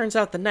because turns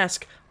out the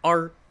Nesk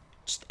are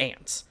just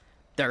ants.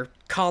 They're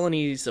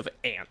colonies of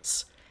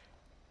ants.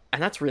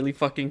 And that's really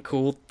fucking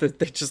cool that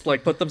they just,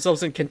 like, put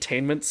themselves in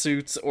containment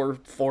suits or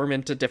form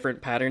into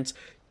different patterns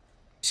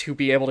to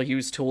be able to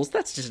use tools.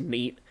 That's just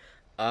neat.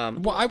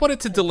 Well, I wanted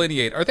to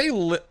delineate. Are they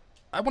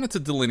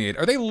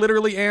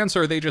literally ants,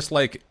 or are they just,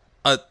 like,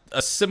 a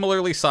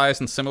similarly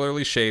sized and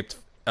similarly shaped,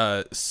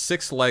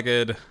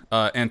 6-legged,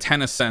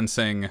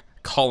 antenna-sensing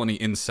colony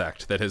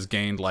insect that has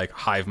gained, like,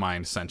 hive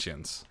mind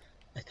sentience?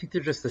 I think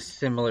they're just a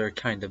similar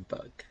kind of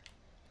bug.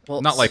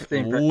 Well, not like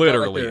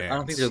literally ants. I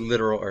don't think they're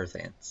literal earth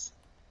ants.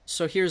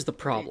 So here's the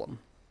problem.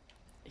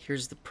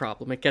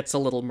 It gets a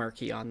little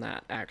murky on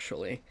that,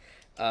 actually.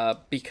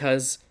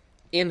 because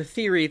in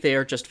theory they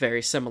are just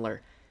very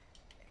similar.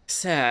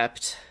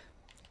 Except,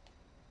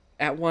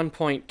 at one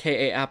point,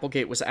 K.A.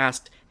 Applegate was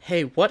asked,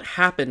 hey, what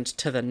happened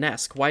to the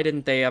Nesk? Why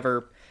didn't they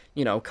ever,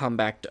 come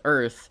back to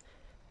Earth?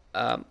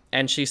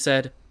 And she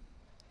said,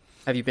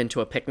 have you been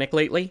to a picnic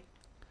lately?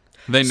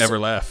 They never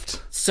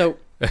left. So...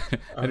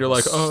 and you're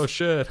like, oh,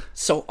 shit.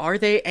 So are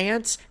they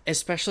ants?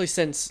 Especially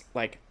since,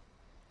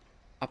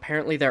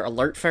 apparently their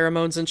alert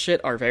pheromones and shit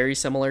are very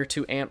similar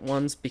to ant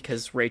ones,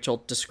 because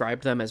Rachel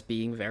described them as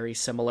being very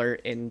similar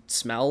in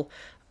smell.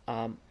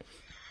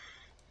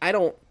 I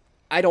don't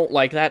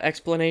like that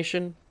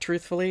explanation,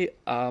 truthfully.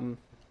 I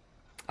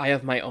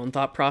have my own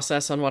thought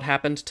process on what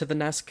happened to the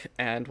Nesk,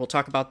 and we'll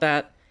talk about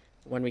that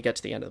when we get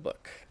to the end of the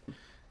book.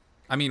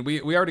 I mean, we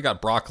already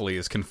got broccoli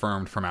is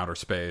confirmed from outer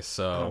space,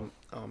 so...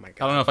 Oh my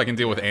god. I don't know if I can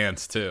deal with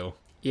ants, too.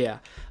 Yeah.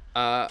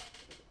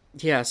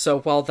 So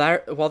while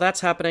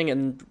that's happening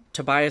and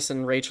Tobias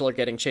and Rachel are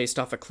getting chased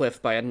off a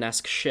cliff by a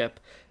Nesk ship,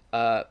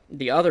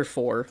 the other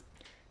four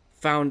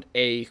found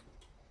a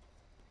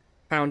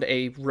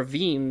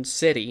ravine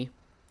city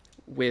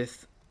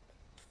with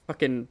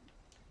fucking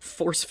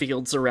force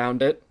fields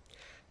around it,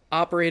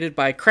 operated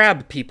by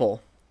crab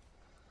people.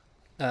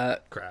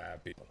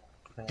 Crab people.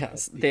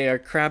 Yes, they are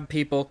crab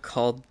people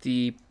called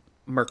the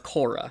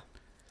Mercora.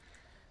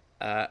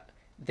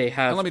 They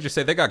have. And let me just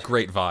say, they got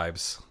great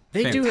vibes.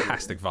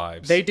 Fantastic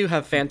vibes. They do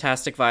have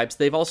fantastic vibes.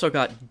 They've also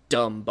got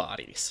dumb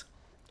bodies.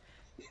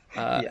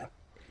 Yeah.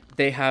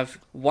 They have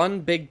one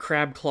big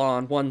crab claw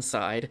on one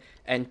side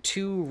and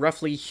two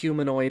roughly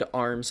humanoid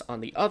arms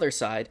on the other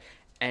side,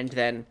 and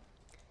then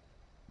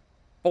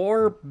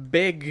four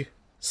big,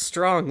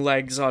 strong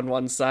legs on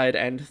one side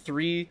and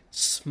three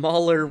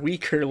smaller,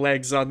 weaker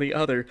legs on the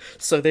other.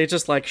 So they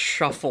just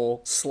shuffle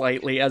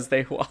slightly as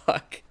they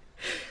walk.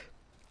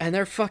 And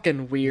they're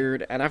fucking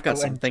weird, and I've got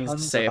some things to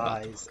say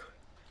about them.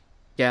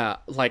 Yeah,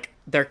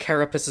 their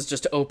carapace is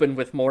just open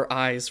with more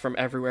eyes from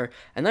everywhere,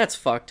 and that's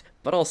fucked,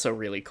 but also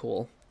really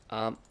cool.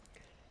 I'm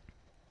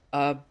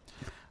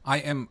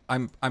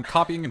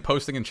copying and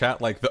posting in chat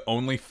the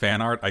only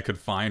fan art I could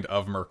find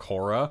of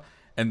Mercora,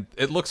 and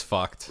it looks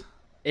fucked.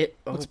 It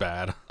looks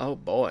bad. Oh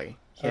boy.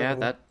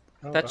 Yeah,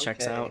 that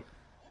checks out.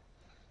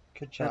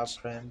 Good job,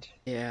 friend.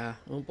 Yeah,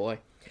 oh boy.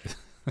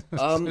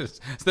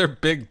 It's they're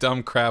big,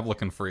 dumb,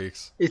 crab-looking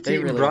freaks. It's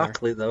eating really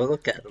broccoli, though.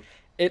 Look at him.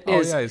 It Oh,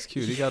 is. yeah, he's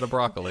cute. He got a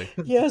broccoli.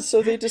 Yeah,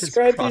 so they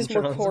describe these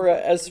crunch on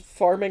Mercora as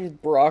farming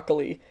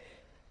broccoli.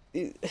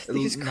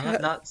 These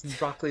Not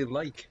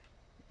broccoli-like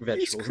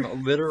vegetables, not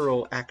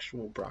literal,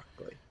 actual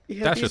broccoli.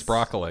 Yeah, That's just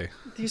broccoli.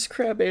 These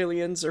crab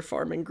aliens are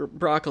farming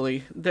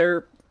broccoli.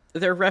 They're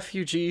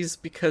refugees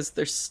because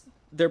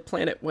their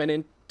planet went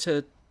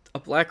into a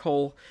black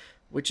hole,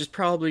 which is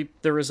probably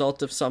the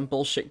result of some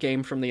bullshit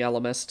game from the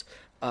Elemist.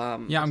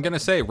 Yeah, I'm gonna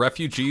say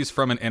refugees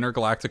from an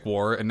intergalactic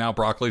war, and now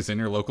broccoli's in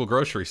your local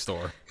grocery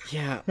store.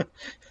 Yeah,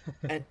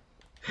 and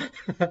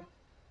oh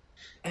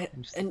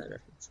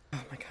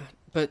my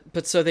god!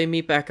 But so they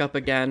meet back up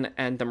again,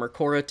 and the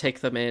Mercora take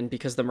them in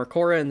because the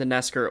Mercora and the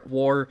Nesk are at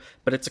war,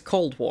 but it's a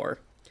cold war.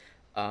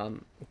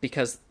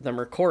 Because the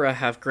Mercora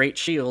have great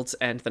shields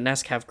and the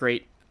Nesk have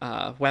great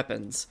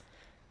weapons,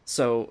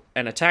 so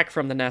an attack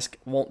from the Nesk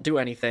won't do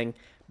anything,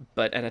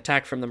 but an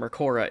attack from the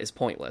Mercora is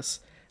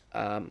pointless.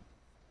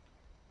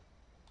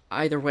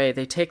 Either way,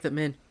 they take them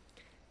in,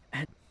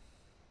 and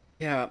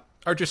yeah,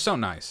 are just so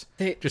nice.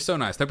 Just so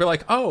nice. They'll be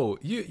like, "Oh,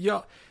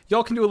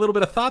 y'all can do a little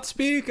bit of thought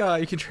speak.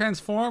 You can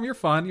transform. You're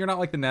fun. You're not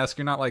like the Nesk.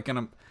 You're not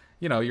gonna,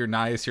 you're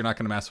nice. You're not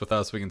gonna mess with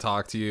us. We can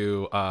talk to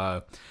you.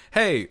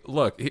 Hey,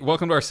 look,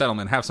 welcome to our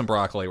settlement. Have some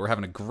broccoli. We're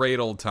having a great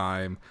old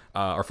time.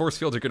 Our force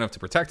fields are good enough to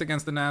protect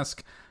against the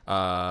Nesk.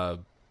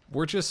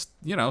 We're just,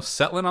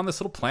 settling on this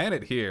little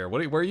planet here.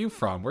 Where are you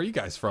from? Where are you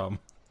guys from?"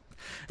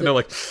 And they're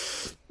like,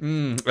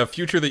 a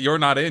future that you're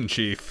not in,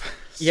 Chief.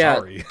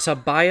 Sorry.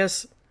 Yeah,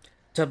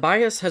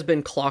 Tobias has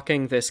been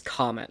clocking this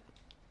comet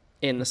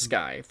in the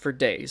sky for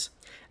days.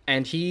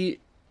 And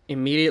he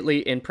immediately,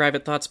 in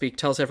private thought speak,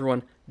 tells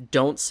everyone,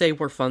 don't say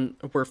we're from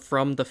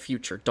the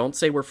future. Don't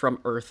say we're from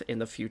Earth in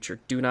the future.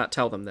 Do not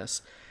tell them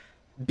this.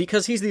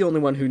 Because he's the only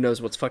one who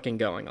knows what's fucking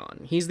going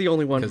on. He's the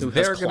only one who has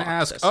they're going to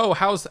ask, this. "Oh,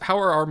 how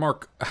are our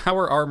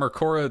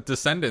Mercora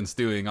descendants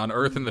doing on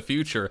Earth in the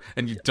future?"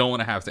 And you don't want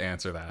to have to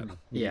answer that.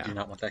 You do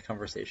not want that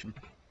conversation.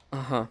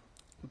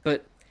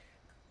 But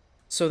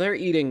so they're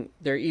eating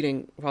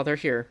while they're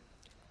here.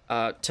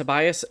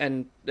 Tobias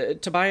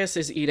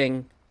is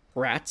eating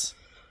rats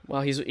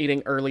while he's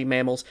eating early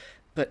mammals,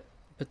 but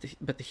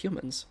the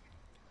humans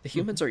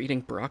are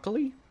eating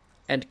broccoli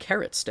and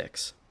carrot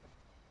sticks.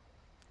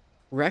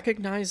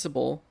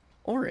 Recognizable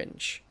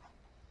orange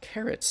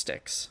carrot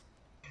sticks.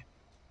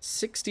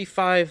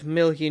 65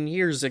 million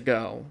years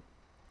ago.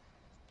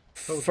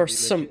 For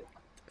some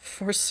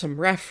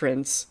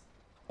reference,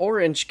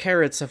 orange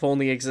carrots have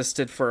only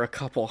existed for a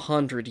couple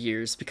hundred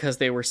years because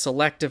they were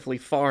selectively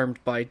farmed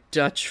by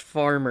Dutch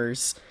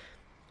farmers.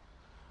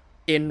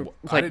 They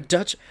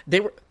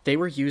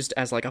were used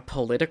as a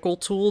political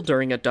tool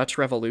during a Dutch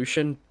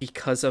Revolution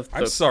because of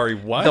I'm sorry,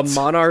 what? The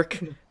monarch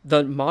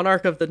the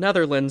monarch of the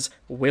Netherlands,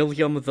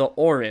 William the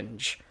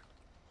Orange.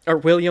 Or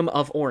William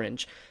of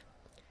Orange.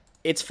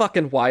 It's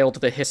fucking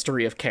wild, the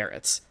history of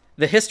carrots.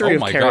 The history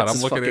of carrots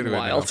is fucking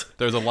wild.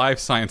 There's a Live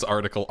Science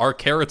article. Are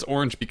carrots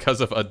orange because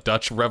of a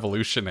Dutch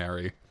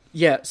revolutionary?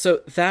 Yeah,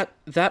 so that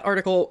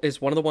article is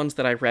one of the ones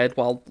that I read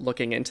while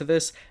looking into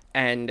this,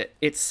 and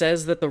it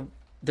says that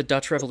the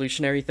Dutch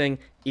revolutionary thing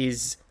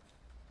is,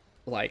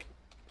 like,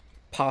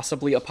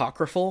 possibly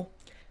apocryphal,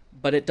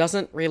 but it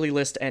doesn't really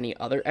list any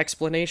other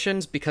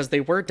explanations, because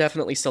they were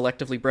definitely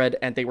selectively bred,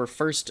 and they were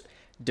first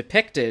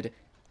depicted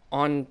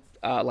on,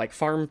 like,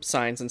 farm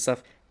signs and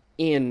stuff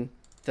in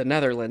the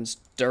Netherlands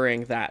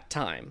during that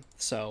time.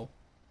 So,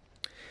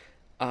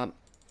 but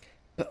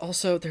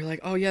also they're like,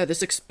 oh yeah,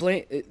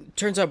 it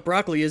turns out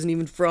broccoli isn't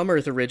even from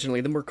Earth originally.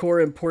 The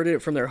Mercora imported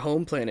it from their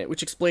home planet,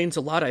 which explains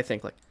a lot, I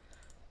think. Like,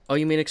 oh,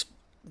 you mean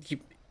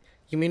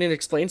you mean it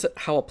explains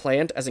how a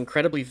plant as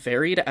incredibly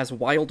varied as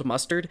wild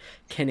mustard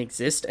can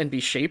exist and be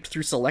shaped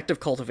through selective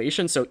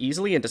cultivation so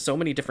easily into so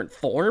many different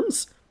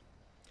forms?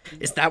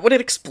 Is that what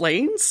it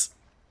explains?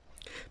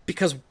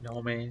 Because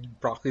no, man,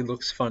 broccoli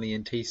looks funny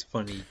and tastes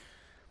funny.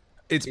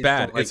 It's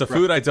bad. It's a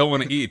food I don't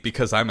want to eat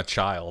because I'm a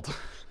child.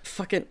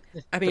 Fucking,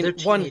 I mean,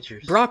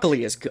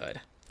 broccoli is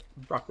good.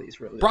 Broccoli's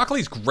really good.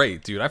 Broccoli's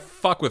great, dude. I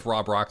fuck with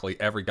raw broccoli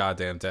every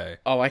goddamn day.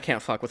 Oh, I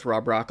can't fuck with raw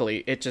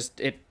broccoli.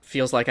 It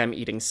feels like I'm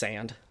eating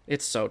sand.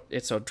 It's so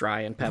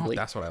dry and pebbly.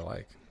 Oh, that's what I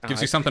like. Gives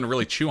you something to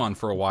really chew on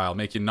for a while,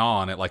 make you gnaw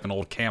on it like an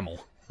old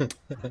camel.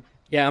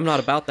 Yeah, I'm not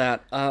about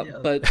that.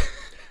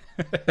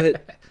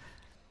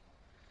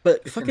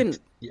 But fucking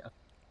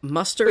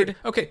mustard.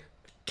 Okay.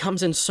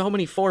 Comes in so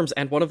many forms,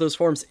 and one of those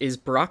forms is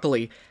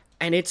broccoli,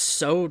 and it's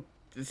so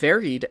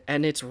varied,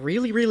 and it's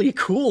really, really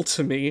cool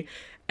to me.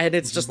 And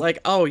it's just like,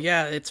 oh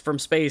yeah, it's from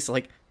space.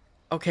 Like,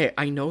 okay,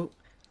 I know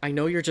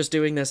you're just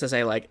doing this as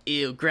a, like,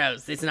 ew,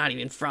 gross, it's not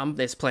even from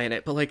this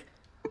planet. But, like,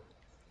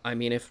 I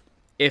mean,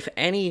 if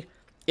any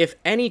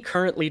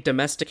currently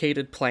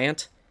domesticated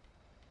plant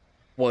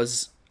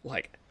was,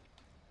 like,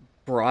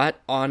 brought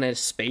on a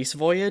space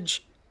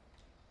voyage,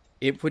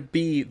 it would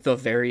be the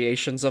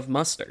variations of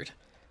mustard.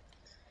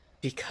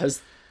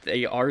 Because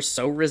they are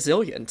so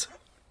resilient.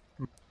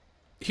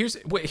 Here's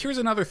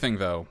another thing,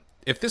 though.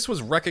 If this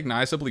was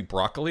recognizably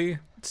broccoli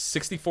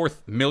 64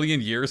 million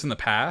years in the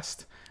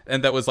past,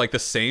 and that was, like, the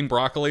same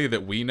broccoli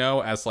that we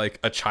know as, like,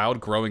 a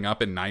child growing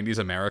up in 90s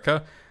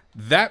America,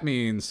 that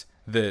means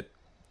that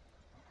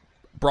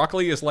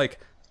broccoli is, like,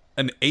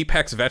 an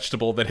apex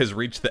vegetable that has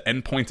reached the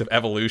endpoint of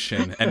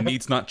evolution and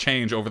needs not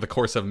change over the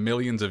course of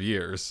millions of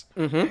years.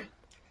 Mm-hmm.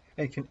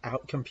 It can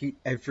outcompete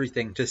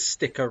everything to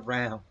stick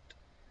around.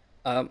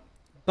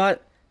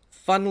 But,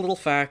 fun little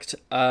fact,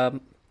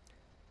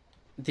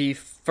 the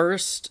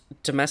first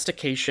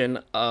domestication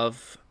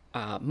of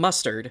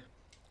mustard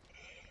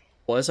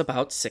was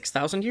about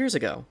 6,000 years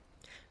ago,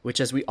 which,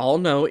 as we all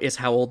know, is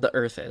how old the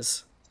Earth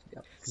is.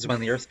 Yep. This is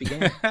when the Earth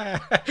began.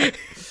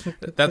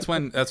 That's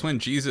when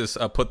Jesus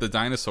put the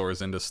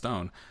dinosaurs into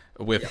stone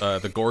with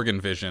the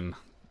Gorgon vision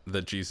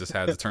that Jesus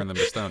had to turn them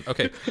to stone.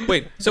 Okay,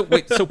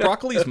 so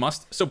broccoli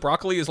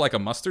is like a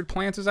mustard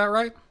plant, is that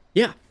right?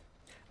 Yeah.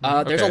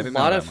 There's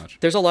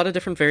a lot of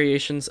different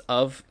variations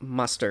of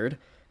mustard.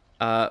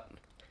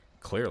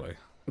 Clearly.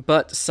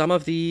 But some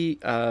of the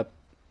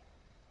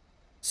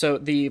so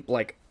the,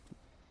 like,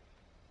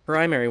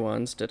 primary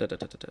ones. Oh,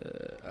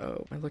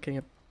 am I looking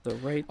at the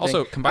right thing?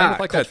 Also, combined with,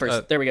 like, that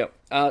first. There we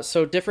go.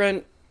 So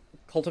different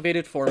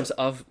cultivated forms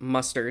of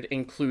mustard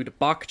include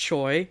bok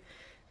choy,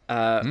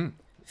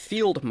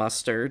 field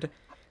mustard,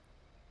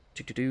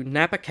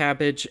 Napa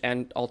cabbage,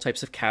 and all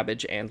types of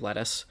cabbage and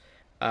lettuce.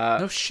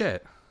 No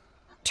shit.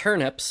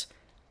 Turnips,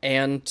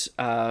 and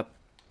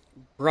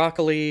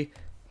broccoli.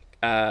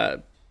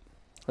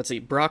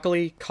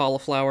 Broccoli,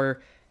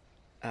 cauliflower.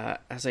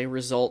 As a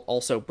result,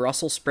 also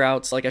Brussels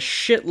sprouts. Like, a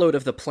shitload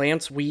of the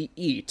plants we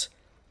eat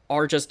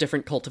are just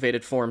different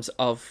cultivated forms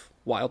of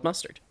wild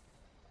mustard.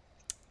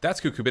 That's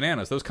cuckoo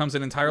bananas. Those comes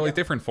in entirely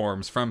different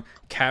forms, from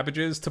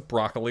cabbages to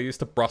broccolis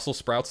to Brussels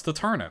sprouts to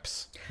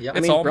turnips. Yeah,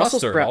 it's all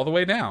mustard all the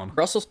way down.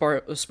 Brussels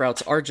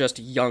sprouts are just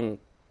young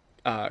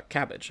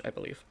cabbage, I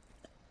believe.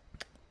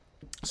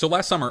 So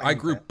last summer, I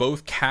grew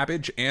both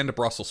cabbage and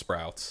Brussels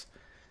sprouts,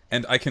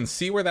 and I can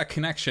see where that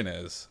connection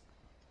is.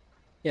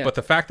 Yeah. But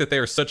the fact that they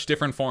are such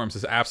different forms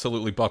is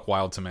absolutely buck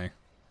wild to me.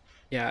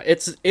 Yeah,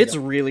 it's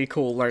really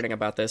cool learning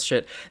about this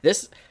shit.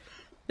 This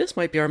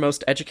might be our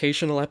most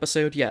educational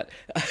episode yet.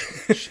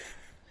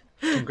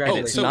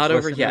 Congratulations. It's not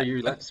over yet.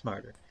 You're left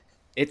smarter.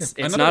 It's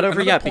not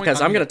over yet, because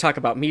I'm going to talk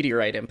about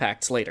meteorite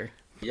impacts later.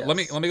 Yes. Let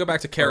me go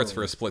back to carrots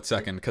for a split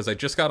second, because I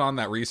just got on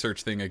that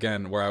research thing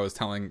again where I was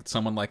telling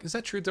someone, like, is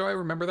that true? Do I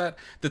remember that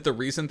the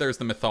reason there's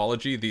the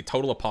mythology, the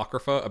total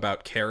apocrypha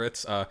about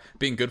carrots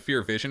being good for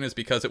your vision is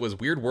because it was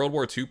weird World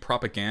War II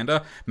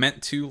propaganda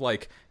meant to,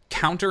 like,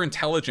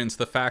 counterintelligence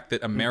the fact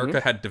that America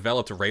had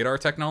developed radar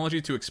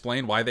technology to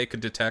explain why they could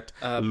detect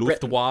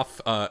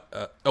Luftwaffe.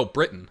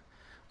 Britain.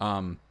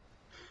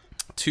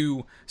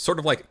 to sort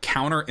of like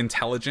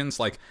counterintelligence,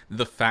 like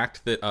the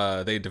fact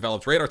that they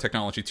developed radar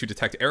technology to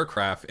detect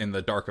aircraft in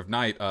the dark of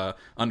night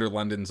under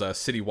London's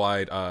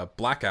citywide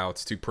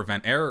blackouts to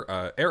prevent air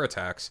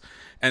attacks.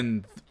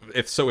 And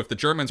if the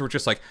Germans were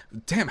just like,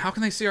 damn, how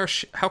can they see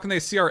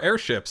our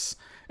airships?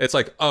 It's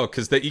like, oh,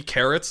 because they eat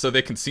carrots so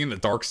they can see in the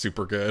dark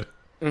super good.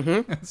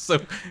 Mm-hmm.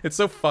 It's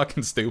so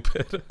fucking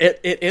stupid. It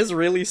is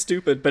really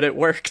stupid, but it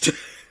worked.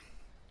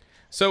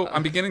 So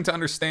I'm beginning to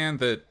understand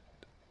that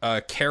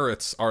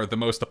carrots are the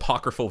most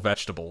apocryphal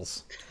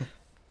vegetables.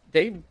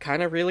 They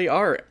kind of really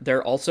are.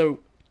 They're also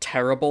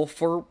terrible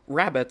for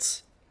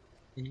rabbits.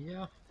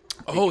 Yeah.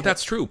 Oh,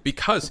 that's true,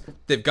 because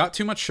they've got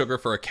too much sugar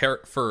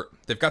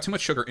they've got too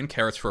much sugar in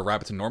carrots for a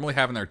rabbit to normally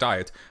have in their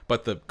diet,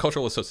 but the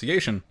cultural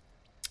association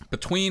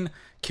between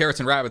carrots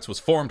and rabbits was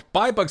formed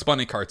by Bugs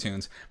Bunny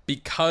cartoons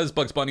because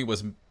Bugs Bunny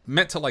was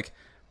meant to like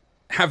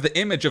have the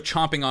image of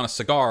chomping on a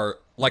cigar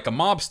like a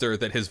mobster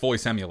that his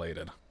voice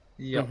emulated.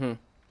 Yep.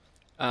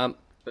 Mm-hmm.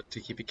 But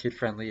to keep it kid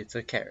friendly, it's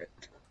a carrot.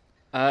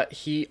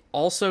 He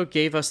also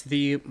gave us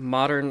the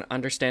modern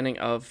understanding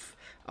of,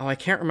 I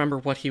can't remember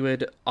what he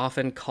would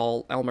often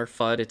call Elmer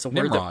Fudd. It's a word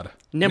Nimrod.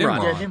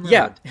 Nimrod. Yeah, Nimrod.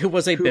 Yeah, who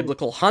was a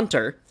biblical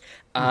hunter,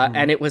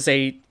 and it was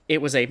a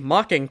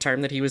mocking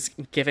term that he was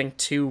giving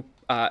to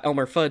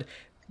Elmer Fudd,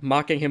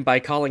 mocking him by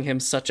calling him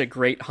such a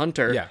great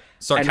hunter. Yeah,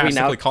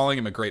 sarcastically calling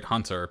him a great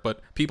hunter,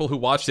 but people who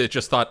watched it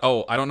just thought,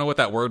 oh, I don't know what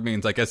that word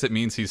means. I guess it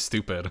means he's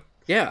stupid.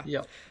 Yeah.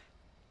 Yep.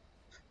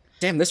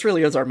 Damn, this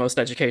really is our most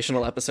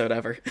educational episode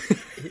ever.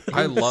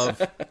 I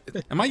love...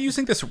 Am I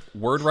using this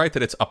word right,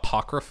 that it's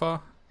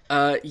apocrypha?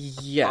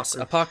 Yes.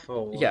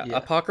 Apocryphal, yeah.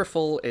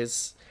 Apocryphal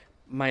is,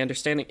 my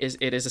understanding is,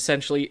 it is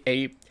essentially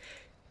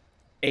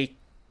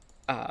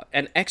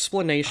an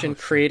explanation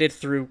created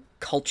through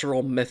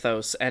cultural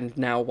mythos and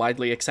now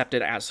widely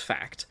accepted as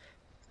fact.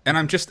 And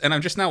I'm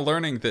just now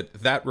learning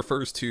that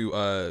refers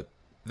to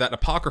that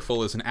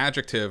apocryphal is an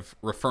adjective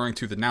referring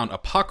to the noun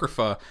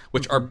apocrypha,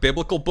 which are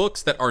biblical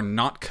books that are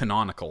not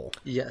canonical.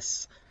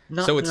 Yes.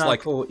 Not so it's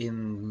canonical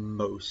in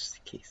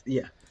most cases.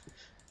 Yeah.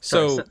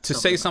 So to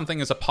say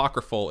something is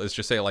apocryphal is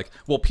just say like,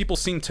 well, people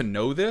seem to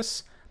know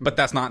this, but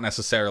that's not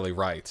necessarily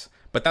right.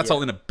 But that's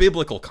all in a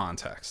biblical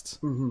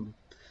context. Mm-hmm.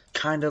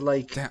 Kind of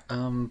like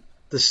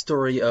the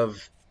story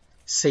of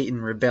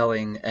Satan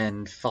rebelling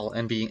and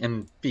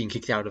being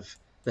kicked out of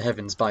the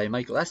heavens by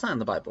Michael. That's not in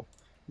the Bible.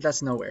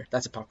 That's nowhere.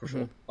 That's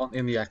apocryphal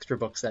in the extra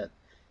books that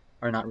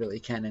are not really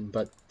canon,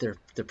 but they're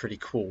pretty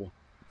cool.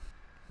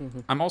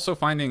 Mm-hmm. I'm also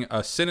finding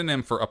a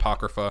synonym for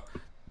apocrypha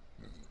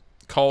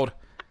called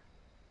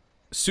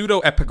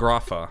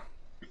pseudoepigrapha,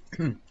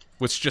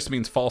 which just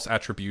means false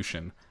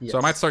attribution. Yes. So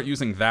I might start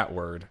using that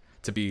word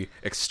to be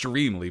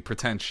extremely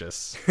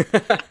pretentious.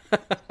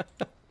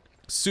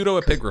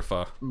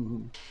 Pseudoepigrapha.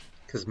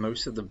 Because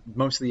most of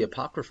the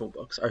apocryphal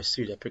books are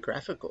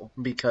pseudepigraphical,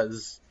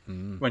 because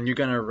when you're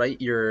going to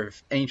write your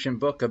ancient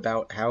book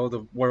about how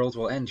the world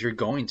will end, you're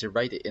going to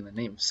write it in the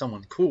name of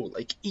someone cool,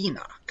 like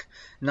Enoch,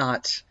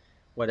 not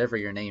whatever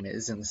your name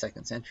is in the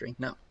 2nd century.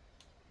 No.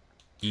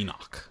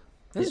 Enoch.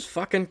 This is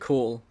fucking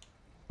cool.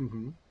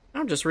 Mm-hmm.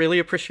 I'm just really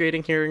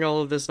appreciating hearing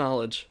all of this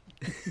knowledge.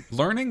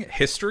 Learning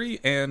history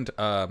and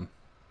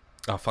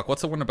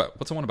what's the one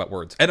about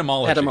words?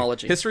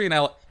 Etymology.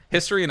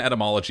 History and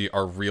etymology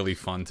are really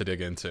fun to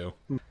dig into.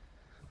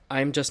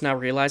 I'm just now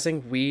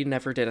realizing we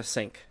never did a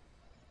sync.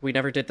 We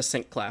never did the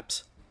sync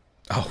claps.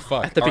 Oh,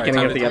 fuck. At the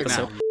beginning of the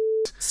episode.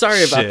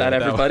 Sorry about that,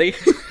 everybody.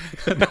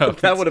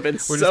 That would have been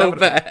so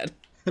bad.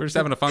 We're just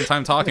having a fun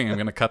time talking. I'm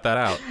going to cut that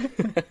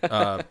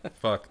out.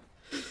 Fuck.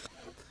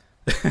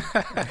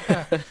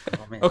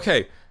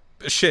 Okay.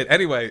 Shit.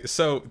 Anyway,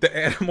 so the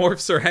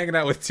Animorphs are hanging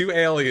out with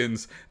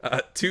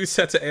two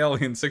sets of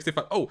aliens,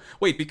 65. Oh,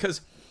 wait, because...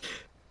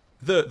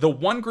 The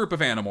one group of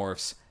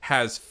Animorphs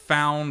has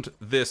found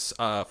this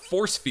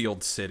force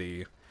field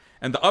city,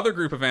 and the other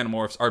group of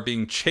Animorphs are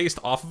being chased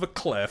off of a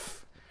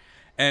cliff.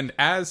 And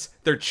as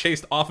they're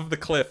chased off of the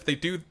cliff,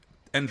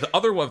 and the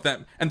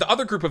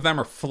other group of them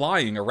are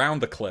flying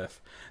around the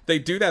cliff. They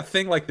do that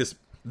thing like this,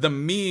 the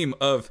meme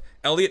of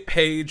Elliot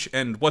Page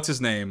and what's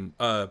his name,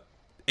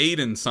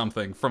 Aiden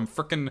something from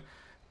frickin'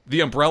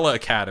 the Umbrella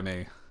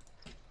Academy.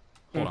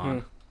 Hold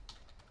on.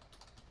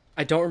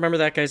 I don't remember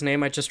that guy's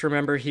name. I just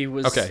remember he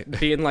was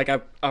being like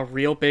a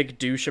real big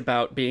douche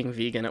about being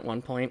vegan at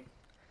one point.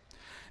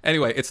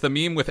 Anyway, it's the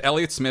meme with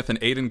Elliot Smith and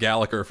Aiden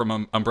Gallagher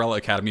from Umbrella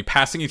Academy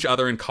passing each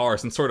other in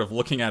cars and sort of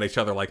looking at each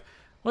other like,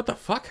 what the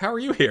fuck? How are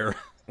you here?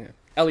 Yeah.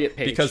 Elliot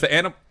Page. Because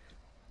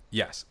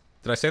Yes.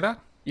 Did I say that?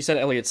 You said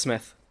Elliot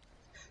Smith.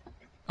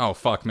 Oh,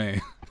 fuck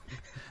me.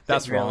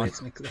 That's wrong.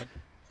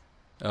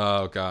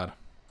 Oh, God.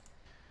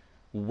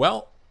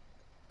 Well...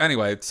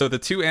 Anyway, so the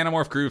two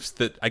Animorph groups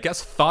that I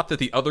guess thought that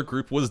the other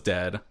group was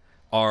dead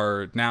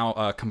are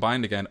now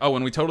combined again. Oh,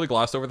 and we totally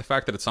glossed over the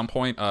fact that at some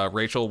point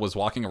Rachel was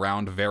walking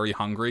around very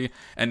hungry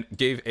and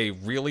gave a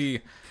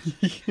really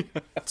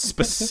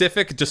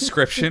specific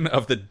description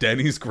of the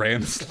Denny's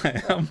Grand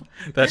Slam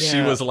that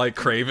she was like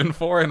craving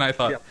for, and I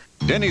thought,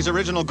 Denny's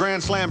original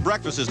Grand Slam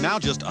breakfast is now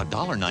just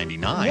 $1.99.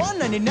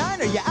 $1.99?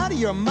 Are you out of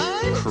your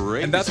mind?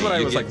 Crazy. and that's what I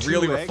You was get like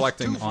really 2 eggs,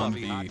 reflecting 2 on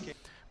fluffy hot the cakes.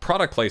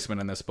 product placement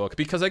in this book,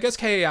 because I guess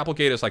K.A.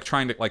 Applegate is like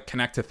trying to like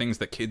connect to things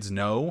that kids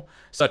know,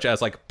 such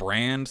as like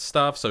brand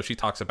stuff. So she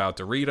talks about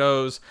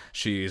Doritos.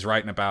 She's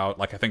writing about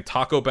like, I think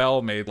Taco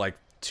Bell made like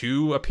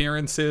 2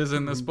 appearances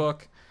in this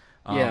book.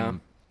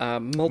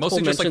 Multiple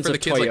Mostly just like mentions for the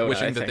of kids Toyota, like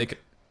wishing I that they think. could.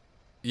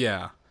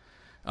 Yeah.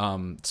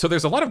 So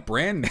there's a lot of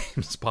brand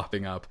names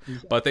popping up,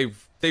 but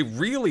they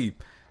really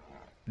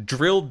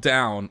drilled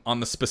down on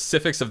the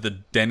specifics of the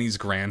Denny's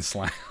Grand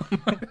Slam.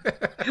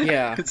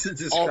 Yeah. It's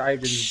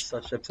described in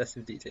such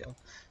obsessive detail.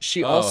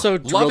 She also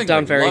drilled lovingly-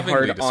 down very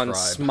lovingly hard on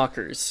described.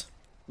 Smuckers.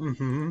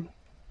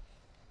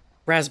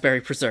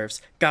 Raspberry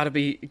preserves. Gotta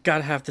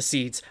have the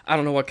seeds. I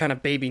don't know what kind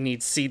of baby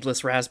needs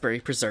seedless raspberry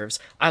preserves.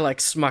 I like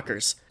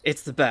Smuckers.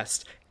 It's the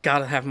best.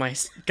 Gotta have my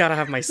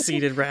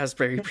seeded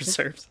raspberry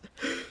preserves.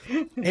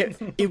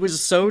 It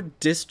was so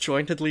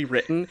disjointedly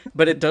written,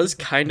 but it does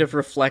kind of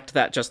reflect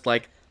that just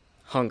like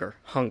hunger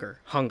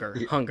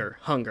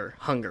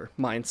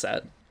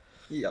mindset.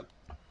 Yep.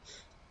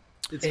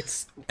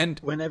 It's And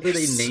Whenever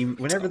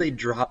they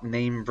drop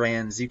name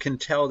brands, you can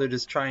tell they're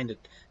just trying to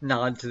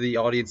nod to the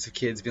audience of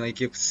kids, being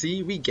like,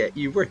 "See, we get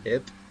you. We're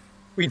hip.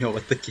 We know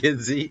what the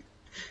kids eat."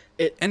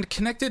 and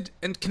connected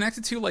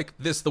to like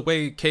this, the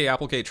way Kay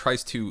Applegate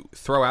tries to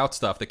throw out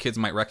stuff that kids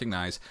might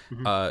recognize.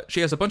 She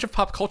has a bunch of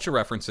pop culture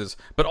references,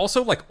 but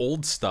also like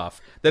old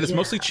stuff that is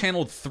mostly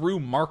channeled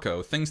through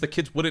Marco, things that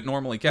kids wouldn't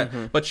normally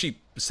get. But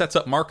she sets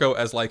up Marco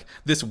as like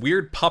this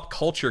weird pop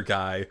culture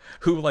guy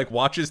who like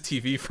watches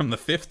TV from the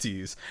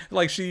 50s.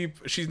 Like she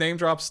name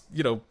drops,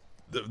 you know,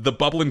 the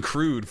Bubbling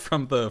Crude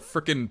from the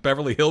frickin'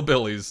 Beverly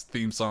Hillbillies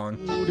theme song.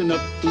 And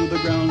up to the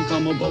ground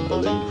come a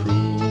bubbling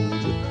crude.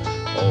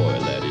 Oil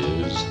that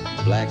is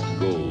black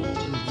gold.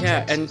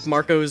 Yeah, and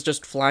Marco is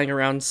just flying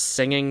around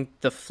singing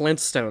the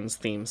Flintstones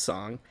theme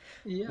song,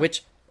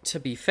 which, to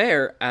be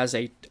fair, as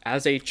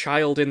a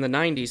child in the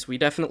 90s, we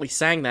definitely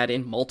sang that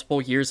in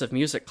multiple years of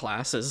music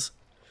classes.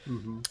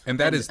 And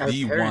that is Our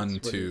the parents one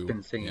would to have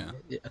been singing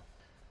it.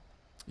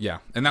 Yeah,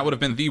 and that would have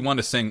been the one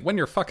to sing when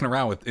you're fucking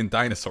around with in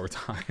dinosaur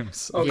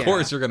times. Of Yeah.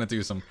 course, you're gonna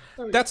do some.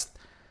 That's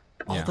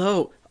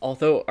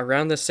Although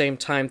around the same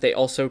time they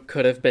also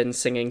could have been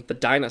singing the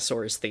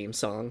Dinosaurs theme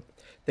song.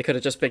 They could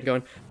have just been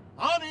going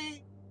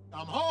Honey,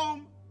 I'm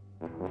home.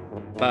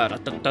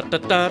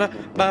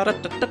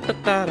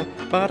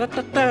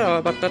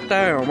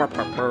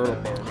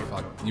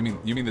 fuck. You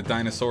mean the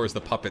Dinosaurs,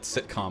 the puppet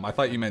sitcom? I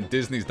thought you meant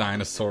Disney's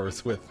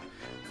Dinosaurs with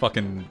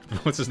fucking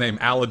what's his name,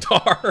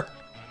 Aladar.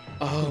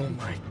 Oh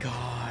my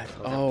god.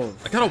 Oh,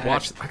 I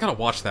gotta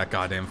watch that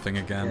goddamn thing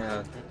again.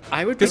 Yeah.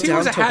 I would be 'Cause he down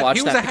was a to had- watch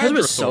he was that a because it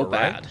was so hadrosaur,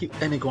 right?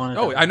 bad. An iguanodon.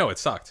 Oh, I know it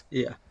sucked.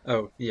 Yeah.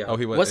 Oh, yeah. Oh,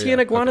 he was. Was he yeah, an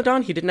okay.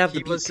 iguanodon? He didn't have the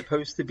He was beak.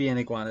 supposed to be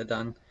an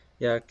iguanodon.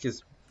 Yeah,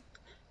 because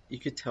you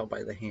could tell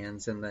by the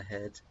hands and the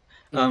head,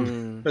 or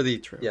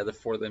the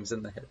forelimbs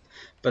and the head.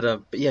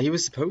 But yeah, he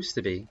was supposed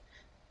to be.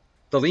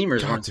 The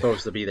lemurs weren't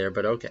supposed to be there,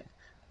 but okay.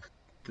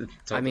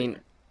 It's all I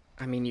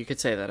mean, you could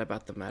say that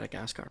about the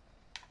Madagascar.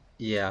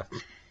 yeah.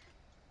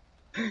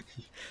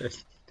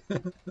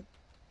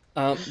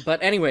 But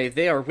anyway,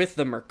 they are with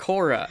the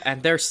Mercora,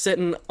 and they're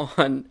sitting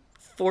on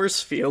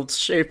force fields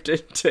shaped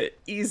into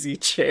easy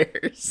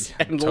chairs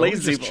and totally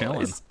lazy just chilling.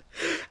 boys.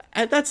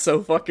 And that's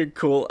so fucking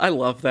cool. I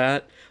love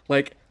that.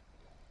 Like,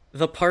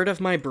 the part of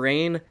my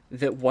brain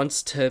that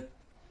wants to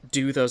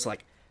do those,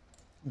 like,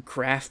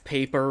 graph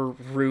paper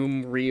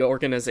room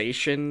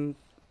reorganization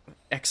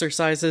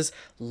exercises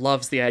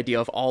loves the idea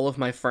of all of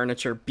my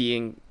furniture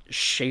being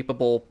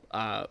shapeable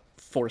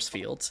force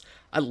fields.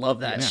 I love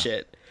that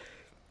shit.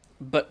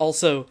 But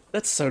also,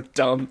 that's so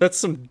dumb. That's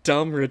some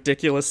dumb,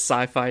 ridiculous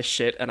sci-fi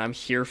shit, and I'm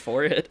here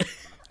for it.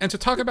 And to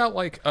talk about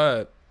like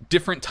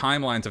different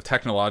timelines of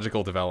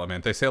technological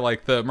development, they say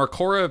like the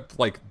Mercora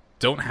like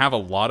don't have a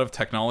lot of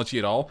technology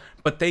at all,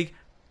 but they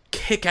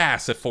kick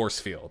ass at force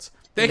fields.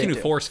 They can do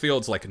force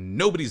fields like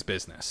nobody's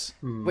business.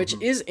 Which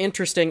is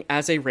interesting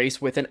as a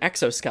race with an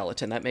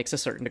exoskeleton. That makes a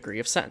certain degree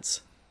of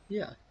sense.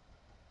 Yeah.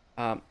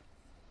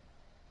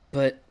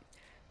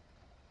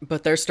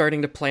 But they're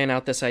starting to plan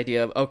out this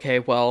idea of, okay,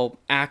 well,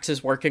 Axe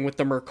is working with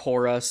the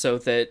Mercora so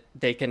that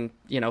they can,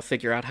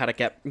 figure out how to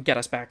get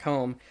us back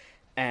home.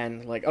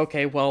 And, like,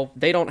 okay, well,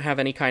 they don't have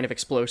any kind of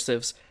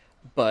explosives,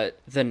 but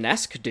the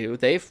Nesk do.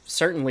 They've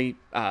certainly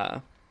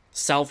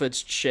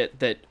salvaged shit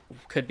that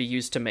could be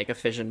used to make a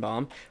fission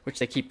bomb, which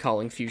they keep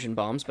calling fusion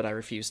bombs, but I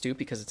refuse to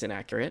because it's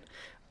inaccurate.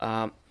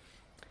 Because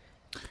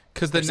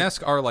the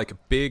Nesk are like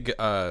big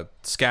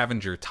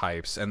scavenger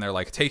types, and they're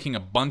like taking a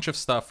bunch of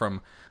stuff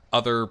from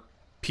other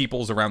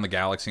peoples around the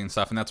galaxy and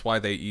stuff, and that's why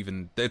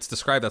it's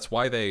described that's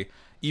why they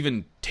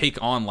even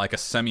take on like a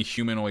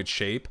semi-humanoid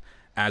shape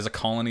as a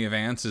colony of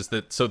ants, is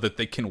that so that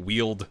they can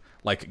wield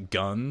like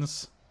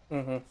guns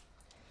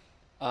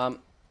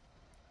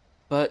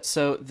But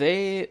so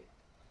they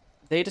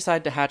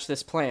decide to hatch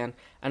this plan,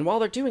 and while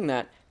they're doing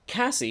that,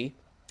 Cassie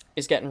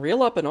is getting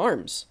real up in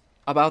arms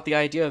about the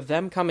idea of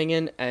them coming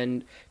in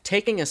and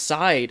taking a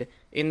side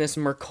in this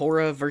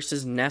Mercora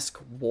versus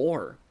Nesk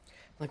war.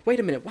 Like, wait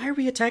a minute, why are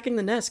we attacking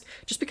the Nesk?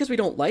 Just because we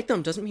don't like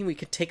them doesn't mean we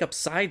could take up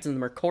sides in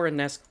the Mercora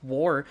Nesk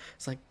war.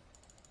 It's like,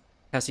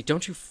 Cassie,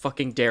 don't you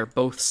fucking dare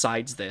both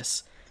sides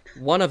this.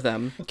 One of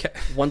them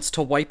wants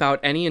to wipe out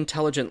any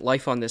intelligent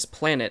life on this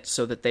planet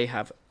so that they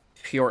have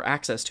pure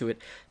access to it.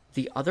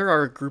 The other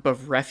are a group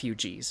of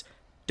refugees.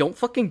 Don't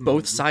fucking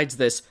both sides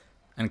this.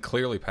 And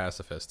clearly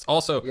pacifists.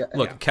 Also,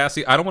 look,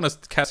 Cassie, I don't want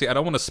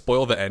to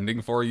spoil the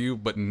ending for you,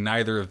 but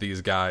neither of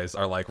these guys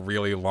are like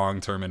really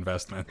long-term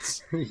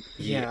investments.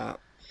 Yeah.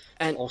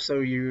 And also,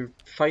 you're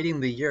fighting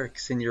the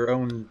Yeerks in your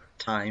own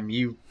time.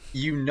 You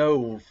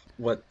know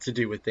what to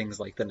do with things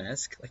like the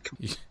Nesk. Like,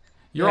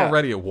 you're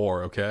already at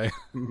war, okay?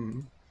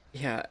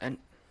 Yeah,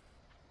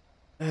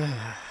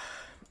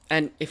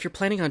 and if you're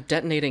planning on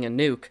detonating a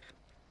nuke,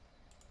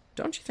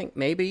 don't you think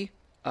maybe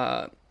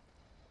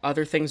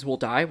other things will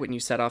die when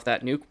you set off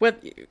that nuke? Well,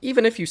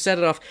 even if you set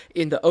it off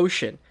in the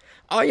ocean.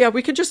 Oh yeah,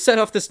 we could just set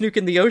off this nuke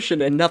in the ocean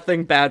and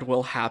nothing bad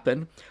will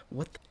happen.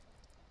 What the...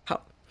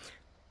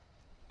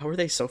 How are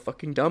they so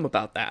fucking dumb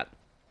about that?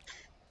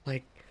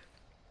 Like,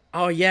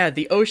 oh yeah,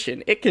 the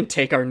ocean, it can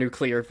take our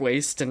nuclear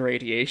waste and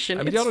radiation.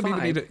 I mean,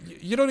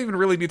 you don't even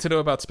really need to know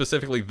about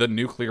specifically the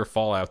nuclear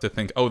fallout to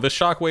think, oh, the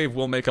shockwave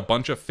will make a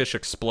bunch of fish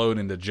explode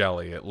into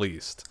jelly, at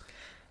least.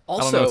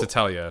 Also, I don't know what to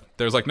tell you.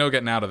 There's like no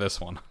getting out of this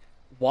one.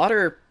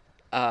 Water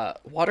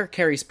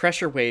carries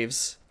pressure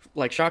waves,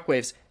 like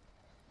shockwaves,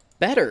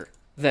 better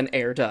than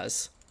air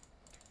does.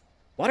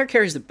 Water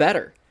carries it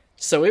better,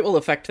 so it will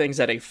affect things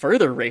at a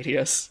further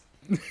radius.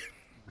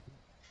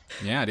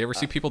 Yeah, do you ever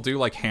see people do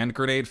like hand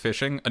grenade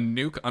fishing? A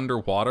nuke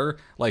underwater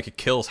like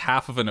kills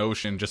half of an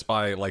ocean just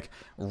by like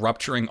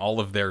rupturing all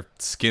of their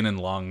skin and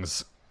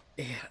lungs.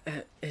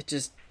 Yeah, it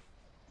just...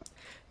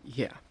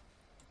 Yeah.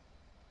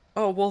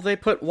 Oh, well, they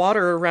put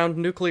water around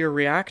nuclear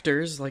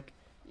reactors, like...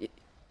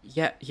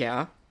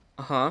 Yeah,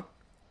 uh-huh.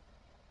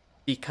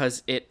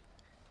 Because it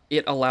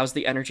allows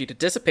the energy to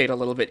dissipate a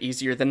little bit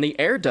easier than the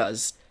air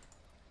does.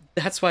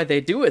 That's why they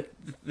do it.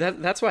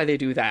 That's why they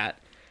do that.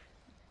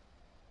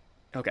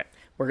 Okay,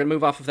 we're gonna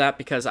move off of that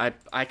because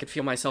I could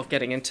feel myself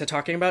getting into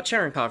talking about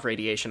Cherenkov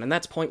radiation, and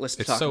that's pointless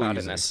to talk about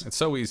in this. It's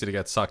so easy to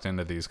get sucked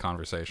into these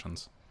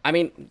conversations. I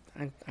mean,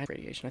 I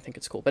radiation, I think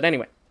it's cool. But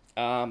anyway,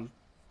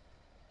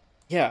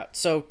 yeah,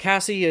 so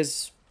Cassie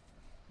is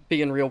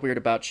being real weird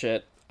about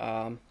shit.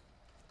 And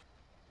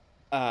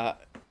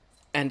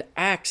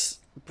Axe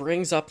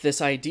brings up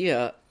this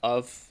idea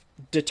of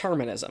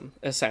determinism,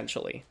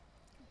 essentially.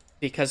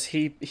 Because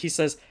he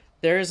says,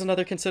 there is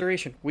another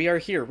consideration. We are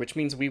here, which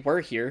means we were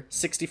here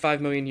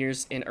 65 million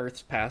years in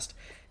Earth's past.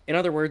 In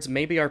other words,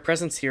 maybe our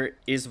presence here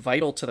is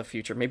vital to the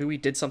future. Maybe we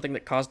did something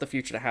that caused the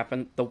future to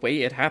happen the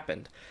way it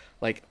happened.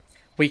 Like,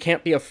 we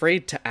can't be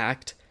afraid to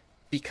act,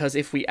 because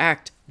if we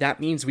act,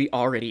 that means we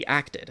already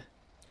acted.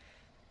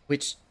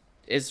 Which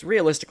is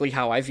realistically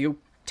how I view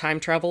time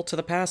travel to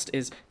the past,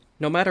 is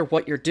no matter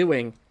what you're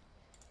doing,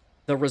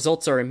 the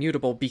results are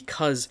immutable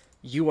because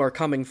you are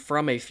coming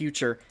from a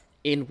future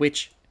in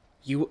which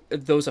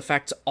those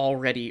effects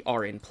already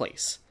are in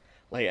place.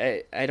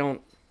 Like, I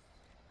don't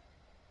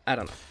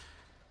know.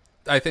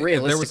 I think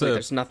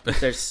realistically,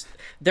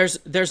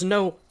 there's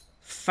no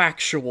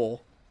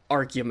factual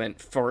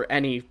argument for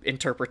any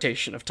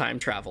interpretation of time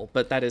travel,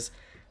 but that is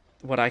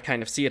what I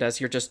kind of see it as.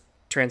 You're just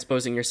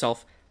transposing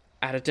yourself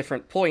at a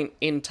different point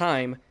in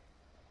time,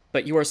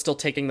 but you are still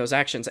taking those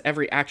actions.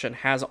 Every action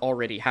has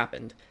already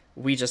happened.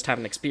 We just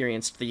haven't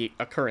experienced the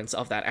occurrence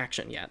of that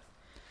action yet.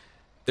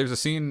 There's a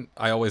scene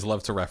I always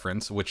love to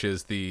reference, which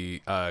is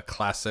the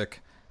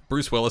classic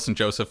Bruce Willis and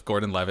Joseph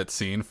Gordon-Levitt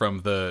scene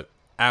from the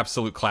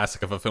absolute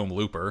classic of a film,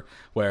 Looper,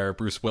 where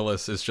Bruce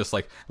Willis is just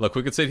like, look,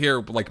 we could sit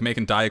here like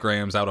making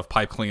diagrams out of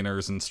pipe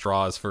cleaners and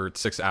straws for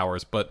 6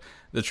 hours, but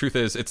the truth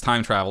is, it's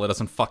time travel. It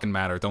doesn't fucking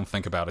matter. Don't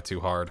think about it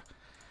too hard.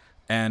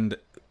 And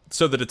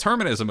so the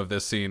determinism of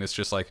this scene is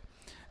just like,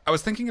 I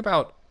was thinking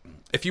about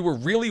if you were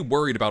really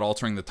worried about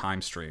altering the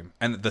time stream,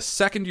 and the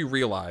second you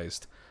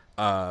realized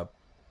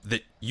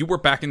that you were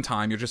back in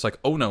time, you're just like,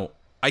 oh no,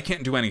 I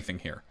can't do anything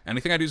here.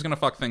 Anything I do is going to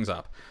fuck things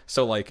up.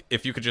 So, like,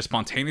 if you could just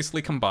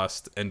spontaneously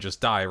combust and just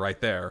die right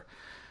there,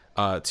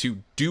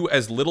 to do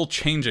as little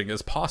changing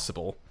as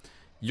possible,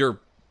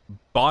 your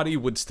body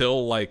would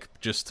still, like,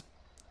 just...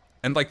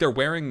 And, like, they're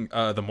wearing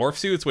the morph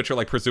suits, which are,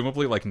 like,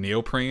 presumably, like,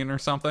 neoprene or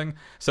something.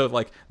 So,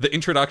 like, the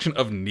introduction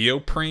of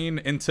neoprene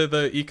into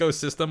the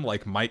ecosystem,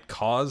 like, might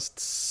cause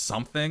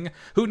something.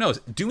 Who knows?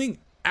 Doing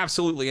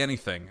absolutely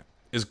anything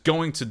is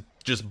going to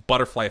just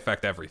butterfly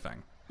effect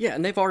everything. Yeah,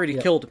 and they've already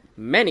killed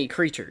many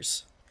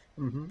creatures.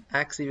 Mm-hmm.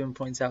 Axe even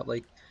points out,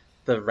 like,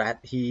 the rat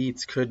he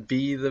eats could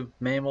be the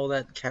mammal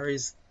that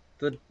carries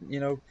the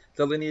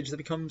lineage that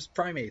becomes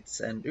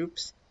primates. And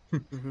oops,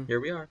 here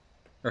we are.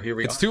 Or here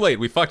we It's are. too late.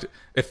 We fucked.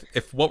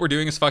 If what we're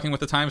doing is fucking with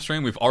the time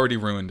stream, we've already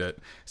ruined it.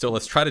 So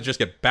let's try to just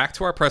get back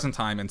to our present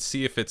time and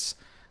see if it's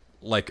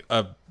like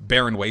a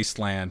barren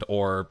wasteland,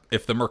 or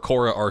if the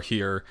Mercora are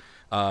here,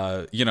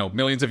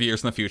 millions of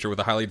years in the future with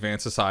a highly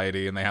advanced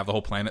society, and they have the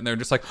whole planet, and they're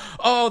just like,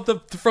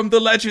 oh, from the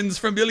legends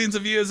from millions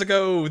of years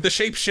ago, the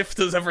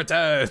shapeshifters have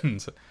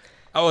returned.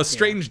 Our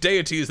strange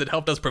deities that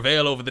helped us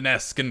prevail over the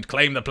Nesk and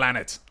claim the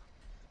planet.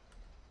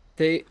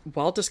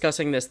 While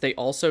discussing this, they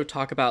also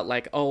talk about,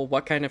 like, oh,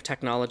 what kind of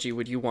technology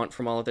would you want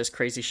from all of this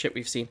crazy shit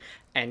we've seen?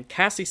 And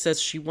Cassie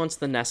says she wants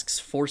the Nesk's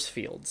force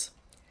fields.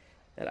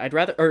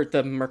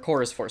 The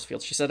Mercora's force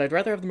fields. She said, I'd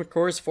rather have the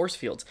Mercora's force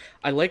fields.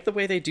 I like the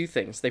way they do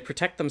things. They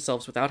protect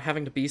themselves without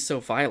having to be so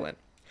violent.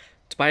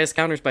 Tobias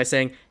counters by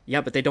saying,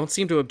 yeah, but they don't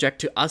seem to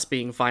object to us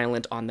being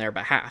violent on their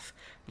behalf.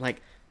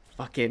 Like,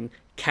 fucking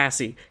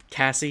Cassie,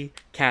 Cassie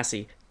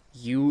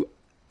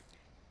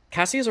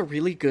is a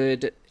really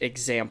good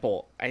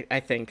example, I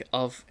think,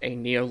 of a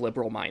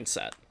neoliberal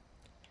mindset.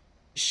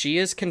 She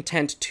is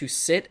content to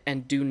sit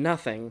and do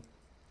nothing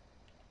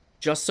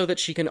just so that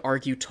she can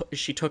argue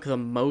she took the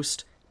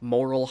most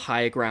moral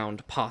high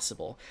ground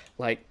possible.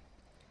 Like,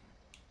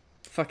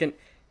 fucking...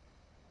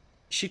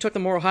 She took the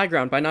moral high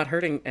ground by not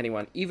hurting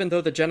anyone, even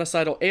though the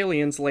genocidal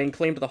aliens laying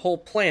claim to the whole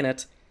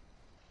planet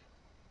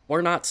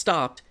were not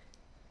stopped.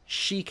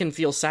 She can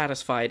feel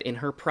satisfied in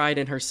her pride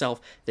in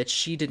herself that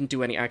she didn't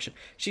do any action.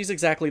 She's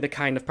exactly the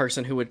kind of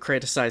person who would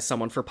criticize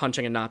someone for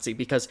punching a Nazi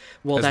because,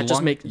 well,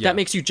 that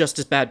makes you just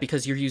as bad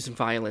because you're using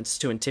violence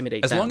to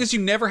intimidate them. As long as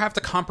you never have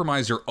to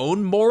compromise your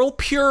own moral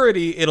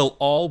purity, it'll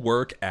all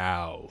work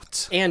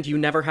out. And you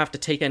never have to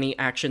take any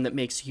action that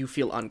makes you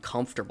feel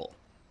uncomfortable.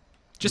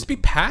 Just be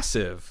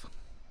passive.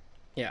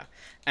 Yeah,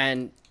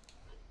 and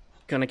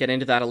gonna get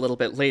into that a little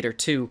bit later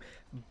too,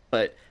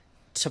 but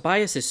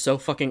Tobias is so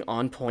fucking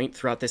on point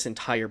throughout this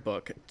entire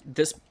book.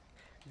 This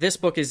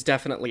book is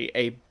definitely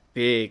a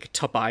big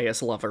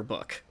Tobias lover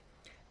book.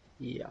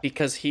 Yeah.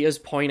 Because he is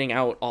pointing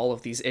out all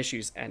of these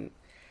issues, and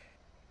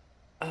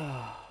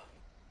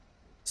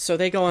so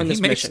they go on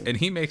this mission. And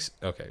he makes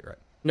okay, right.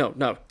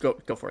 No,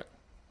 go for it.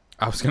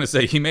 I was gonna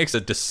say he makes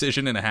a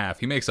decision and a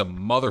half. He makes a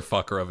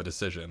motherfucker of a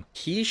decision.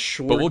 He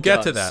sure But we'll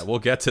get to does. that. We'll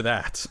get to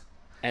that.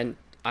 And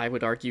I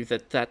would argue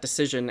that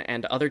decision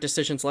and other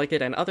decisions like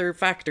it and other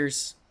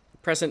factors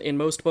present in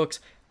most books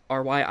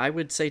are why I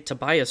would say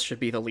Tobias should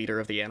be the leader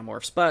of the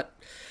Animorphs, but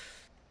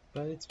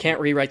it's can't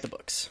rewrite the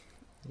books.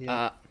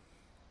 Yeah.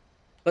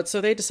 But so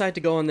they decide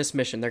to go on this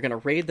mission. They're going to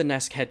raid the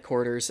Nesk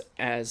headquarters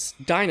as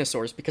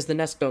dinosaurs because the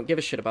Nesk don't give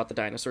a shit about the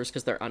dinosaurs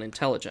because they're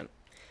unintelligent.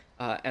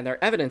 And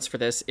their evidence for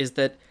this is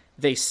that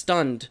they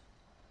stunned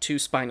 2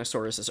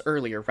 Spinosauruses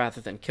earlier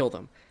rather than kill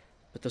them.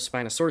 But those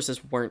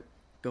Spinosauruses weren't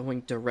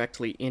going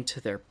directly into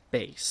their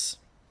base.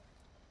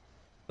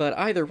 But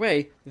either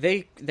way,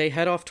 they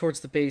head off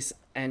towards the base,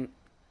 and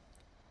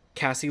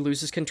Cassie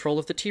loses control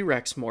of the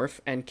T-Rex morph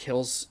and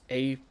kills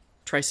a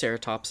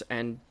Triceratops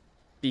and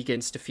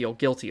begins to feel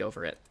guilty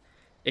over it.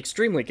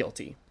 Extremely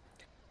guilty.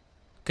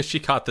 Because she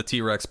caught the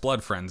T-Rex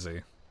blood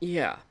frenzy.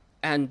 Yeah,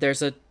 and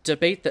there's a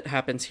debate that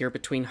happens here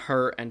between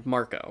her and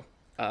Marco,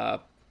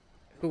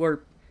 who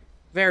are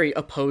very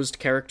opposed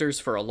characters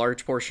for a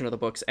large portion of the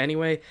books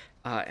anyway,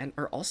 and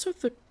are also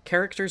the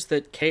characters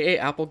that K.A.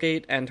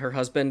 Applegate and her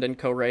husband and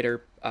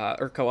co-writer,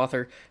 or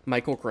co-author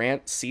Michael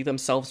Grant see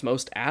themselves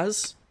most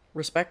as,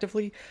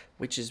 respectively,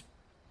 which is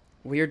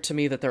weird to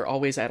me that they're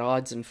always at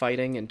odds and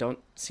fighting and don't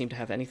seem to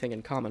have anything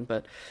in common,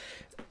 but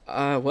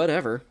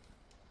whatever.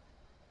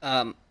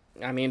 I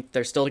mean,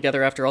 they're still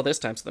together after all this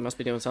time, so they must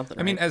be doing something.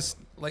 I mean,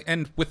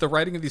 and with the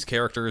writing of these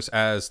characters,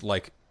 as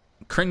like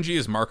cringy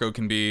as Marco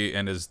can be,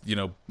 and as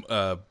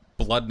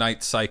Blood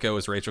Knight psycho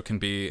as Rachel can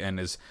be, and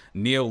as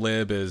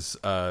neolib as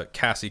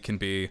Cassie can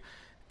be,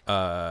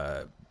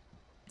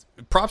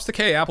 props to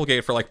K.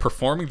 Applegate for like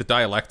performing the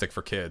dialectic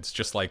for kids,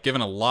 just like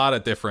giving a lot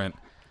of different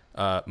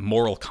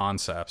moral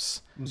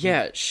concepts.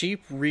 Yeah,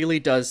 she really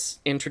does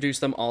introduce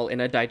them all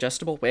in a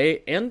digestible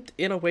way, and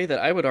in a way that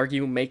I would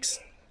argue makes...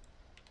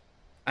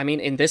 I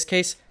mean, in this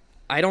case,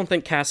 I don't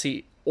think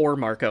Cassie or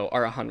Marco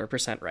are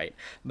 100% right,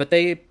 but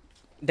they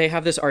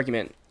have this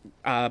argument.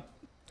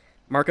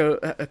 Marco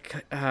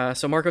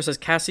says,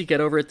 Cassie,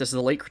 get over it. This is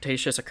the late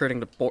Cretaceous,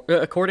 according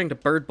to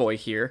Bird Boy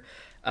here.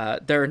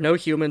 There are no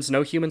humans,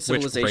 no human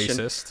civilization,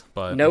 Which racist,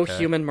 but no okay.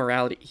 human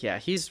morality. Yeah,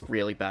 he's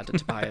really bad to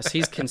Tobias.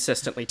 He's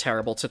consistently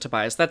terrible to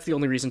Tobias. That's the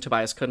only reason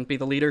Tobias couldn't be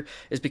the leader,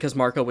 is because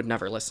Marco would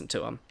never listen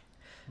to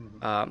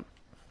him.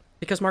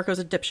 Because Marco's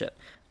a dipshit.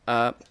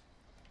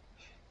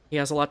 He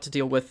has a lot to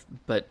deal with,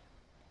 but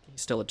he's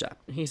still a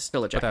jackass.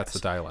 But that's the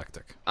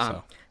dialectic.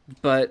 So.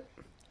 But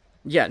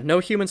yeah, no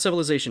human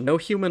civilization, no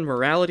human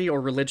morality or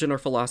religion or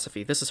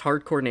philosophy. This is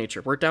hardcore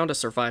nature. We're down to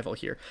survival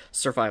here.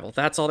 Survival,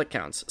 that's all that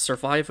counts.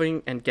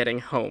 Surviving and getting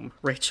home,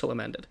 Rachel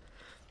amended.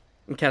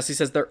 And Cassie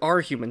says, there are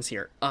humans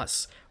here.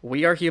 Us.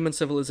 We are human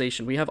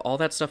civilization. We have all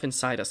that stuff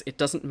inside us. It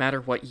doesn't matter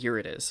what year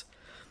it is.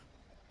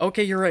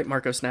 Okay, you're right,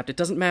 Marco snapped. It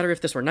doesn't matter if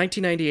this were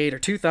 1998 or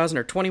 2000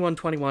 or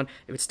 2121,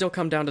 it would still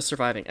come down to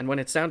surviving. And when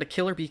it's down to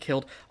kill or be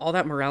killed, all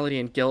that morality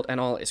and guilt and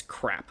all is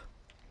crap.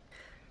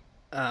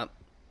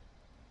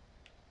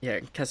 Yeah,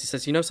 Cassie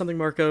says, you know something,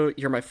 Marco?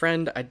 You're my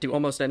friend. I'd do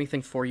almost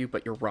anything for you,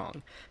 but you're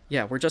wrong.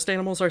 Yeah, we're just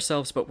animals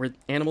ourselves, but we're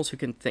animals who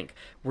can think.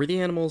 We're the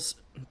animals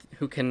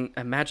who can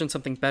imagine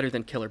something better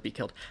than kill or be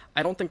killed.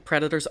 I don't think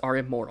predators are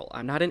immoral.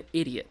 I'm not an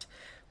idiot.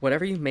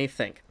 Whatever you may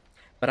think.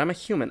 But I'm a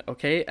human,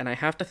 okay? And I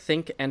have to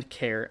think and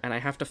care, and I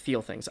have to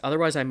feel things.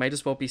 Otherwise, I might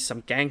as well be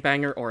some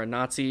gangbanger or a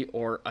Nazi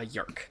or a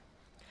yerk.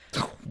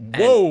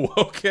 Whoa,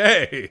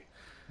 okay.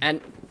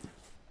 And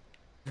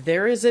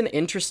there is an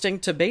interesting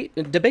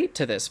debate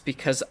to this,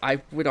 because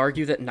I would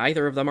argue that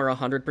neither of them are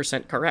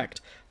 100% correct.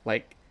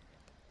 Like,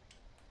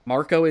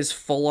 Marco is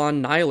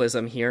full-on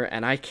nihilism here,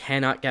 and I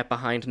cannot get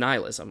behind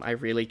nihilism. I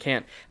really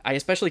can't. I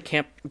especially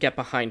can't get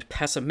behind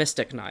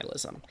pessimistic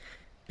nihilism.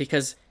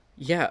 Because,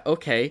 yeah,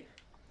 okay,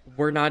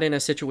 we're not in a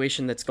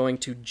situation that's going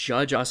to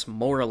judge us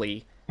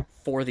morally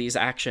for these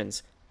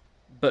actions,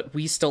 but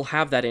we still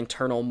have that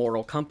internal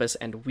moral compass,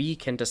 and we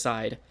can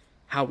decide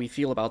how we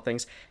feel about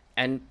things.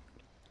 And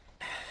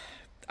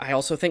I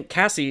also think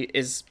Cassie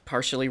is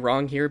partially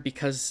wrong here,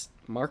 because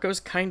Marco's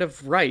kind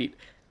of right.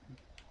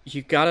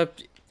 You gotta,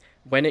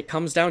 when it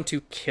comes down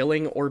to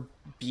killing or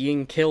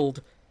being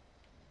killed,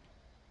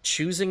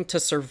 choosing to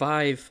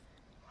survive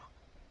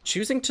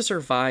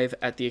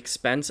at the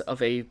expense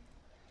of a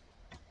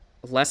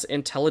less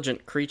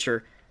intelligent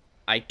creature,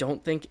 I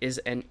don't think is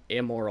an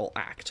immoral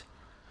act.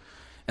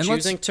 And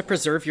choosing to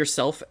preserve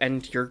yourself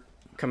and your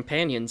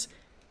companions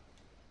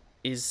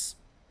is,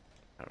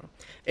 I don't know.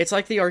 It's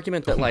like the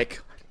argument that,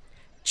 like,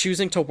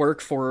 choosing to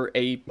work for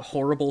a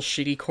horrible,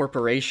 shitty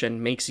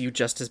corporation makes you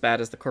just as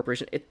bad as the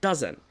corporation. It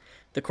doesn't.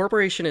 The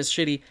corporation is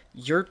shitty.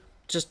 You're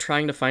just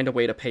trying to find a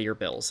way to pay your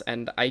bills,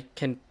 and I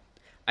can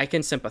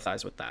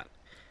sympathize with that.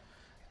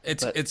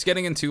 It's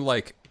getting into,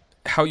 like,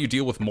 how you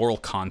deal with moral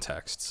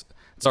contexts.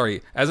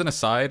 Sorry, as an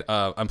aside,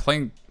 I'm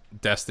playing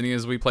Destiny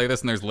as we play this,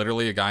 and there's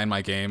literally a guy in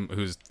my game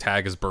whose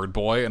tag is Bird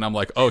Boy, and I'm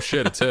like, oh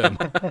shit, it's him.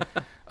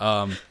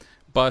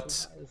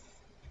 But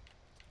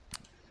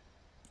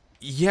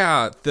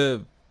yeah,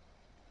 the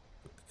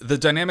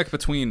dynamic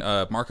between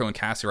Marco and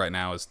Cassie right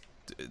now is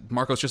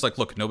Marco's just like,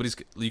 look,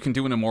 you can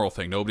do an immoral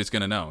thing, nobody's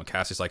gonna know, and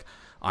Cassie's like,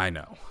 I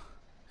know,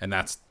 and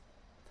that's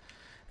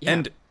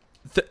and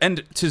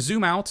to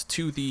zoom out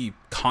to the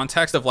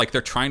context of, like,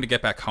 they're trying to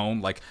get back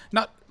home, like,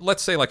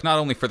 let's say not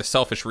only for the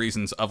selfish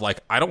reasons of,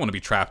 like, I don't want to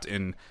be trapped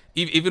in,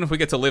 even if we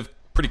get to live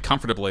pretty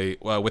comfortably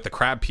with the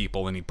crab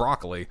people and eat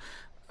broccoli,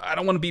 I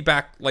don't want to be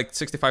back, like,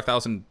 65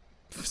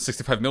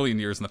 million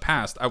years in the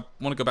past. I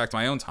want to go back to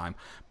my own time.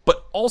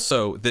 But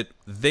also that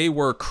they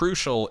were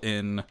crucial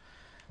in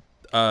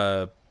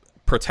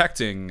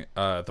protecting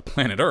the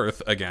planet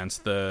Earth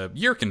against the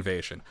Yeerk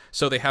invasion.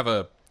 So they have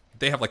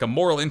like a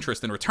moral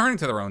interest in returning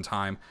to their own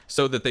time,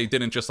 so that they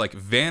didn't just, like,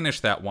 vanish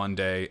that one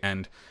day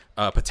and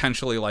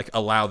potentially, like,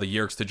 allow the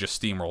Yeerks to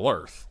just steamroll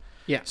Earth.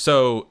 Yeah.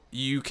 So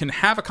you can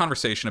have a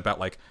conversation about,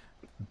 like,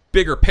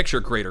 bigger picture,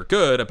 greater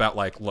good, about,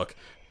 like, look,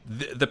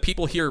 the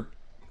people here,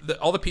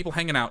 all the people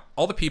hanging out,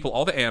 all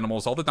the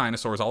animals, all the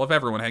dinosaurs, all of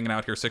everyone hanging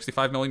out here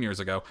 65 million years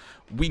ago,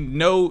 we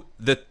know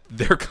that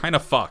they're kind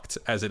of fucked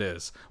as it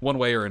is, one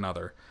way or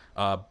another.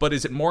 But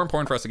is it more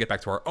important for us to get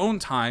back to our own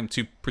time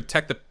to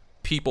protect the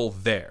people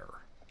there?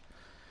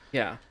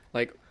 Yeah,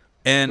 like,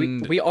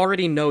 and we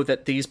already know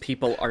that these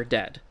people are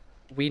dead.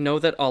 We know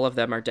that all of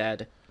them are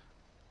dead.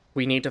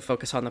 We need to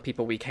focus on the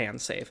people we can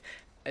save.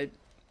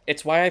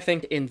 It's why I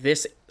think in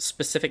this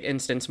specific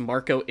instance,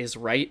 Marco is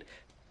right,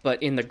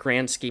 but in the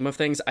grand scheme of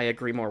things, I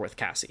agree more with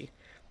Cassie.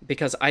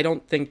 Because I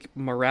don't think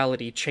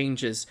morality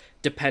changes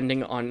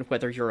depending on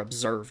whether you're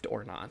observed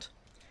or not.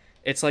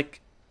 It's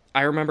like,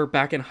 I remember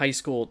back in high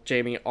school,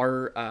 Jamie,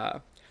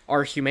 our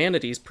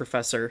humanities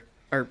professor,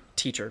 or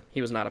teacher,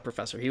 he was not a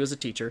professor, he was a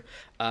teacher,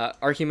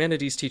 our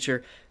humanities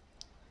teacher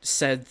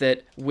said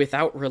that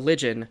without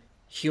religion,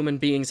 human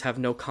beings have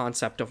no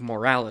concept of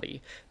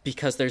morality,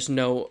 because there's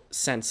no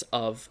sense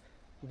of,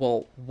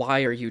 well,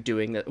 why are you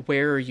doing that?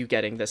 Where are you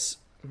getting this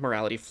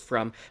morality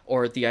from?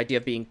 Or the idea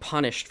of being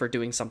punished for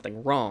doing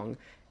something wrong.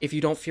 If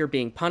you don't fear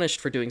being punished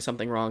for doing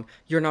something wrong,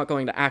 you're not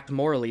going to act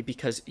morally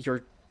because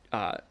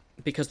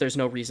there's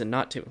no reason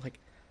not to. Like,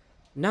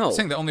 no. I'm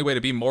saying the only way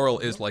to be moral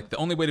is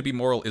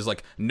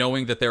like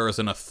knowing that there is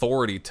an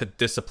authority to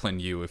discipline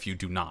you if you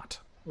do not.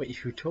 Wait,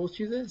 who told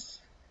you this?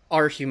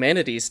 Our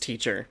humanities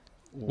teacher.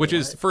 Which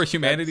is, for a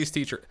humanities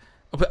teacher,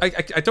 but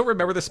I don't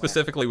remember this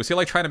specifically. Was he,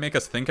 like, trying to make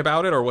us think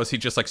about it, or was he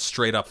just, like,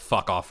 straight up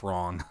fuck off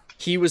wrong?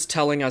 He was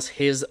telling us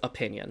his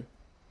opinion.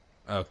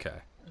 Okay.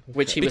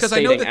 Which he was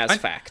stating as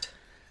fact.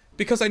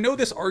 Because I know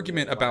this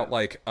argument about,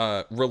 like,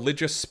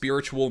 religious,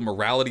 spiritual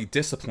morality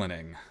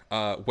disciplining,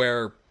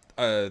 where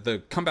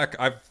the comeback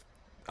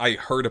I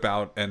heard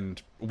about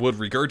and would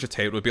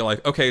regurgitate would be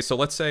like, okay, so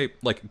let's say,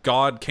 like,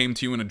 God came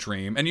to you in a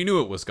dream, and you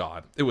knew it was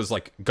God. It was,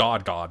 like,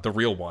 God, the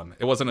real one.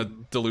 It wasn't a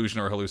delusion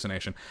or a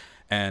hallucination.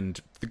 And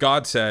the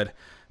God said,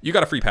 you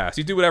got a free pass.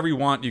 You do whatever you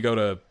want. You go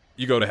to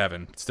you go to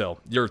heaven still.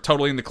 You're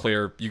totally in the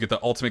clear. You get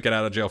the ultimate get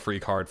out of jail free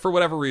card for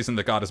whatever reason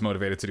that God is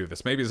motivated to do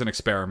this. Maybe as an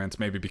experiment,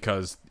 maybe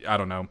because, I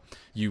don't know,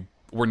 you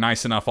were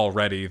nice enough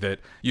already that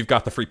you've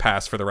got the free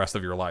pass for the rest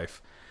of your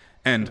life.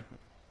 And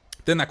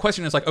then that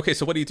question is like, okay,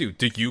 so what do?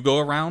 Do you go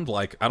around,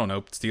 like, I don't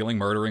know, stealing,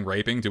 murdering,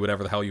 raping, do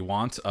whatever the hell you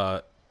want,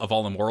 of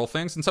all immoral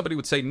things? And somebody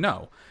would say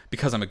no,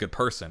 because I'm a good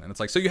person. And it's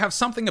like, so you have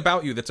something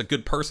about you that's a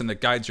good person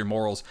that guides your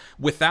morals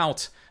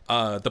without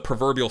the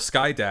proverbial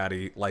sky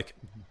daddy, like,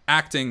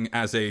 acting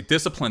as a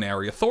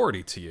disciplinary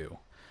authority to you.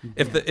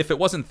 If it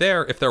wasn't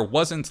there, if there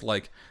wasn't,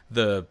 like,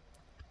 the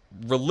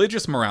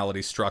religious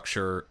morality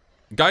structure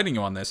guiding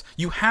you on this,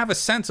 you have a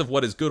sense of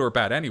what is good or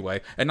bad anyway,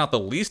 and not the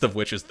least of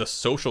which is the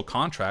social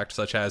contract,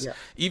 such as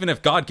even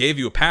if God gave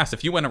you a pass,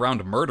 if you went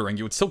around murdering,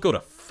 you would still go to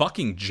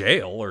fucking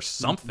jail or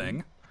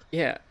something.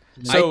 Yeah.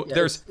 So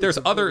there's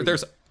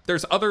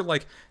other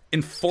like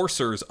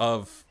enforcers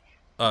of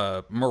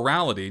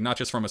morality, not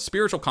just from a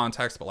spiritual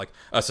context, but like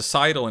a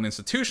societal and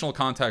institutional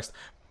context,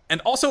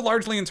 and also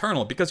largely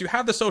internal, because you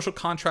have the social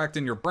contract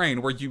in your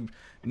brain where you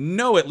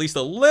know at least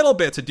a little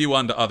bit to do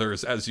unto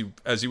others as you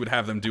would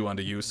have them do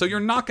unto you. So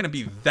you're not going to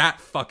be that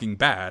fucking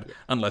bad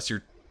unless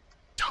you're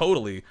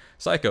totally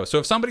psycho. So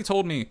if somebody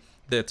told me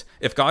that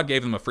if God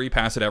gave them a free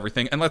pass at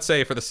everything, and let's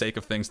say for the sake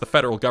of things, the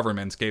federal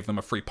government gave them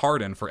a free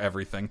pardon for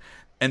everything,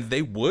 and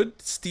they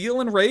would steal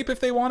and rape if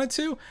they wanted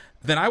to,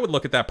 then I would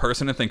look at that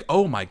person and think,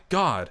 oh my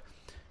God,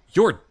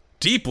 you're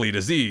deeply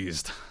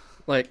diseased.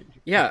 Like,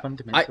 yeah,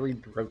 fundamentally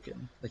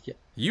broken. Like, yeah,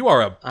 you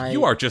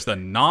are just a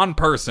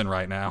non-person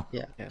right now.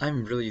 Yeah,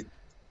 I'm really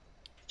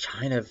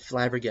kind of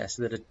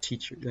flabbergasted that a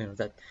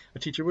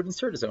teacher would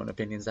insert his own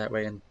opinions that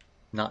way and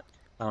not,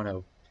 I don't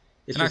know.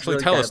 It's and actually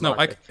really tell us. No,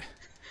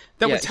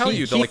 that would tell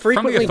you, though, like,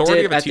 from the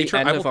authority of a teacher,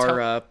 I will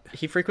tell.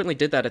 He frequently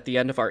did that at the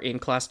end of our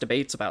in-class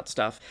debates about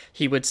stuff.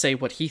 He would say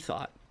what he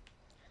thought.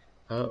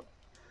 Oh,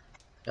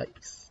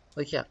 yikes.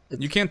 Like, yeah,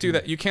 you can't do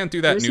that. You can't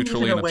do that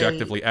neutrally and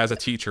objectively as a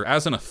teacher,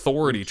 as an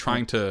authority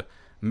trying to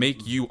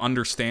make you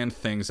understand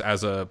things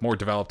as a more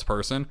developed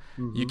person.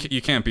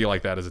 You can't be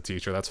like that as a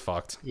teacher. That's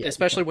fucked. Yeah,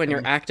 especially when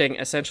you're acting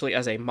essentially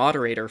as a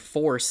moderator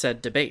for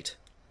said debate.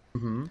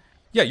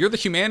 Yeah, you're the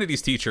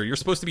humanities teacher. You're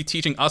supposed to be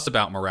teaching us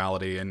about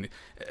morality, and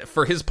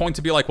for his point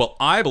to be like, well,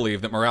 I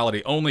believe that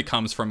morality only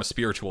comes from a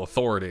spiritual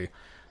authority.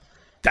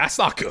 That's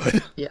not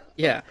good.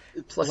 Yeah.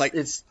 Plus, like,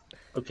 it's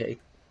okay.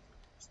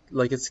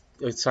 Like, it's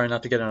sorry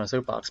not to get on a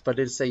soapbox, but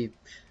it's a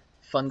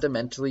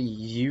fundamentally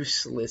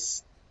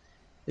useless.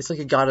 It's like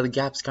a God of the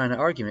Gaps kind of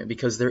argument,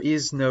 because there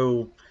is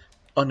no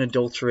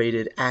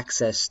unadulterated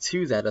access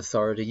to that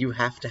authority. You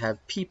have to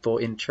have people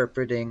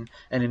interpreting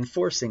and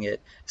enforcing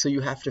it. So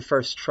you have to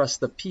first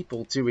trust the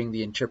people doing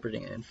the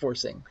interpreting and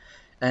enforcing.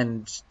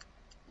 And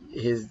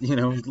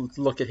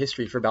look at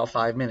history for about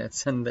 5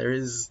 minutes, and there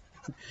is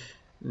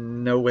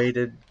no way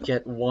to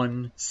get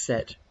one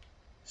set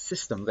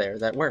system there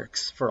that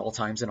works for all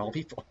times and all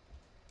people.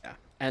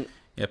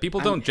 People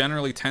don't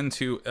generally tend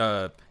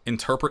to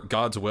interpret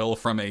God's will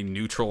from a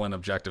neutral and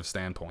objective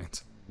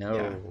standpoint. No.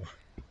 Yeah.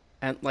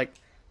 And like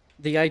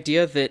the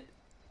idea that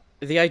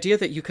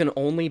you can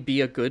only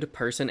be a good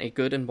person, a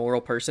good and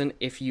moral person,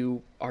 if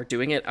you are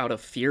doing it out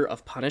of fear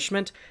of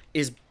punishment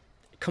is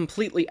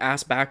completely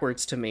ass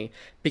backwards to me,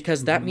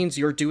 because that means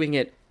you're doing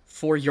it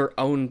for your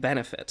own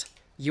benefit.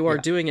 You are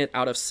doing it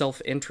out of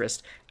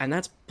self-interest, and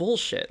that's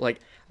bullshit. Like,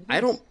 I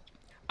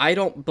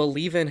don't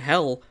believe in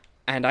hell,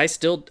 and I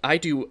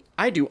do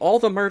all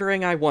the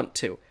murdering I want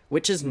to,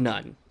 which is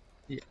none.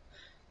 Yeah.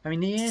 I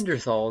mean,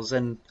 Neanderthals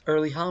and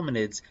early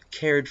hominids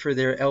cared for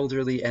their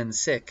elderly and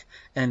sick,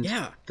 and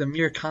the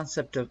mere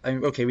concept of,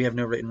 we have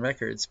no written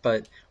records,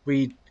 but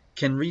we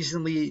can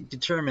reasonably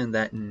determine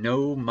that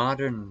no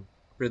modern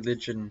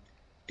religion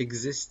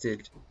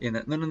existed in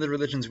that. None of the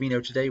religions we know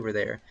today were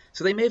there.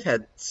 So they may have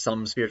had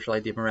some spiritual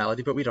idea of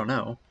morality, but we don't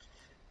know.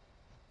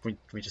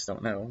 We just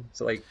don't know.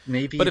 So, like,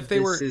 maybe, but if they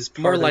were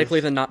more likely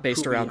than not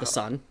based around the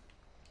sun.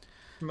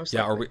 Most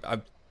likely.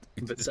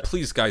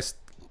 Please, guys,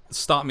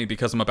 stop me,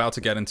 because I'm about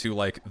to get into,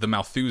 like, the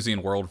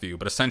Malthusian worldview.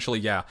 But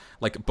essentially,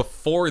 like,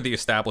 before the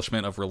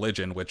establishment of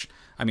religion, which,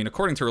 I mean,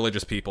 according to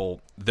religious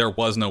people, there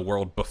was no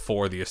world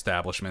before the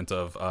establishment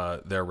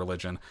of their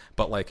religion.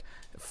 But, like,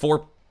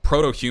 for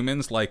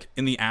proto-humans, like,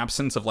 in the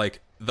absence of, like,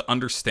 the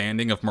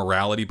understanding of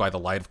morality by the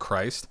light of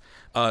Christ,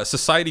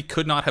 society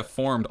could not have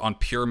formed on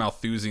pure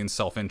Malthusian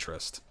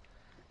self-interest.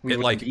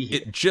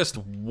 It just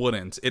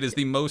wouldn't. It is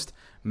the most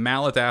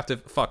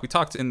maladaptive. We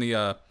talked in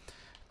the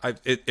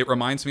it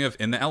reminds me of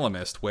in the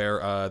Ellimist,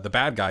 where the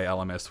bad guy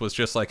Ellimist was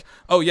just like,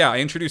 oh yeah, I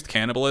introduced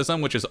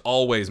cannibalism, which is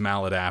always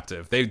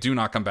maladaptive. They do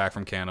not come back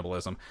from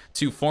cannibalism.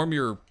 To form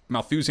your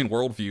Malthusian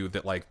worldview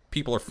that, like,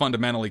 people are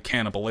fundamentally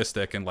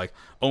cannibalistic and, like,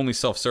 only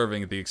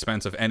self-serving at the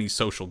expense of any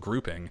social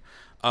grouping,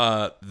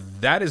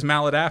 that is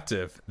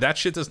maladaptive. That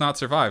shit does not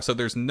survive. So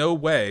there's no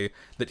way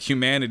that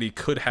humanity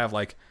could have,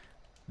 like,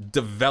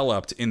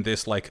 developed in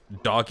this, like,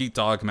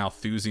 dog-eat-dog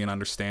Malthusian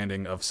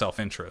understanding of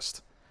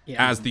self-interest.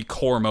 as the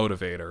core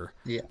motivator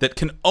Yeah. that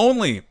can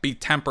only be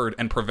tempered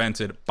and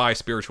prevented by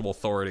spiritual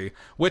authority,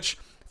 which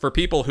for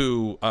people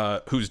who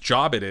whose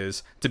job it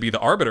is to be the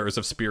arbiters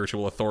of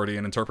spiritual authority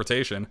and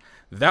interpretation,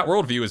 that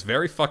worldview is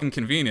very fucking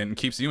convenient and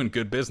keeps you in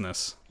good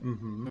business.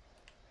 Mm-hmm.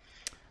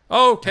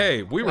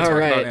 Okay, we were All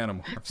talking right.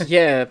 about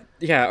Animorphs.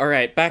 Yeah, all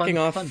right. Backing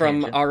off fun from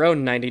tangent. our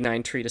own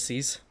 99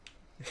 treatises.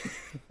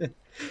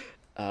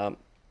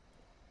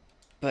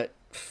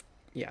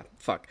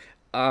 Fuck.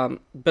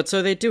 But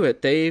so they do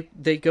it.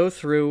 They go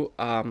through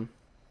and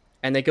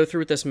they go through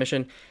with this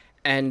mission,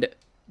 and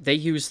they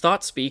use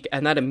ThoughtSpeak,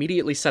 and that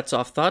immediately sets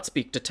off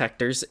ThoughtSpeak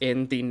detectors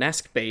in the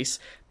Nesk base,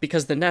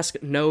 because the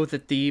Nesk know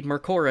that the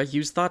Mercora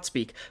use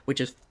ThoughtSpeak,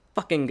 which is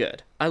fucking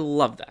good. I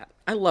love that.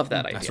 I love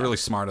that idea. That's really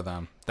smart of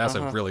them. That's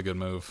a really good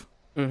move.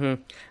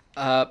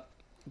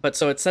 But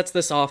so it sets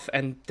this off,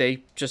 and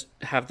they just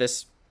have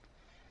this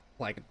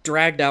like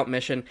dragged out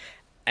mission,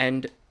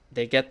 and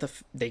they get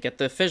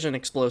the fission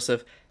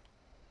explosive,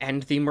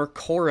 and the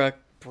Mercora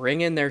bring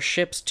in their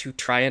ships to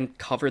try and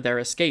cover their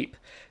escape,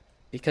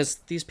 because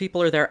these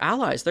people are their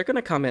allies. They're going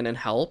to come in and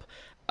help,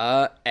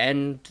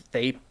 and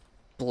they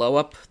blow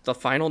up the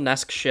final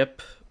Nesk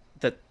ship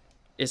that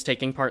is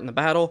taking part in the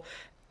battle,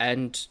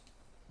 and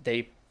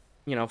they,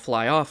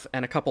 fly off,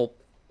 and a couple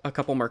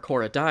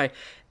Mercora die,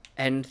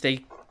 and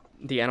the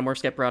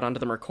Animorphs get brought onto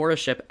the Mercora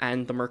ship,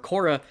 and the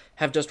Mercora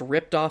have just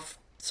ripped off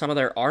some of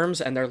their arms,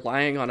 and they're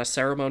lying on a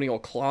ceremonial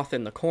cloth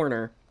in the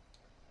corner.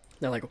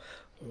 They're like,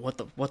 what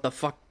the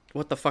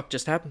fuck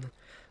just happened?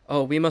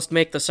 Oh, we must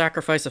make the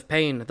sacrifice of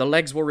pain. The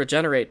legs will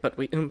regenerate,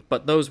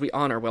 but those we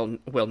honor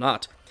will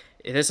not.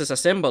 This is a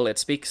symbol. It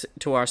speaks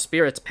to our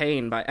spirit's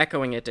pain by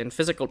echoing it in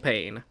physical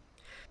pain.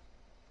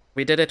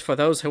 We did it for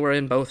those who were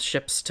in both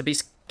ships. To be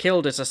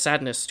killed is a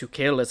sadness. To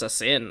kill is a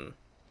sin.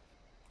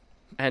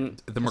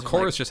 And The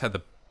Mercoras just had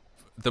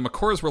the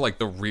Mercoras were like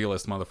the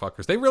realest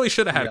motherfuckers. They really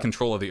should have had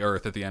control of the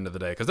Earth at the end of the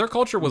day, because their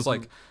culture was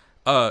like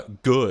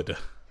good.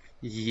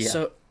 Yeah.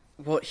 So,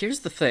 well, here's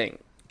the thing.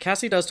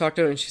 Cassie does talk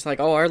to him, and she's like,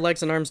 oh, our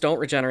legs and arms don't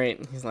regenerate.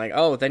 And he's like,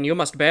 oh, then you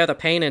must bear the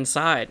pain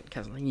inside.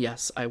 Cassie's like,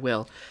 yes, I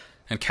will.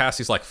 And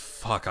Cassie's like,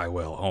 fuck, I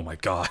will. Oh my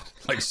god.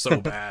 Like, so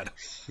bad.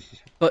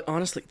 But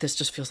honestly, this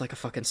just feels like a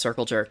fucking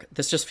circle jerk.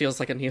 This just feels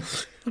like a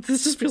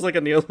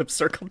Neolib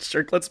circle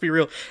jerk. Let's be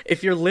real.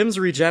 If your limbs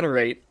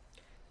regenerate,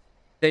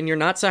 then you're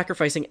not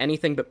sacrificing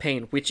anything but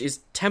pain, which is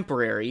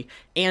temporary,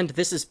 and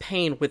this is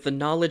pain with the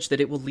knowledge that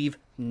it will leave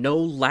no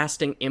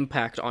lasting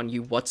impact on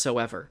you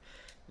whatsoever.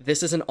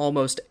 This is an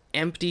almost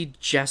empty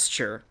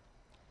gesture,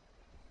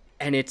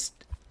 and it's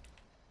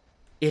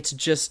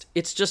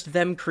just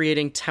them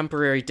creating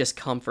temporary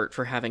discomfort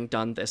for having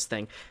done this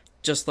thing.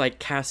 Just like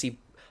Cassie,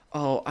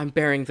 oh, I'm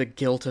bearing the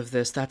guilt of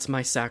this. That's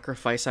my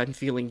sacrifice. I'm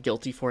feeling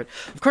guilty for it.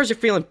 Of course you're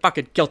feeling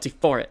fucking guilty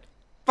for it.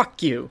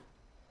 Fuck you.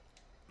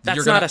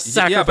 That's not a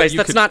sacrifice.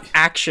 That's not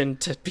action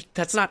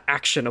that's not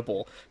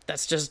actionable.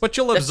 That's just. But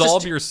you'll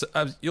absolve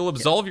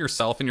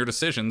yourself in your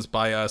decisions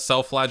by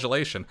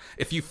self-flagellation.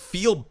 If you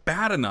feel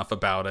bad enough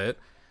about it,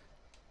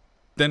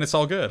 then it's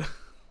all good.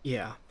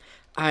 Yeah,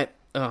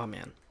 oh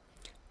man,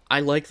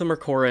 I like the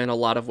Mercora in a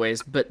lot of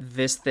ways, but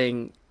this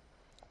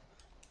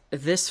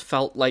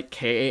felt like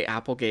K.A.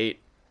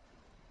 Applegate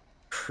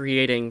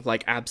creating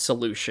like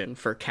absolution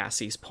for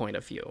Cassie's point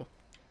of view,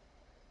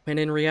 when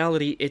in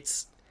reality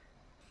it's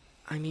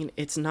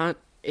not.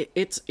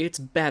 It's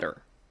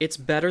better. It's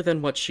better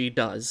than what she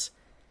does,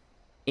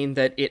 in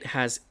that it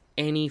has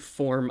any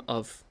form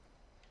of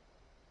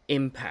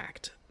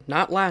impact.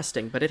 Not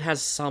lasting, but it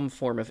has some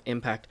form of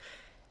impact.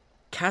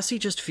 Cassie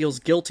just feels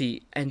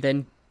guilty and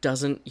then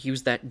doesn't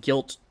use that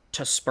guilt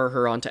to spur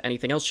her on to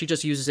anything else. She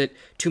just uses it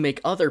to make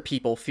other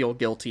people feel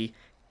guilty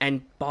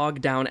and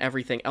bog down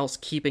everything else,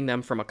 keeping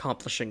them from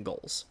accomplishing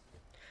goals.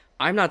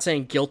 I'm not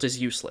saying guilt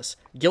is useless.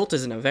 Guilt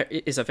is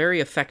a very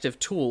effective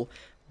tool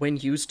when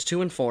used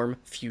to inform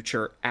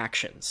future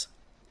actions.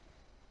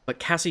 But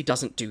Cassie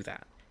doesn't do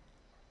that.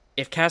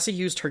 If Cassie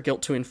used her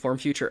guilt to inform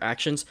future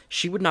actions,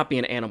 she would not be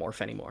an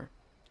Animorph anymore.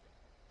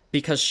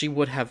 Because she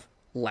would have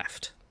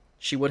left.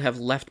 She would have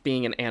left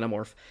being an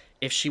Animorph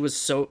if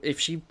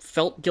she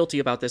felt guilty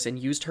about this and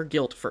used her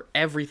guilt for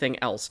everything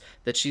else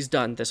that she's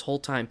done this whole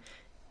time.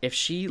 If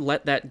she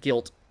let that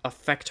guilt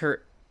affect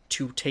her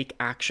to take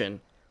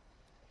action,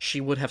 she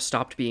would have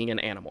stopped being an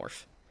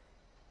Animorph.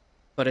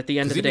 But at the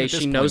end of the day,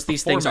 she knows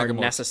these things are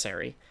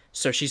necessary,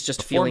 so she's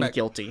just feeling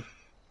guilty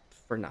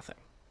for nothing.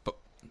 But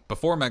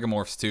before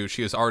Megamorphs 2,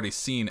 she has already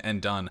seen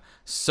and done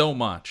so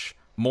much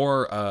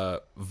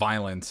more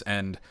violence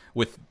and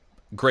with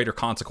greater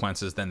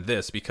consequences than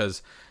this,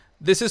 because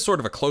this is sort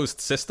of a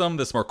closed system,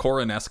 this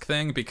Mercoran-esque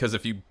thing, because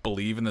if you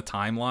believe in the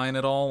timeline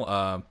at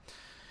all,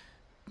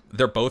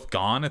 they're both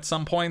gone at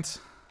some point.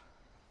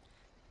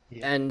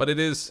 Yeah.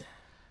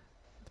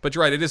 But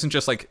you're right, it isn't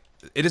just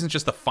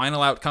the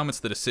final outcome, it's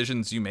the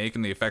decisions you make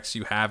and the effects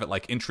you have at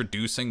like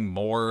introducing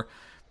more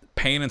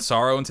pain and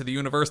sorrow into the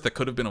universe that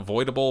could have been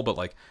avoidable, but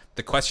like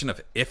the question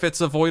of if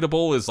it's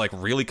avoidable is like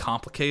really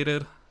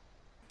complicated.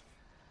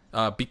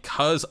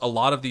 because a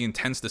lot of the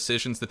intense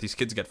decisions that these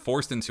kids get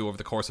forced into over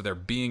the course of their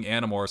being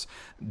Animorphs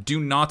do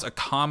not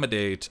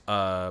accommodate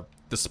the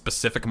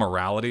specific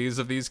moralities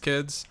of these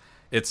kids.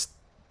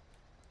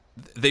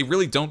 They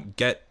really don't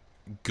get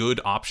good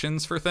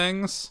options for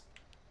things.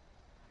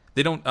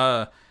 They don't,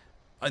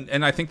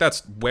 and I think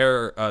that's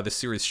where the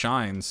series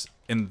shines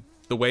in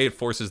the way it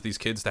forces these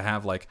kids to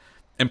have like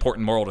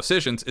important moral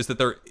decisions, is that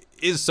there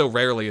is so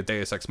rarely a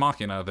Deus Ex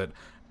Machina that,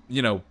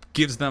 you know,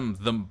 gives them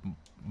the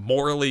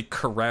morally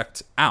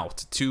correct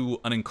out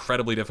to an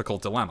incredibly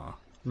difficult dilemma.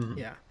 Mm-hmm.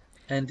 Yeah.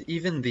 And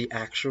even the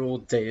actual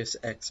Deus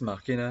Ex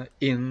Machina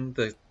in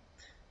the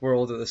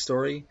world of the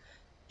story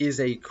is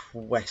a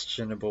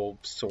questionable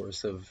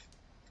source of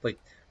like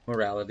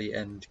morality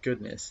and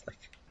goodness.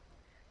 Like,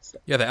 so.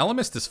 Yeah, the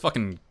Elemist is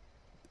fucking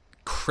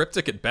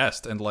cryptic at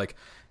best, and like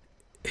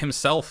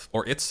himself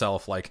or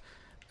itself, like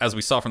as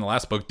we saw from the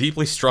last book,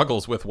 deeply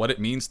struggles with what it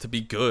means to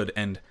be good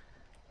and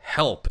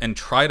help and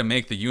try to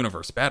make the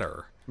universe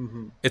better.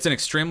 Mm-hmm. It's an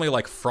extremely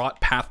like fraught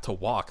path to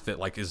walk that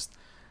like is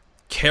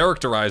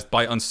characterized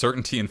by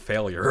uncertainty and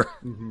failure.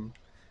 Mm-hmm.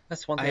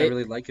 That's one thing I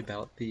really like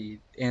about the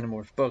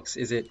Animorph books,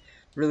 is it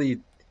really,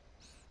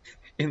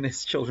 in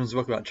this children's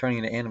book about turning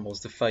into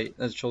animals to fight,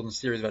 as a children's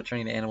series about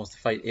turning into animals to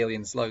fight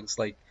alien slugs,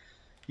 like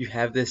you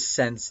have this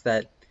sense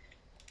that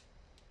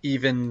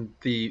even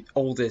the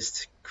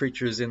oldest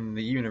creatures in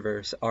the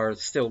universe are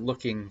still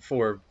looking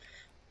for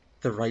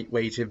the right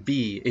way to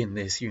be in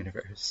this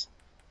universe.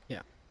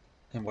 Yeah.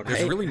 And what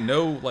there's really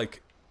no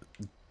like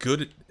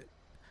good.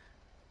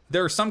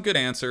 There are some good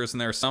answers, and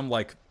there are some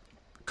like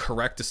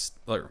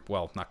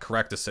not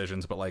correct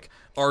decisions, but like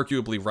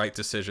arguably right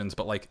decisions.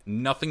 But like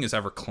nothing is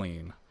ever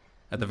clean,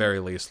 at the very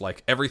least.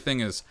 Like everything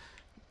is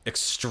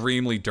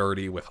extremely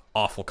dirty with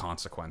awful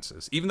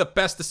consequences. Even the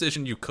best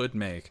decision you could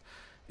make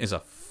is a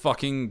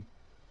fucking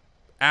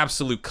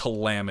absolute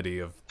calamity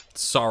of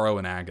sorrow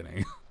and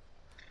agony.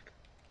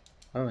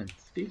 Oh, and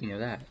speaking of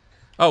that.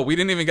 Oh, we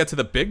didn't even get to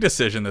the big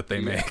decision that they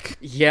make.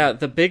 Yeah,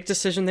 the big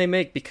decision they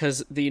make,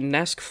 because the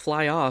Nesk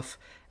fly off,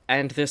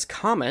 and this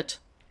comet,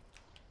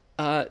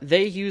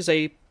 they use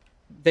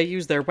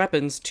their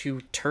weapons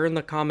to turn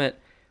the comet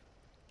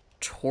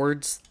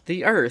towards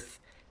the Earth,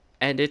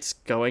 and it's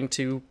going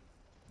to,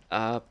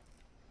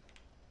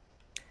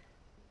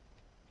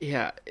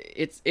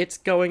 it's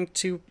going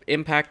to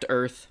impact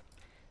Earth,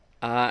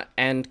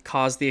 and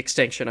cause the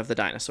extinction of the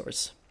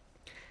dinosaurs.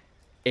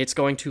 It's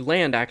going to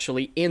land,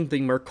 actually, in the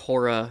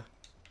Mercora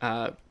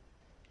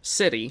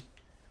city.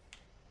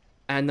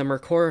 And the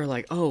Mercora are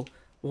like, oh,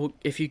 well,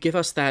 if you give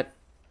us that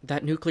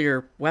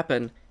nuclear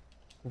weapon,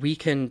 we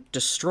can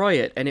destroy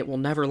it, and it will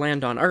never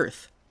land on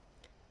Earth.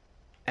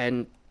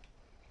 And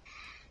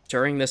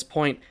during this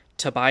point,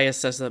 Tobias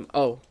says to them,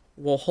 oh,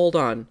 well, hold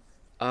on.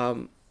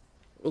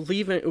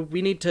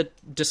 We need to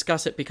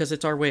discuss it because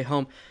it's our way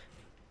home.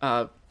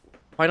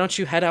 Why don't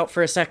you head out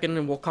for a second,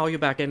 and we'll call you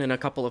back in a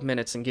couple of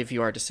minutes and give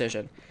you our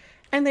decision.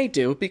 And they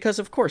do, because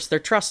of course they're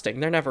trusting.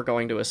 They're never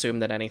going to assume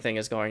that anything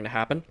is going to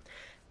happen.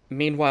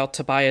 Meanwhile,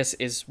 Tobias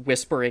is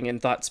whispering in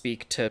thought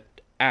speak to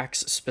Axe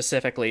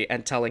specifically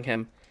and telling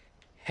him,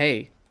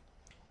 hey,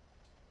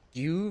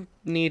 you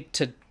need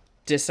to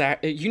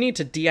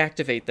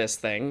deactivate this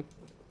thing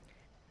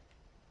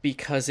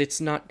because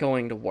it's not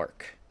going to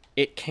work.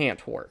 It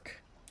can't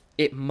work.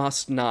 It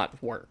must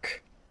not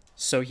work.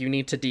 So you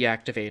need to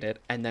deactivate it,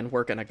 and then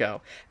we're gonna go.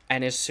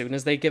 And as soon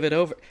as they give it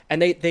over,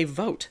 and they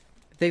vote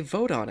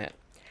on it,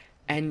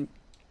 and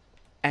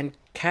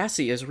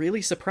Cassie is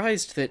really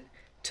surprised that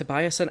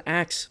Tobias and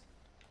Axe,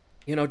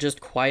 just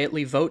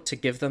quietly vote to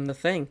give them the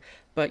thing.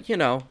 But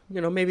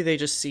maybe they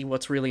just see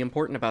what's really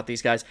important about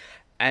these guys,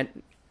 and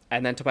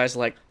then Tobias is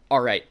like, all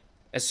right,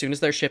 as soon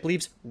as their ship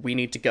leaves, we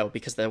need to go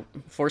because the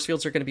force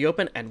fields are going to be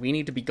open, and we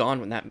need to be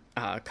gone when that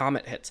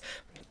comet hits.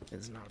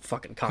 It's not a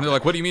fucking comet. And they're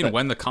like, what do you mean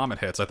when the comet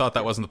hits? I thought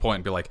that wasn't the point.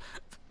 And be like,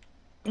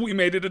 we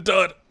made it a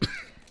dud.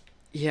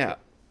 Yeah.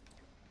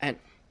 And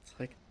it's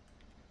like,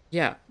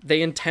 yeah,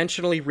 they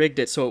intentionally rigged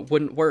it so it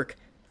wouldn't work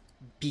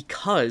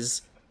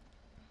because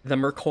the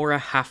Mercora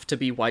have to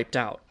be wiped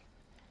out.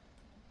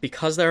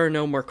 Because there are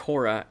no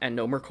Mercora and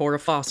no Mercora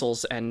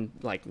fossils and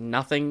like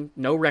nothing,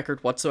 no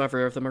record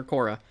whatsoever of the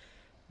Mercora,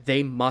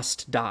 they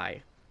must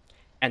die.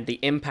 And the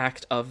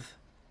impact of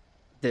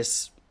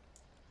this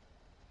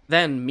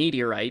then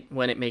meteorite,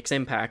 when it makes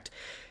impact,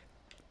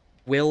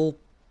 will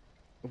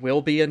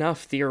be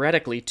enough,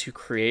 theoretically, to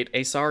create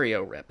a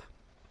Sario rip.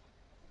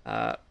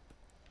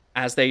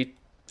 As they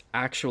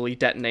actually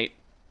detonate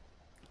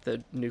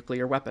the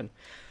nuclear weapon.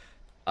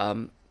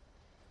 And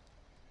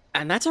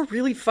that's a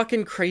really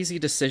fucking crazy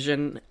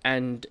decision,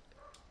 and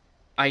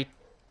I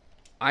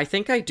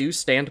think I do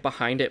stand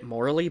behind it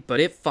morally,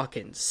 but it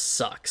fucking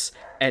sucks.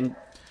 And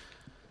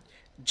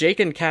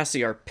Jake and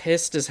Cassie are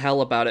pissed as hell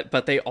about it,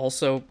 but they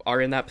also are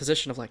in that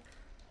position of like,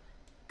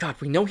 God,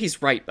 we know he's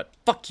right, but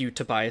fuck you,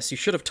 Tobias. You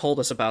should have told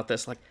us about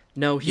this. Like,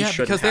 no, he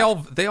shouldn't because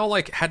have. they all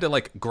like had to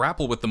like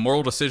grapple with the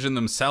moral decision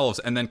themselves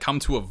and then come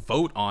to a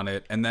vote on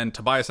it, and then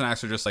Tobias and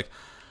Axe are just like,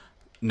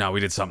 no, we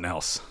did something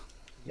else.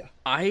 Yeah.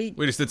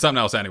 We just did something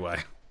else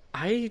anyway.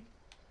 I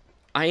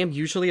am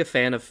usually a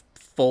fan of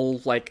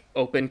full, like,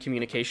 open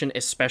communication,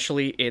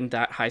 especially in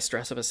that high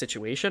stress of a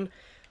situation.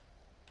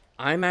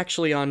 I'm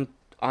actually on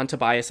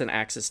Tobias and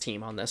Axe's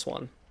team on this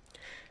one.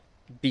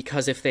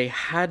 Because if they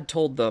had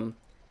told them,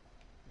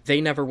 they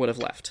never would have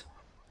left.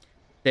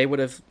 They would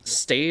have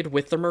stayed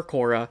with the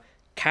Mercora.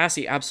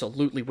 Cassie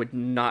absolutely would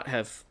not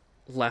have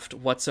left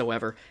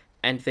whatsoever,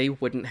 and they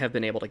wouldn't have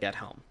been able to get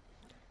home.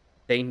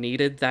 They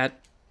needed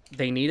that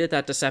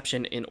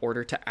deception in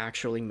order to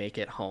actually make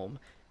it home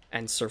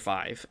and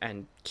survive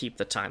and keep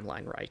the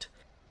timeline right.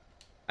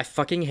 I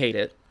fucking hate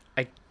it.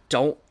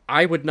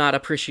 I would not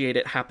appreciate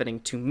it happening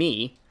to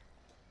me,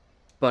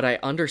 but I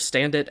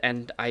understand it,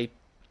 and I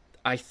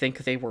think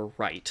they were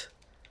right.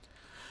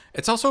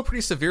 It's also a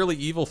pretty severely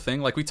evil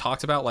thing. Like, we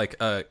talked about, like,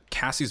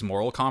 Cassie's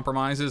moral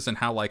compromises and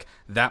how, like,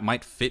 that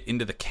might fit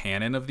into the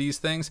canon of these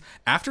things.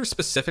 After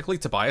specifically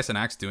Tobias and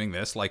Axe doing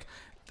this, like,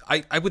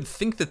 I would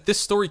think that this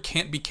story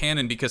can't be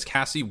canon because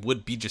Cassie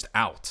would be just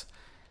out.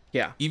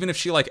 Yeah. Even if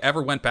she, like,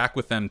 ever went back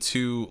with them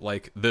to,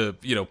 like, the,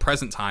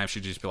 present time,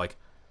 she'd just be like,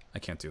 I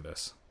can't do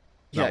this.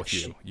 Not with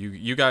you.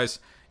 You guys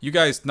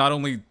not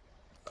only...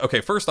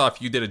 Okay, first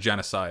off, you did a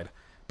genocide,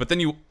 but then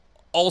you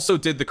also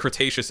did the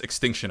Cretaceous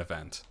extinction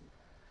event.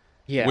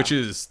 Yeah. Which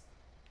is...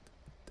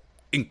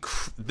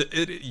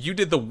 you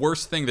did the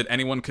worst thing that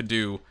anyone could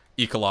do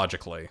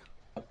ecologically.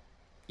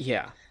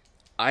 Yeah.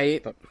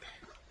 I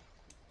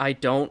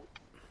don't...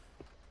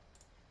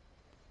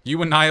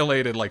 You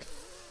annihilated, like,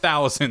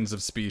 thousands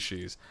of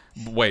species.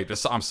 Wait,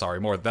 I'm sorry,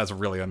 more. That's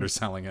really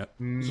underselling it.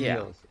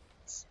 Yeah.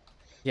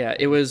 Yeah,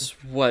 it was,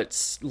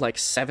 like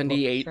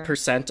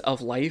 78%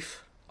 of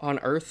life on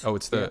Earth? Oh,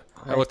 it's the...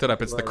 I looked it up.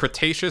 It's the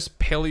Cretaceous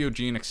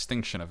Paleogene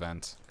extinction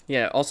event.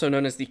 Yeah, also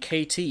known as the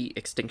KT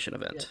extinction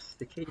event. Yes,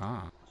 the KT.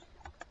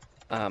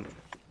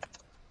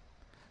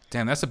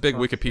 Damn, that's a big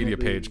Wikipedia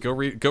page. Go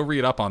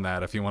read up on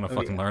that if you want to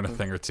fucking learn a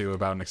thing or two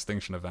about an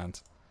extinction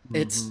event.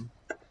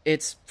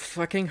 It's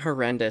fucking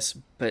horrendous,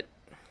 but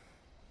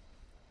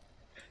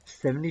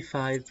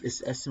 75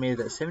 is estimated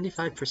that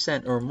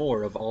 75% or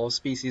more of all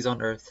species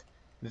on Earth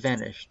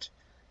vanished.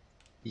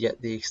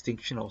 Yet the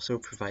extinction also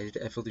provided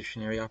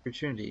evolutionary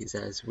opportunities,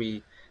 as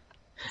we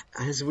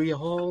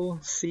all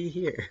see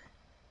here.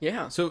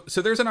 Yeah. So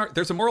there's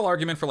a moral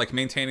argument for, like,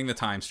 maintaining the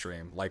time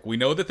stream. Like, we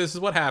know that this is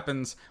what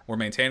happens. We're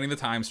maintaining the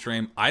time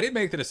stream. I didn't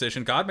make the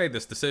decision. God made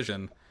this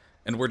decision,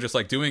 and we're just,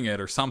 like, doing it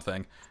or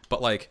something.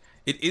 But, like,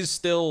 it is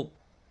still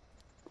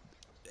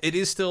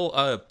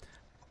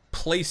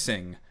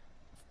placing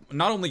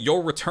not only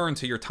your return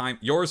to your time,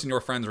 yours and your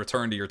friends'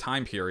 return to your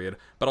time period,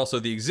 but also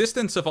the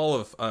existence of all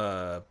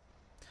of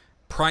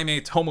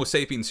primate Homo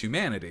sapiens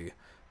humanity,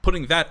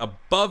 putting that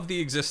above the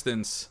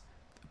existence,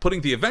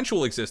 putting the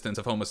eventual existence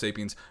of Homo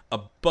sapiens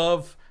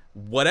above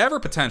whatever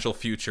potential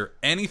future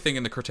anything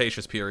in the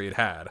Cretaceous period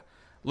had.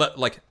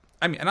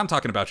 And I'm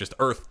talking about just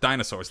Earth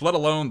dinosaurs, let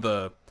alone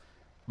the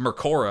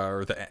Mercora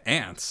or the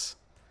ants.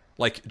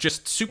 Like,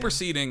 just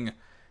superseding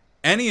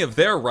any of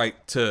their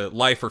right to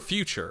life or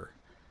future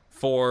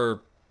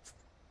for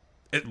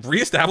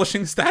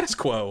reestablishing the status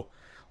quo.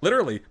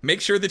 Literally,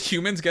 make sure that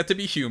humans get to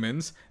be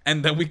humans,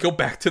 and then we go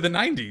back to the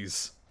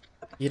 90s.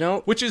 You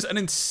know... Which is an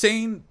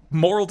insane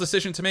moral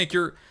decision to make.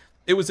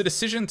 It was a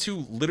decision to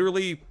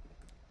literally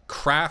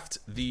craft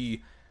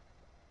the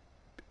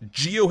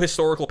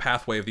geohistorical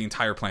pathway of the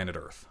entire planet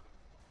Earth.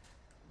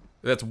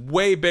 That's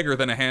way bigger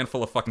than a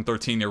handful of fucking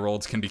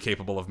 13-year-olds can be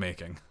capable of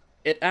making.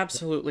 It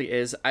absolutely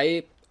is.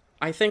 I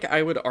think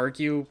I would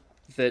argue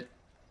that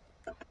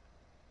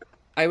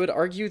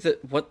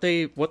what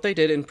they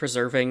did in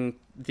preserving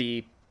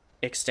the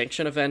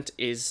extinction event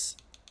is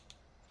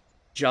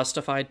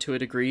justified to a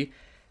degree.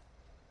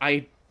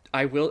 I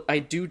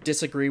do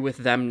disagree with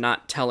them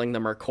not telling the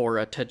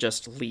Mercora to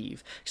just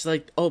leave. She's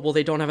like, oh, well,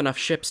 they don't have enough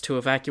ships to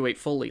evacuate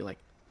fully. Like,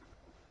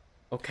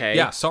 okay.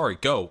 Yeah, sorry,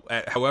 go.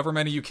 However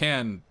many you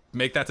can,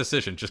 make that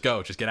decision. Just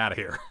go. Just get out of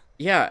here.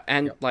 Yeah,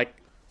 and, like,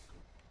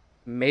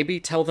 maybe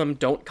tell them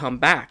don't come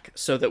back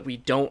so that we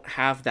don't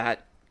have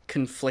that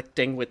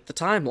conflicting with the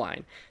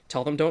timeline.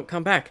 Tell them don't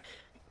come back.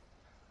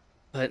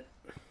 But,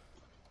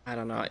 I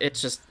don't know.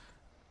 It's just...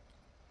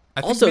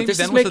 Also, this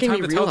is making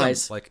me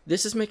realize,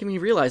 this is making me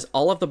realize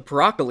all of the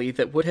broccoli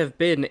that would have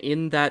been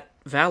in that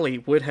valley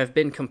would have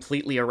been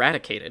completely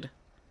eradicated.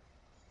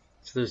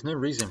 So there's no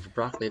reason for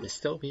broccoli to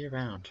still be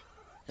around.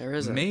 There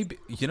isn't. Maybe,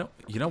 you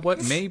know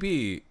what?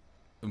 Maybe,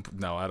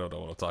 no, I don't know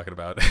what I'm talking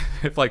about.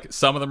 If, like,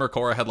 some of the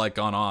Mercora had, like,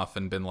 gone off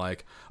and been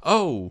like,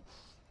 oh,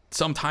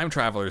 some time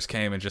travelers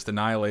came and just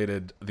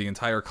annihilated the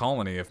entire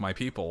colony of my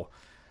people.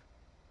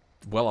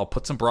 Well, I'll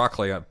put some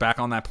broccoli back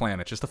on that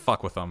planet just to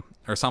fuck with them,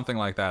 or something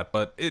like that.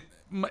 But it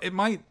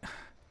might...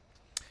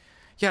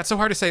 Yeah, it's so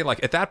hard to say.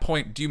 Like, at that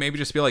point, do you maybe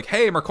just be like,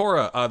 hey,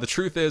 Mercora, the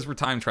truth is we're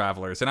time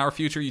travelers. In our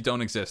future, you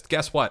don't exist.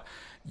 Guess what?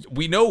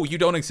 We know you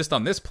don't exist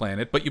on this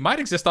planet, but you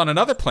might exist on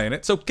another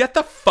planet, so get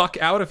the fuck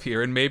out of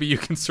here and maybe you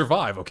can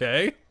survive,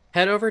 okay?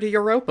 Head over to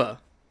Europa.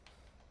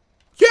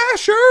 Yeah,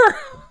 sure!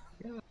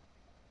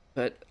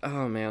 But,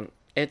 oh man,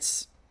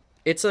 it's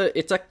it's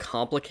a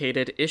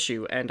complicated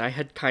issue, and I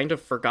had kind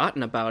of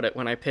forgotten about it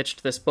when I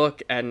pitched this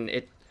book, and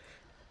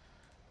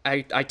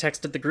I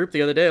texted the group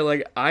the other day,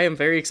 like, I am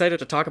very excited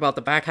to talk about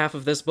the back half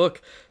of this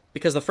book,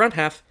 because the front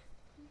half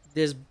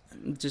is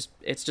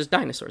just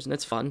dinosaurs, and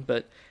it's fun,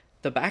 but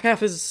the back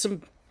half is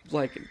some,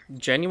 like,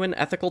 genuine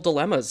ethical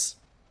dilemmas.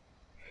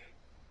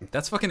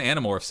 That's fucking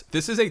Animorphs.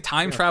 This is a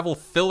time travel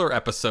filler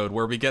episode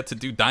where we get to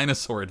do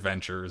dinosaur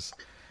adventures.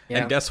 Yeah.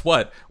 And guess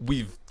what?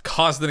 We've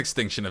caused an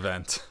extinction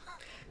event.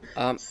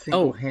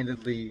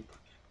 Single-handedly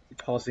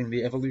causing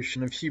the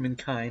evolution of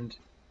humankind.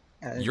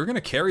 You're going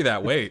to carry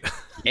that weight.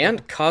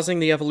 And causing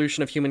the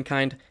evolution of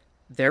humankind,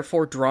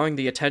 therefore drawing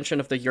the attention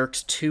of the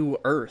Yeerks to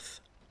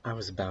Earth. I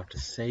was about to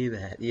say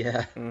that,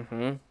 yeah.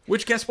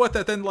 Which, guess what?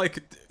 That then, like,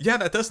 yeah,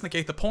 that does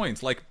negate the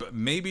points. Like,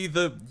 maybe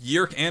the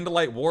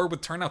Yeerk-Andalite War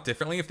would turn out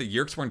differently if the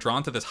Yeerks weren't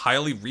drawn to this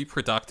highly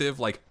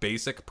reproductive, like,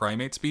 basic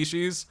primate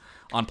species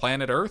on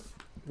planet Earth.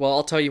 Well,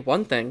 I'll tell you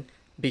one thing.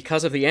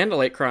 Because of the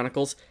Andalite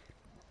Chronicles,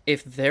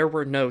 if there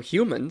were no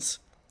humans,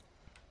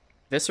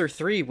 Visser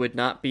 3 would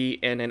not be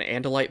in an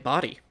Andalite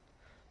body.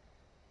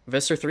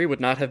 Visser 3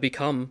 would not have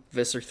become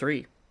Visser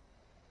 3.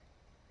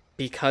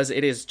 Because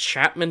it is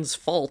Chapman's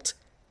fault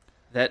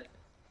that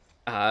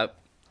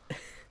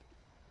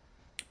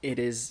it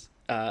is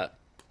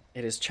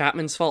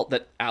Chapman's fault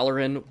that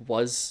Alarin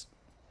was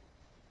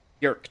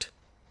Yeerked.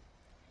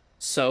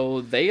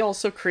 So they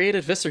also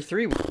created Visser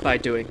 3 by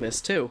doing this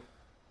too.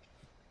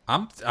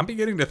 I'm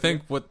beginning to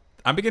think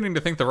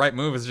the right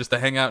move is just to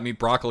hang out and eat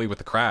broccoli with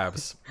the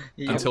crabs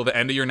until the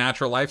end of your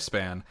natural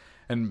lifespan.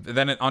 And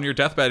then on your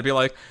deathbed, be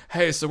like,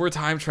 hey, so we're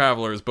time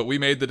travelers, but we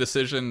made the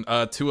decision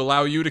to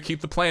allow you to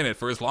keep the planet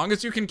for as long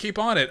as you can keep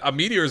on it. A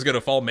meteor is going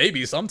to fall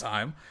maybe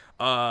sometime.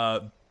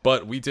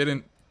 But we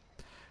didn't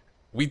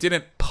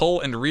pull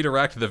and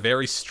redirect the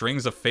very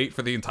strings of fate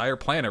for the entire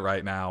planet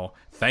right now.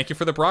 Thank you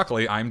for the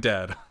broccoli. I'm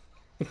dead.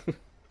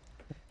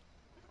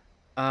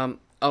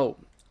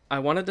 I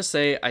wanted to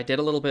say I did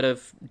a little bit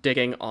of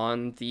digging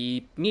on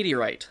the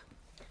meteorite.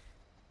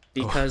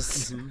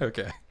 Because...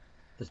 Okay.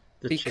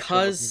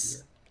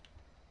 Because...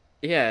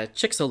 Yeah,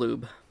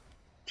 Chicxulub.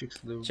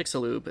 Chicxulub.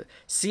 Chicxalub.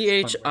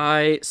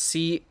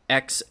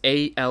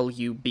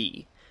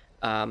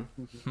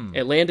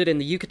 It landed in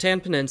the Yucatan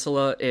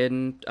Peninsula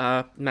in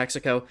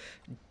Mexico.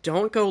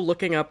 Don't go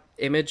looking up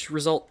image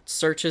result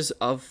searches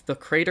of the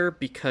crater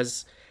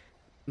because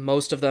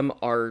most of them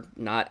are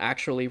not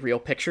actually real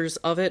pictures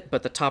of it,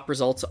 but the top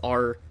results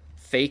are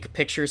fake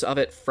pictures of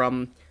it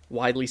from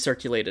widely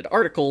circulated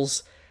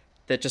articles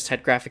that just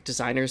had graphic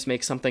designers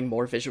make something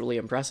more visually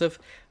impressive.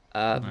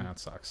 That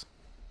sucks.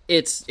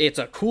 It's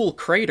a cool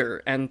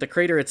crater, and the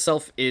crater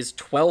itself is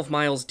 12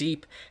 miles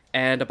deep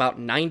and about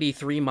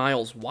 93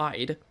 miles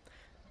wide,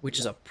 which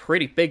is a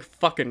pretty big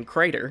fucking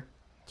crater.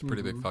 It's a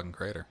pretty big fucking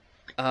crater.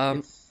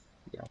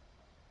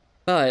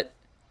 But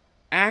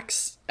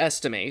Axe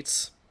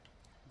estimates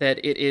that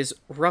it is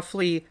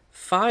roughly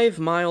 5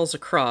 miles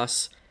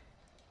across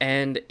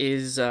and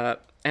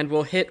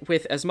will hit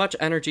with as much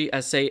energy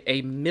as, say,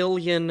 1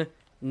 million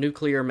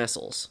nuclear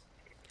missiles.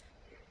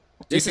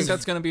 Do you think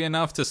that's going to be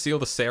enough to seal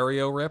the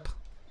Serio rip?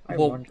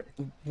 Well,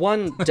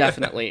 one,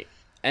 definitely.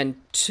 And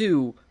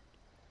two,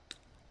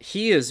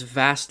 he is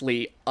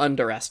vastly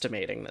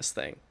underestimating this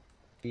thing.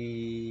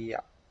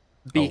 Yeah.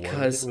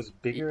 Because it was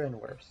bigger and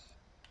worse.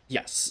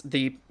 Yes,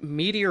 the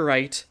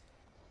meteorite,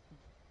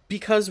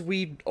 because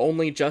we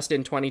only just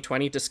in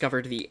 2020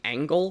 discovered the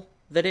angle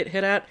that it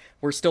hit at,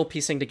 we're still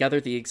piecing together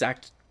the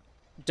exact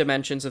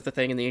dimensions of the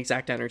thing and the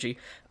exact energy.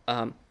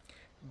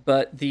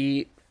 But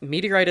the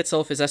meteorite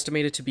itself is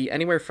estimated to be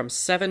anywhere from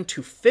 7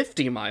 to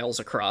 50 miles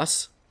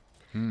across,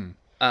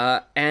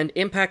 and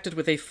impacted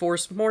with a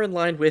force more in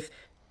line with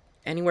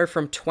anywhere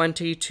from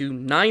 20 to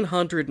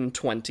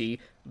 920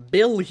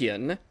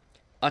 billion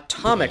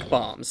atomic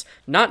bombs.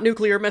 Not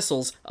nuclear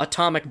missiles,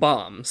 atomic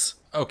bombs.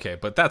 Okay,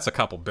 but that's a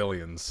couple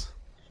billions.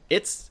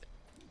 It's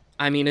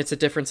a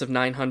difference of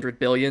 900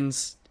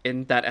 billions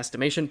in that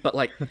estimation, but,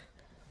 like,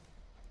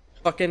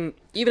 fucking,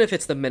 even if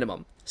it's the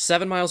minimum,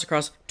 7 miles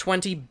across,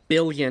 20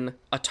 billion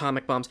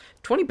atomic bombs.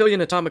 20 billion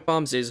atomic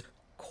bombs is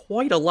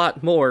quite a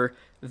lot more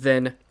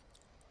than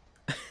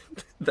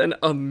 1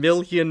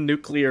 million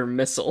nuclear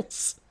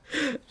missiles.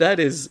 That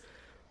is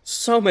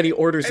so many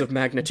orders of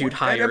magnitude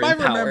higher in power.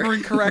 Am I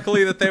remembering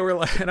correctly that they were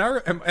like,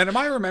 am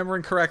I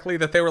remembering correctly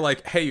that they were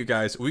like, hey, you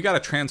guys, we got to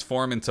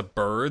transform into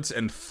birds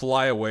and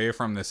fly away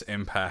from this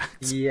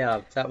impact?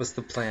 Yeah, that was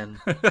the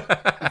plan.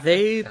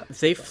 They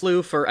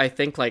flew for, I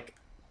think, like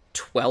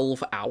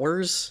 12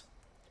 hours.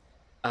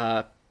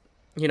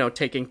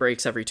 Taking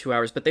breaks every 2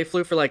 hours, but they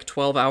flew for like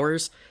 12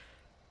 hours.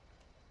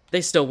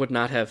 They still would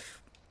not have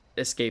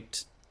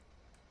escaped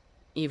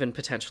even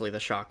potentially the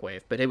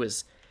shockwave, but it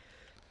was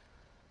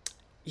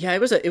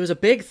a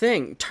big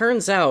thing.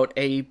 Turns out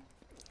a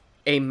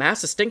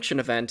mass extinction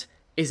event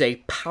is a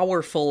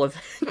powerful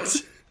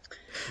event.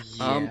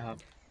 Yeah.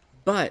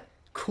 But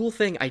cool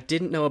thing I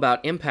didn't know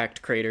about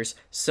impact craters.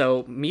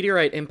 So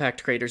meteorite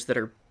impact craters that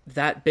are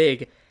that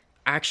big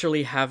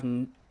actually have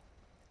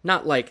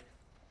not like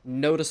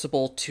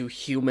noticeable to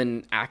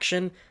human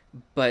action,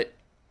 but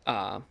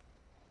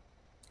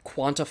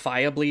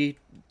quantifiably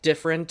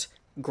different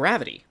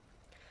gravity.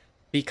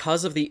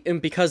 Because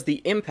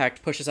the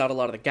impact pushes out a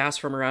lot of the gas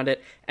from around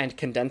it and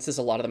condenses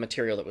a lot of the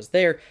material that was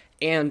there,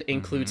 and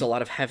includes a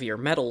lot of heavier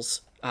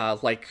metals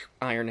like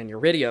iron and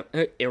iridium,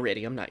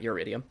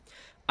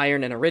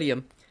 iron and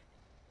iridium.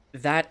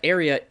 That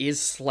area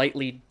is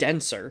slightly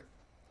denser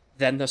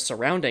than the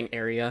surrounding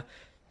area,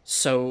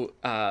 so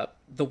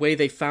the way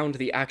they found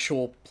the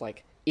actual,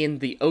 like, in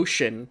the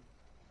ocean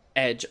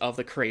edge of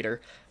the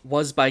crater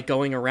was by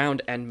going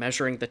around and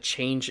measuring the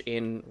change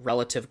in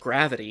relative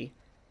gravity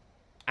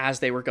as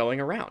they were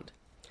going around.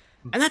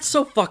 And that's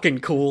so fucking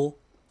cool.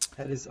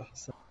 That is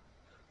awesome.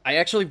 I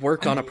actually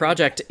worked on a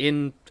project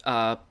in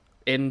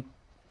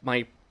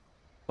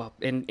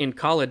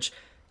college,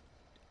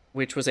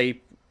 which was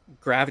a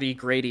gravity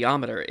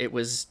gradiometer. It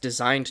was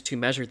designed to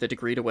measure the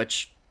degree to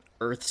which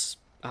Earth's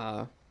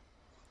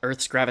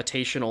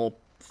gravitational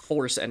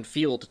force and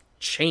field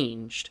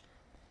changed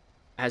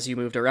as you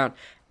moved around,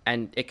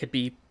 and it could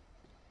be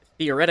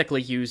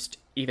theoretically used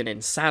even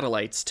in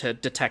satellites to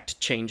detect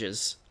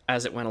changes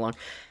as it went along.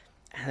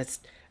 And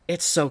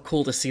it's so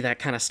cool to see that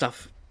kind of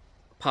stuff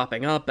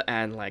popping up,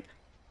 and like,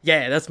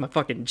 yeah, that's my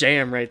fucking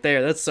jam right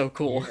there. That's so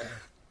cool. Yeah.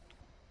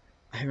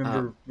 I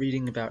remember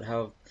reading about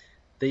how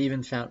they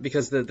even found,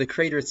 because the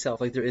crater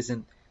itself, like, there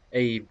isn't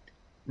a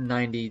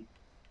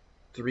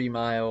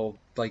 93-mile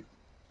like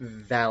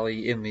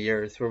valley in the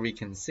earth where we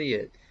can see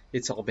it.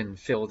 It's all been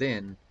filled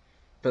in,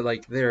 but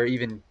like there are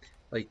even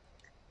like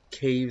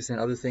caves and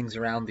other things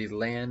around the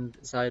land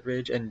side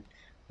ridge, and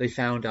they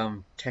found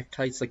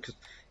tektites. Like,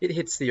 it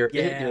hits the earth,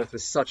 it hit the earth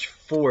with such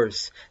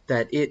force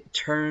that it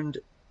turned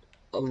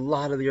a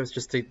lot of the earth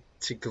just to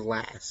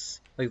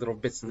glass, like little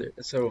bits of it.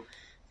 So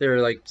there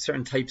are like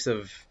certain types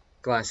of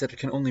glass that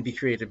can only be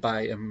created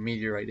by a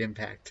meteorite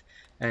impact,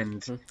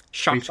 and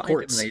shocked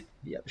quartz.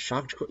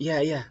 Shocked quartz.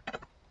 Yeah.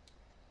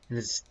 And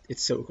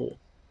it's so cool.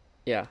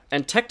 Yeah,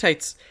 and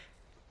tektites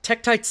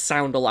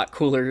sound a lot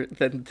cooler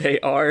than they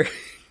are,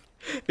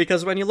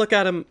 because when you look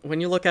at them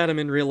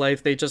in real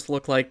life, they just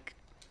look like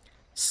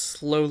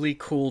slowly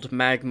cooled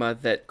magma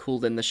that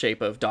cooled in the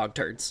shape of dog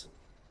turds.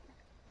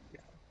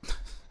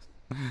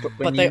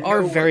 But they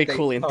are very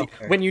cool.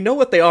 When you know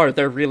what they are,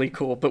 they're really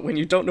cool. But when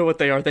you don't know what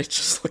they are, they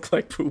just look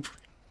like poop.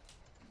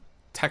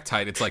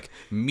 Tektite, it's like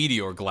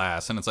meteor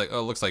glass, and it's like, oh,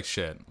 it looks like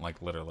shit.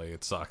 Like, literally,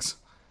 it sucks.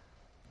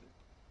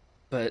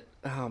 But,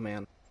 oh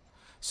man.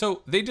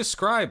 So they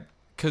describe,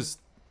 because,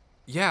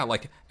 yeah,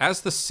 like,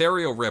 as the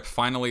Serio Rip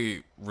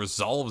finally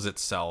resolves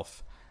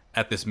itself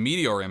at this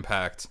meteor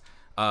impact,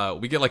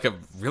 we get like a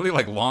really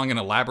like long and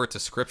elaborate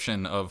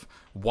description of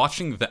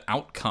watching the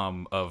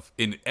outcome of,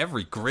 in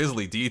every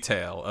grisly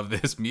detail of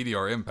this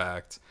meteor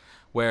impact,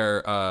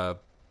 where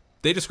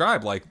they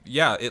describe, like,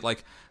 yeah, it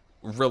like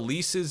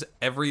releases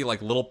every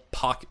like little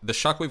pocket, the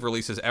shockwave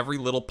releases every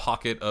little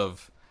pocket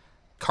of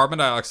carbon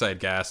dioxide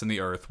gas in the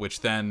earth,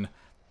 which then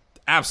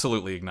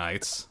absolutely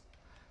ignites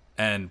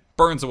and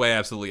burns away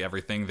absolutely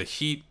everything. The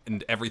heat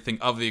and everything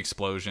of the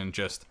explosion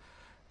just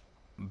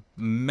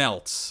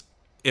melts,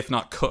 if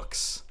not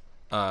cooks,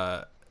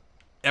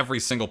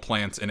 every single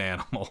plant and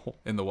animal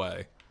in the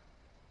way.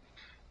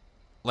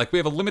 Like, we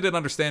have a limited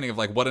understanding of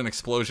like what an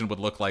explosion would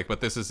look like,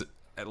 but this is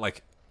an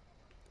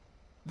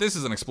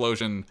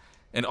explosion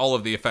and all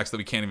of the effects that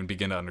we can't even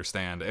begin to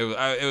understand.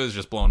 It was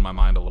just blowing my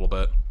mind a little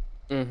bit.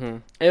 Mm-hmm.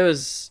 It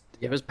was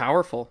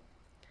powerful.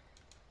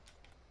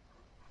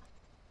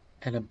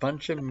 And a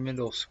bunch of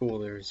middle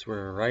schoolers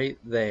were right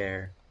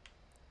there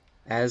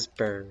as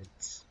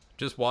birds.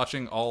 Just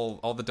watching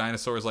all the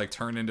dinosaurs like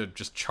turn into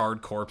just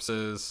charred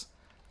corpses,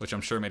 which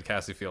I'm sure made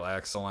Cassie feel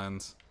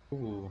excellent.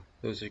 Ooh,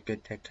 those are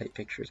good tektite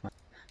pictures, man.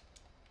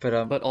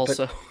 But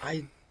also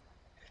I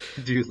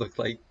do look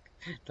like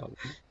dog.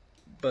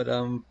 But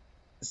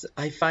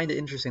I find it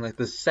interesting. Like,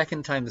 the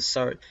second time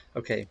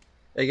okay,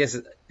 I guess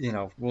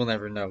we'll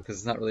never know because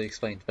it's not really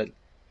explained. But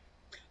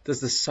does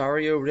the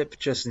Sario Rip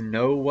just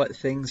know what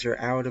things are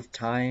out of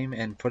time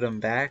and put them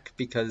back?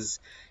 Because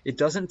it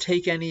doesn't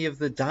take any of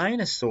the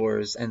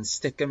dinosaurs and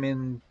stick them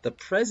in the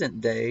present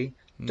day,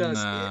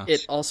 does it?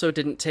 It also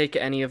didn't take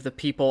any of the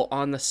people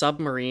on the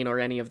submarine or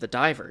any of the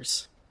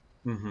divers.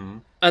 Mm-hmm.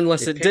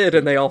 Unless it did,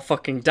 and they all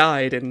fucking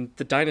died in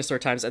the dinosaur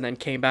times and then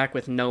came back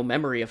with no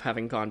memory of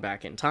having gone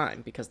back in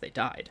time because they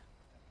died.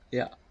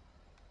 Yeah.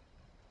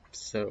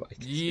 So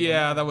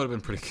that would have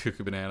been pretty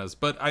cuckoo bananas.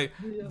 But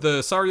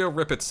the Sario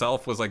Rip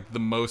itself was like the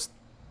most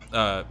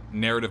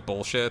narrative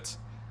bullshit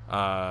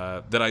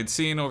that I'd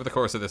seen over the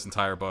course of this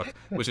entire book,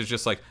 which is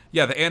just like,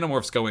 yeah, the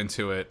Animorphs go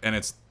into it, and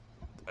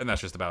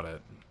that's just about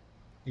it.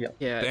 Yeah.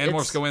 The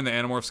Animorphs go in, the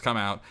Animorphs come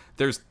out.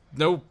 There's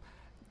no.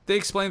 They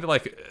explain that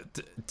like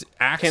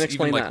Axe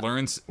even like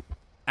learns.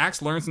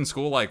 Axe learns in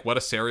school like what a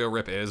Sario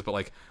Rip is, but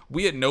like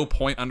we at no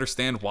point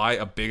understand why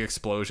a big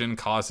explosion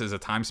causes a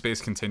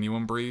time-space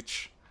continuum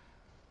breach.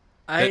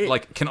 That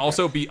like can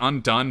also be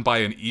undone by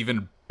an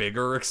even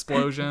bigger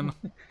explosion.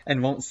 and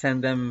it'll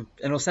send them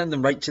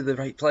right to the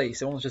right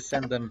place. It won't just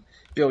send them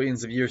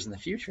billions of years in the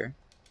future.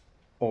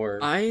 or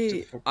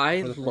I for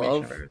the formation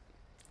of Earth.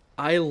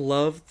 I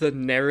love the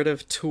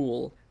narrative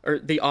tool, or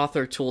the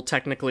author tool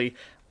technically,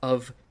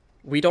 of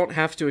we don't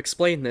have to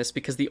explain this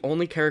because the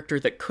only character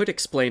that could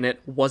explain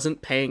it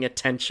wasn't paying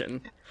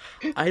attention.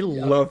 I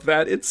love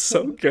that. It's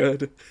so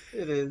good.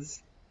 It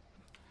is.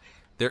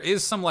 There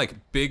is some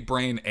like big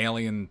brain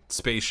alien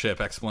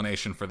spaceship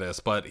explanation for this,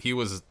 but he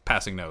was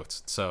passing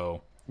notes,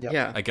 so Yep.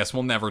 Yeah. I guess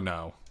we'll never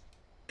know.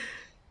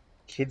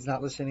 Kids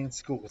not listening in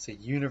school. It's a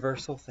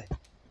universal thing.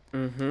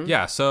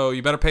 Yeah, so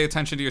you better pay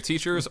attention to your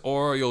teachers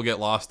or you'll get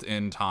lost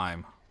in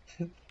time.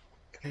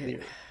 Clearly.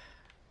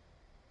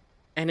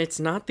 And it's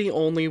not the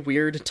only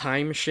weird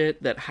time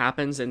shit that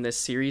happens in this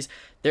series.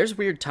 There's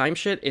weird time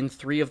shit in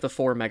 3 of the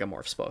 4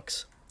 Megamorphs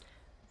books.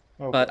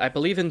 Oh, But I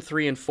believe in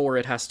 3 and 4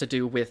 it has to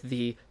do with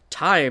the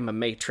Time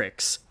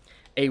Matrix,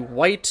 a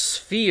white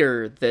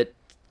sphere that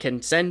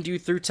can send you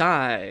through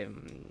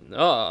time.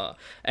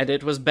 And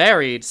it was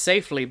buried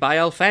safely by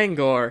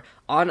Elfangor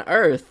on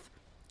Earth.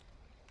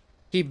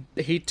 He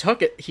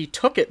took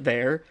it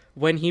there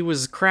when he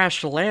was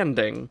crash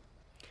landing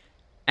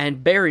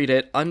and buried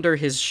it under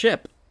his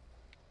ship.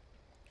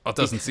 Well, it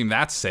doesn't seem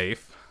that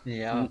safe.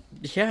 yeah.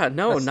 Yeah,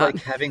 no, That's not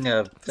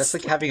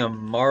like having a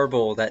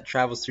marble that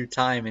travels through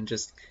time and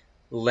just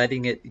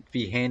letting it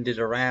be handed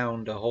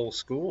around a whole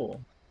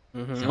school.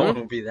 Mm-hmm. No one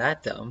would be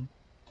that dumb.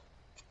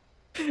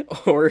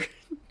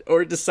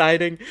 or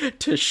deciding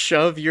to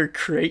shove your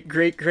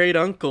great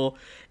uncle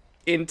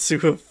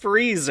into a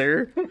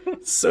freezer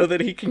so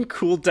that he can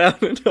cool down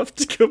enough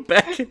to go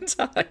back in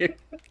time.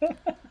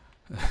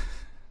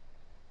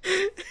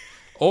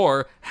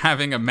 Or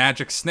having a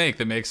magic snake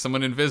that makes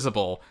someone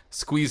invisible,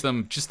 squeeze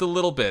them just a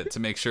little bit to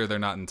make sure they're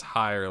not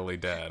entirely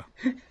dead.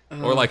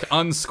 Or like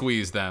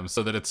unsqueeze them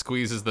so that it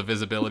squeezes the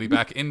visibility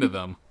back into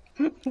them.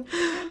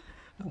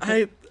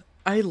 I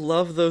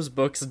love those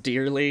books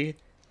dearly,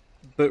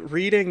 but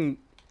reading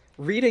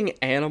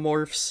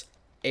Animorphs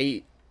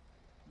 8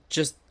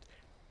 just,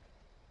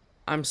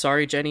 I'm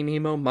sorry, Jenny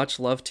Nemo, much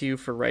love to you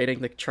for writing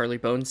the Charlie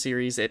Bone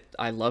series.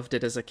 I loved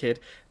it as a kid,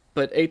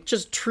 but it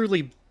just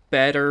truly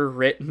better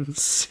written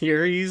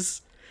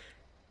series.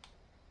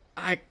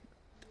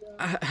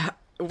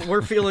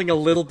 We're feeling a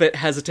little bit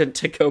hesitant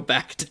to go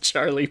back to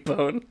Charlie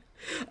Bone.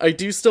 I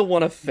do still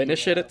want to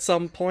finish it at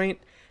some point,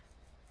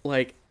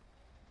 like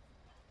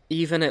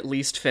even at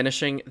least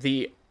finishing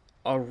the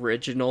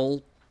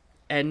original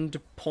end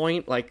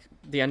point, like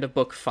the end of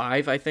book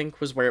 5, I think,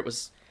 was where it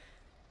was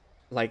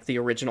like the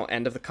original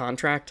end of the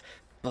contract.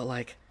 But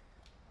like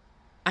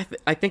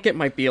I think it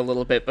might be a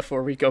little bit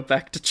before we go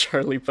back to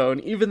Charlie Bone,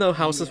 even though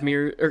Castle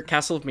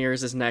of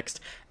Mirrors is next,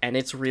 and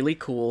it's really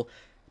cool.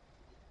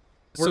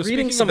 We're So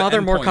reading speaking some of the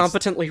other more endpoints-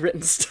 competently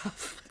written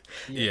stuff.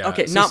 Yeah.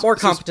 Okay, so- not more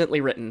so-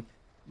 competently written,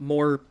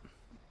 more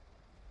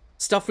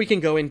stuff we can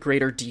go in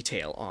greater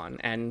detail on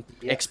and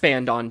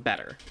expand on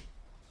better.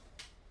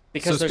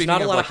 Because So there's speaking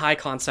not a of, lot like- of high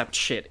concept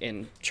shit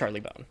in Charlie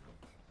Bone.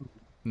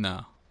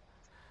 No.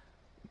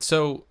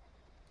 So,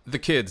 the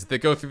kids, they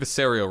go through the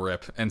serial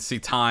rip and see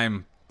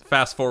time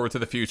fast forward to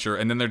the future,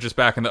 and then they're just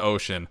back in the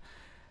ocean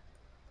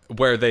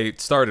where they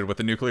started with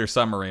the nuclear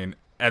submarine,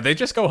 and they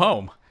just go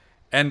home.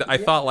 And I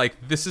thought,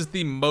 like, this is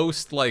the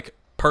most, like,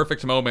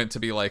 perfect moment to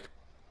be, like,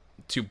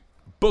 to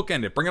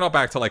bookend it. Bring it all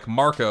back to, like,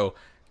 Marco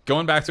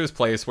going back to his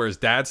place where his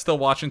dad's still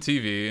watching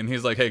TV, and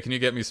he's like, hey, can you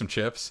get me some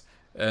chips?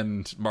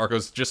 And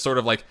Marco's just sort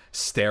of, like,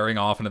 staring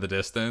off into the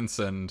distance,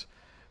 and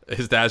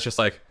his dad's just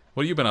like,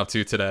 what have you been up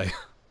to today?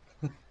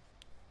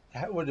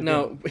 That would have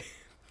No,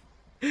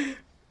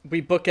 we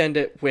bookend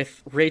it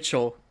with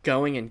Rachel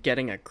going and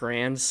getting a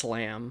grand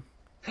slam.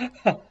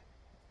 God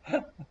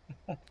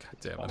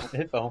damn it.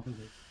 been if only.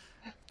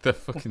 The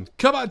fucking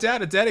come on down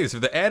to Denny's for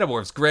the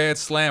Animorphs Grand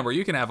Slam, where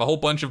you can have a whole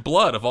bunch of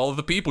blood of all of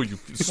the people you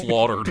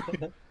slaughtered.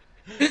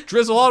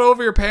 Drizzle all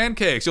over your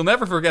pancakes. You'll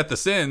never forget the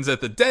sins at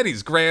the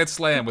Denny's Grand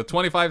Slam with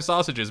 25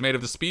 sausages made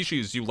of the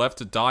species you left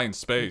to die in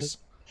space.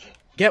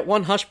 Get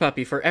one hush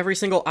puppy for every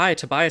single eye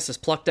Tobias has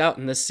plucked out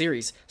in this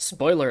series.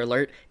 Spoiler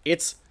alert,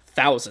 it's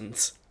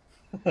thousands.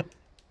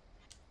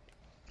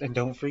 And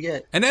don't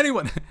forget, And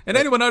anyone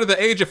under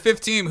the age of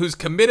 15 who's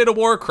committed a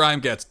war crime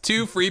gets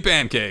 2 free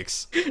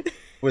pancakes.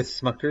 with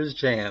Smucker's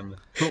jam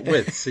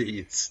with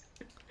seeds.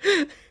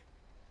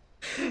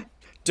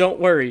 Don't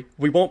worry,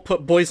 we won't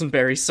put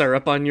boysenberry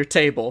syrup on your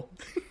table.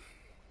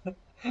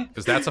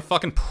 Because that's a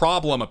fucking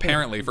problem,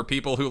 apparently, for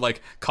people who,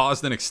 like,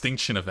 caused an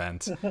extinction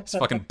event. It's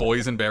fucking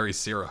boysenberry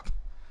syrup.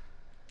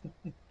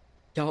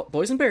 Y'all,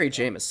 boysenberry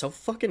jam is so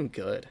fucking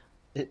good.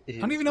 I I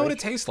don't even know what it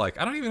tastes like.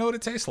 I don't even know what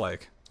it tastes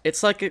like.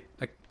 It's like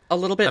Like, a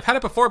little bit. I've had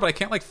it before, but I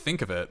can't, like,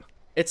 think of it.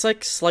 It's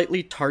like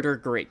slightly tartar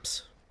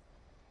grapes.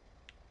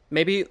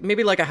 Maybe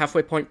like a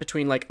halfway point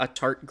between like a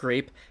tart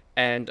grape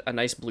and a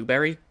nice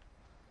blueberry.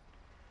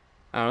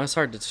 I don't know, it's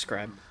hard to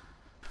describe.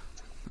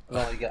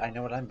 Well, yeah, I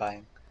know what I'm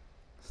buying.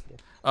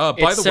 By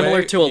It's the similar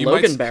way, to a you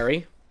might-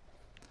 loganberry.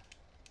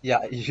 Yeah,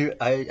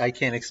 I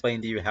can't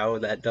explain to you how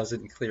that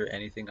doesn't clear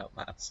anything up,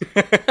 Miles.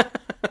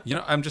 You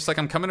know, I'm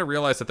coming to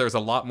realize that there's a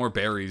lot more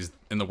berries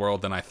in the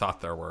world than I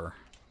thought there were.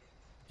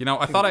 You know,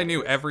 I thought I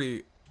knew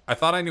every I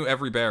thought I knew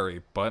every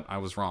berry, but I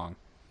was wrong.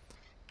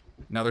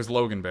 Now there's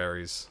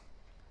Loganberries.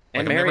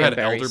 And I've never had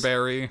Marionberries.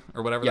 elderberry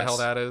or whatever the hell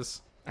that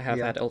is. I have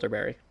Yeah. had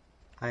elderberry.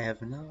 I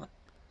have not.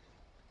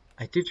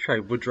 I did try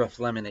Woodruff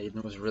lemonade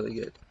and it was really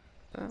good.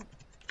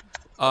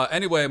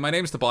 Anyway, my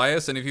name's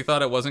Tobias, and if you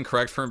thought it wasn't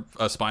correct for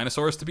a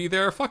Spinosaurus to be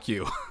there, fuck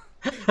you.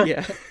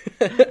 Yeah.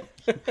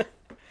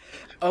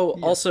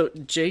 Also,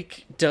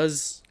 Jake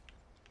does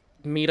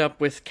meet up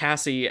with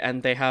Cassie,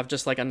 and they have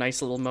just like a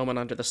nice little moment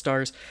under the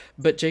stars.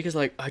 But Jake is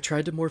like, I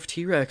tried to morph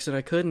T-Rex and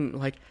I couldn't.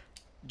 Like,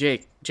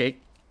 Jake,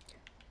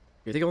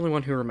 you're the only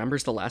one who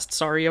remembers the last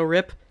Sario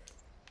rip.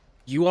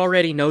 You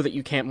already know that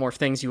you can't morph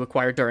things you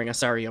acquired during a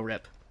Sario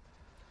rip.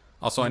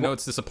 Also, I know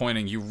it's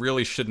disappointing. You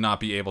really should not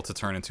be able to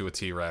turn into a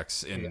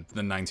T-Rex in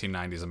the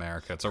 1990s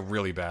America. It's a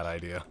really bad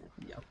idea.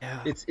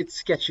 Yeah. It's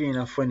sketchy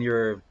enough when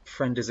your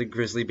friend is a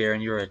grizzly bear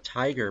and you're a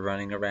tiger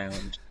running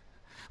around.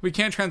 We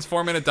can't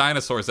transform into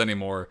dinosaurs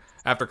anymore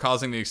after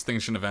causing the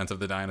extinction event of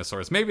the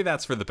dinosaurs. Maybe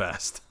that's for the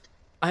best.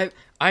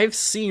 I've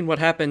seen what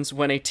happens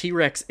when a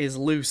T-Rex is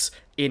loose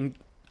in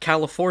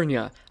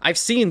California. I've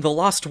seen The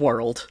Lost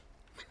World.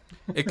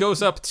 It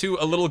goes up to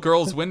a little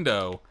girl's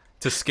window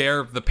to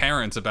scare the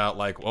parents about,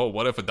 like, oh,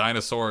 what if a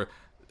dinosaur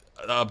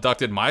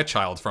abducted my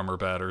child from her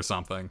bed or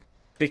something?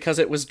 Because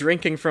it was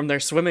drinking from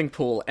their swimming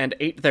pool and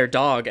ate their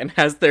dog and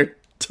has their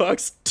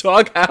dog's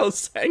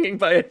doghouse hanging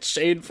by a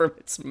chain from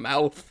its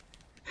mouth.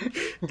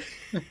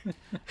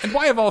 And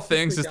why of all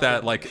things is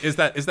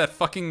that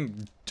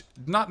fucking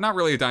not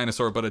really a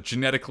dinosaur, but a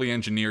genetically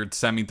engineered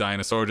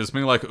semi-dinosaur just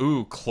being like,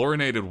 ooh,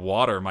 chlorinated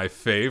water, my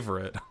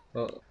favorite.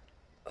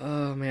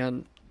 Oh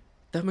man,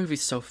 that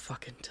movie's so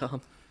fucking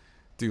dumb.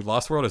 Dude,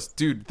 Lost World is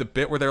the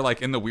bit where they're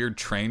like in the weird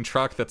train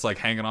truck that's like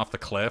hanging off the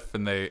cliff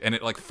and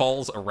it like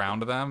falls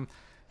around them.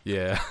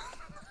 Yeah.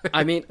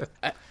 I mean,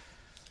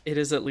 it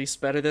is at least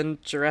better than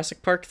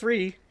Jurassic Park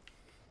 3.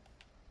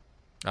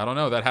 I don't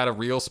know, that had a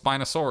real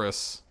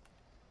Spinosaurus.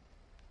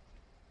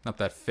 Not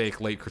that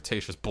fake late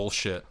Cretaceous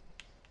bullshit.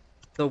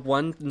 The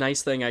one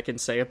nice thing I can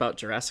say about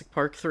Jurassic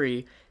Park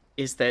 3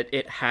 is that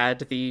it had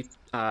the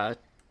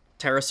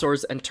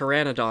pterosaurs and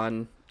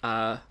pteranodon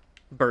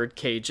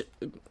birdcage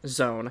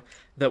zone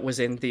that was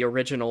in the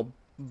original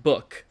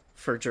book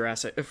for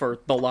The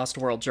Lost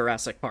World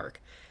Jurassic Park.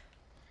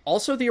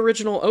 Also, the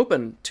original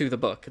opening to the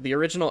book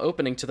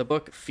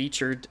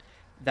featured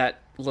that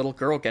little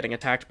girl getting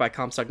attacked by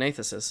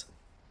Compsognathuses.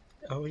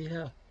 Oh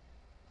yeah.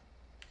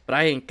 But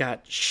I ain't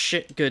got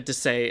shit good to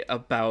say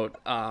about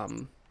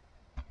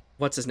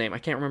what's his name? I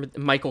can't remember.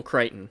 Michael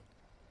Crichton.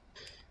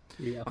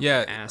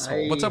 Yeah.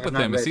 Asshole. What's up with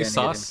have him? not Is he read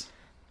any of sus?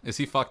 Is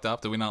he fucked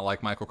up? Do we not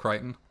like Michael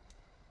Crichton?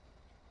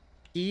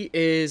 He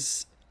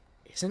isn't.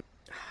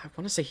 I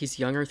want to say he's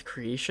young Earth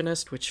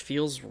creationist, which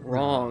feels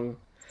wrong.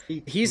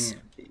 He's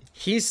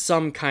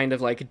some kind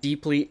of like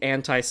deeply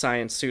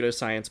anti-science,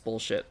 pseudoscience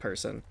bullshit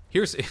person.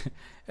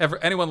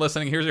 Anyone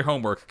listening, here's your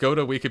homework. Go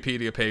to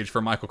Wikipedia page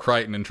for Michael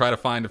Crichton and try to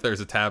find if there's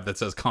a tab that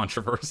says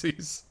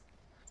controversies.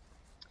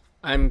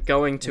 I'm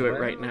going to it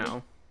right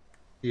now.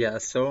 Yeah,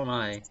 so am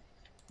I.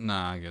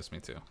 Nah, I guess me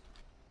too.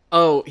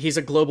 Oh, he's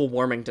a global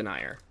warming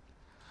denier.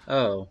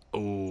 Oh,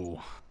 Ooh.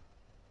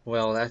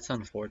 well, that's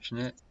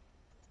unfortunate.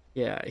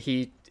 Yeah,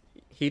 he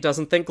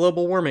doesn't think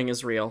global warming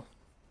is real.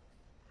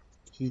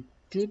 He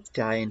did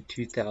die in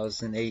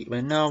 2008.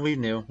 No, we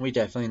knew. We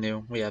definitely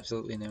knew. We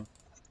absolutely knew.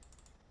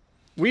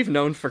 We've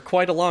known for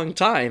quite a long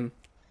time.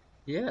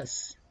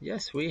 Yes,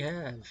 we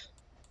have.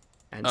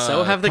 And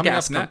so have the coming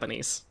gas up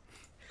companies.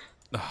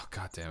 Oh,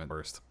 god damn it,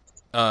 worst.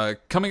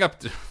 Coming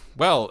up,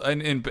 well,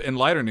 in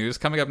lighter news,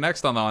 coming up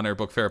next on the On Air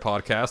Book Fair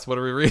podcast, what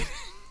are we reading?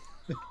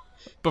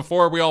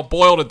 Before we all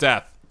boil to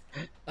death.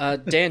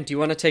 Dan, do you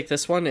want to take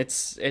this one?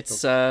 It's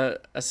a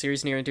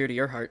series near and dear to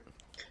your heart.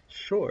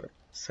 Sure.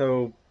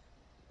 So,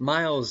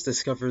 Miles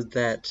discovered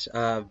that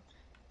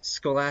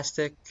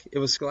Scholastic,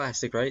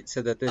 right?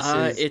 Said that this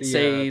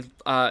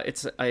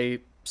it's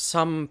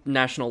some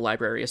National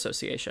Library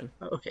Association.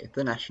 Okay,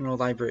 the National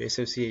Library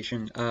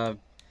Association,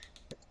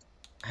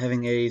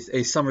 having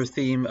a summer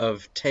theme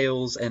of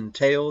tales and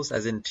tales,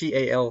 as in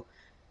TALES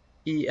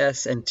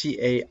and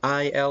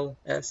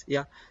TAILS,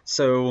 yeah.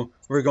 So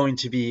we're going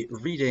to be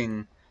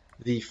reading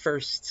the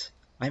first,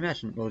 I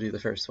imagine we'll do the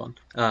first one,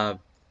 the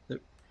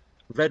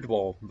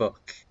Redwall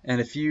book.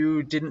 And if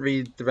you didn't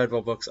read the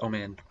Redwall books, oh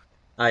man,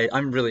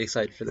 I'm really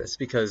excited for this,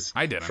 because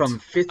I didn't.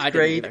 From I didn't 5th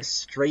grade either.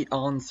 straight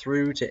on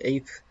through to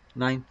 8th,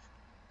 9th,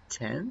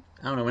 10th?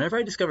 I don't know, whenever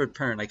I discovered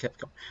Pern, I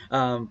kept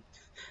going.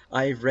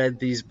 I've read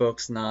these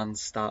books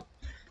nonstop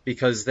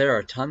because there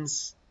are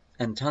tons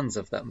and tons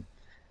of them,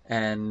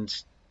 and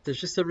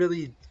there's just a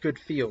really good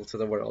feel to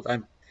the world.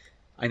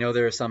 I know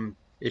there are some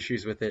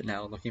issues with it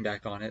now, looking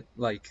back on it.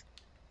 Like,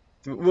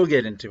 we'll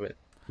get into it,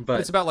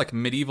 but It's about like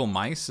medieval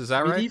mice, is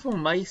that right? medieval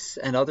mice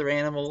and other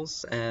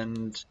animals,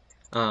 and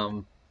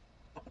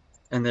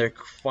they're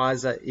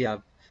quasi, yeah.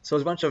 So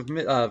it's a bunch of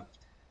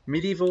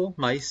medieval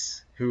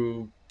mice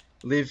who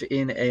live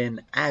in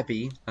an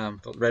abbey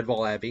called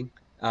Redwall Abbey.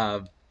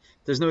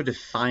 There's no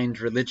defined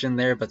religion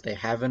there, but they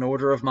have an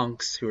order of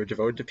monks who are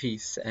devoted to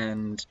peace,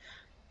 and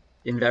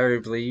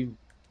invariably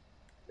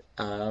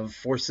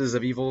forces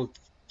of evil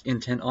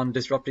intent on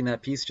disrupting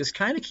that peace just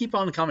kind of keep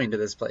on coming to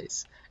this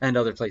place and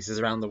other places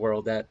around the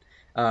world that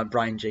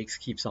Brian Jakes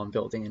keeps on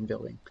building and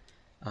building.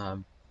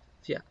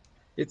 Yeah,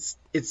 it's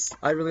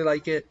I really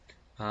like it.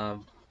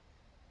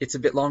 It's a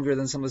bit longer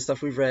than some of the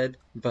stuff we've read,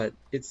 but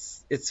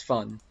it's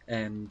fun,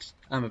 and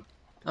I'm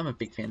a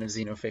big fan of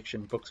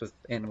xenofiction books with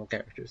animal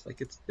characters.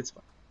 Like it's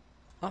fun.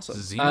 Awesome.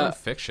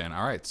 Xenofiction.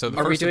 All right. So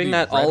are we doing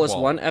that all as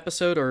one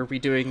episode, or are we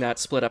doing that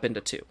split up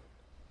into two?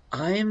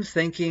 I am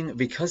thinking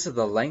because of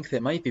the length,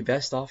 it might be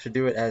best off to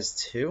do it as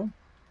two.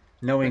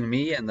 Knowing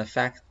me and the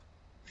fact,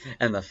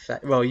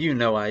 well, you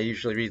know, I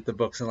usually read the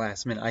books in the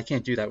last minute. I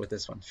can't do that with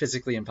this one.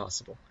 Physically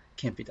impossible.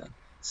 Can't be done.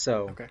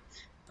 So okay.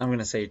 I'm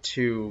gonna say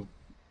two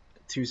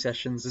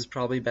sessions is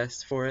probably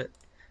best for it.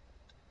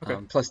 Okay.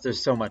 Plus,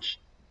 there's so much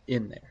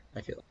in there.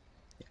 I feel like.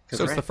 Yeah,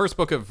 so it's the first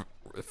book of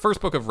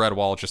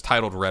Redwall, just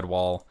titled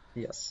Redwall.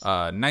 Yes.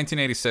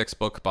 1986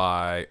 book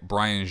by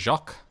Brian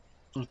Jacques.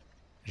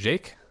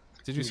 Jake?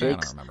 Did you say? I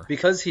don't remember.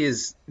 Because he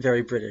is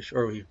very British,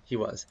 or he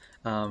was.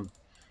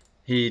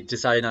 He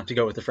decided not to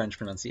go with the French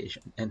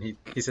pronunciation, and he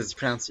says it's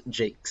pronounced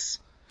Jakes.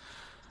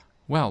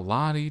 Well,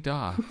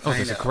 la-di-da. Oh,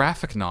 there's a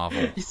graphic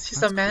novel.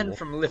 He's a man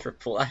from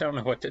Liverpool. I don't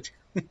know what to do.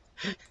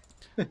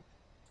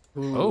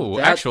 Ooh,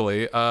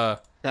 actually,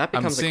 that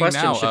becomes a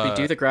question. Now, should we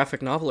do the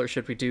graphic novel, or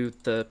should we do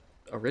the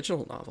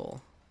original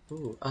novel?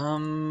 Ooh,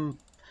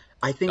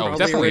 I think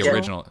definitely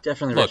original.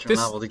 Definitely original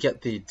novel to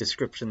get the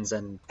descriptions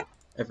and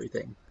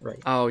everything right.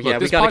 Oh yeah,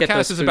 this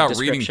podcast is about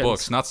reading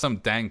books, not some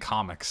dang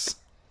comics.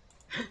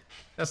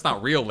 That's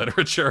not real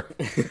literature.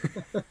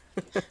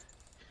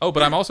 Oh,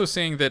 but I'm also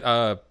seeing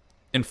that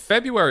in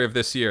February of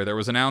this year, there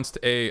was announced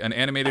an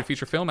animated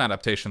feature film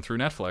adaptation through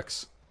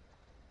Netflix.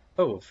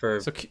 Oh, for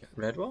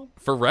Redwall?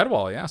 For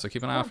Redwall, yeah. So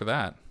keep an eye out for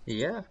that.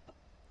 Yeah.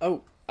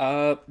 Oh,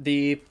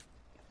 the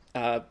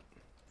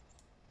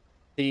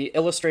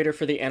illustrator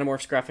for the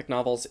Animorphs graphic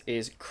novels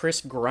is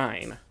Chris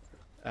Grine.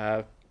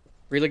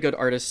 Really good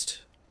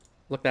artist.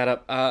 Look that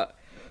up.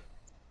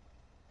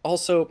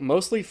 Also,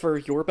 mostly for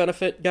your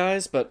benefit,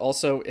 guys, but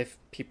also if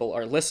people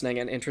are listening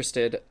and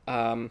interested,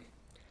 David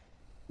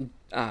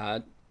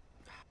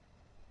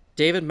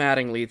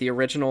Mattingly, the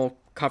original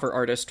cover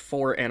artist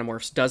for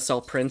Animorphs, does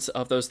sell prints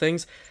of those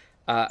things.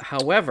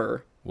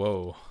 However,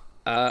 Romas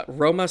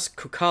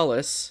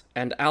Koukalis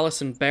and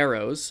Alison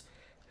Barrows,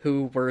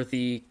 who were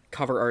the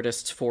cover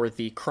artists for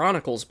the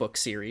Chronicles book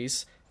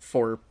series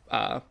for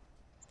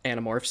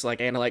Animorphs, like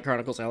Analite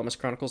Chronicles, Alamus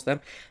Chronicles,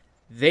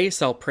 they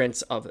sell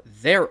prints of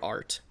their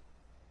art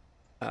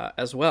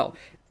as well.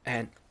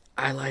 And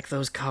I like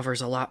those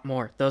covers a lot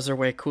more. Those are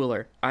way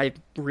cooler. I'm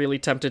really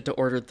tempted to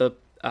order the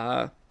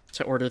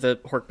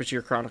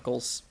Hork-Bajir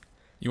Chronicles.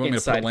 You want me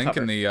to put a link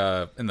in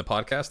the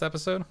podcast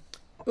episode?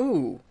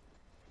 Ooh,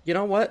 you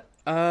know what?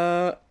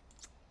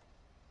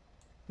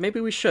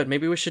 Maybe we should.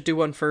 Maybe we should do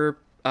one for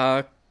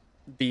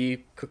the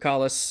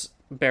Koukalis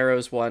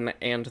Barrows one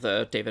and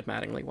the David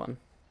Mattingly one.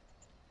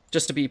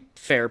 Just to be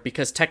fair,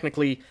 because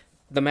technically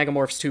the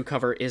Megamorphs 2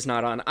 cover is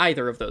not on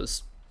either of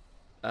those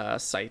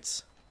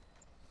sites.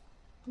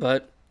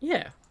 But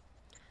yeah,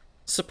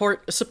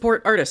 support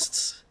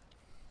artists.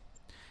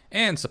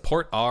 And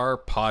support our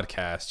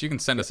podcast. You can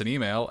send us an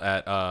email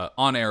at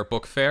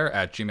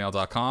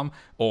onairbookfair@gmail.com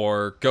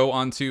or go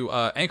onto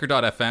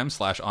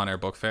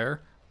anchor.fm/onairbookfair.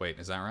 Wait,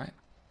 is that right?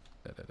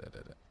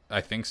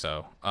 I think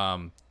so.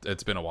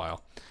 It's been a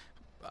while.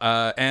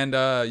 And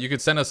you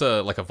could send us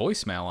a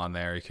voicemail on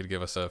there. You could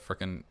give us a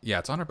freaking... Yeah,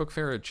 it's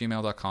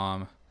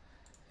onairbookfair@gmail.com.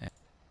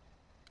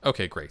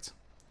 Okay, great.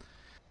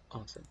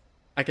 Awesome.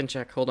 I can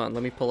check. Hold on.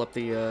 Let me pull up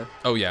the...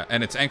 Oh, yeah.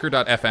 And it's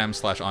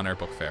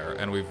anchor.fm/onairbookfair.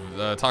 And we've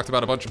talked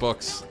about a bunch of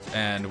books,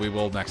 and we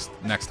will next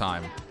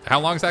time. How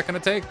long is that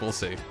going to take? We'll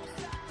see.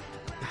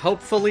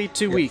 Hopefully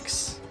 2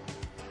 weeks.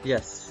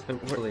 Yes,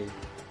 hopefully.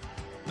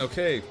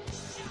 Okay.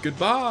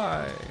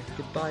 Goodbye.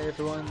 Goodbye,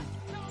 everyone.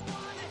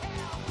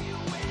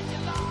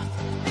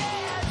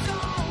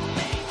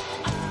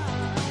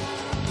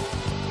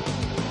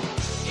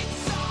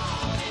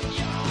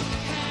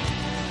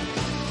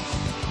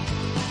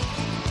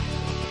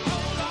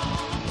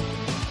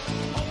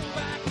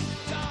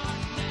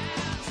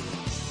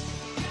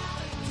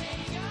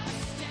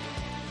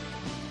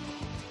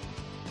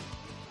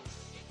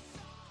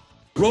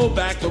 Roll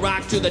back the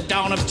rock to the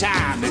dawn of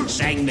time and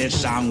sang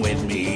this song with me.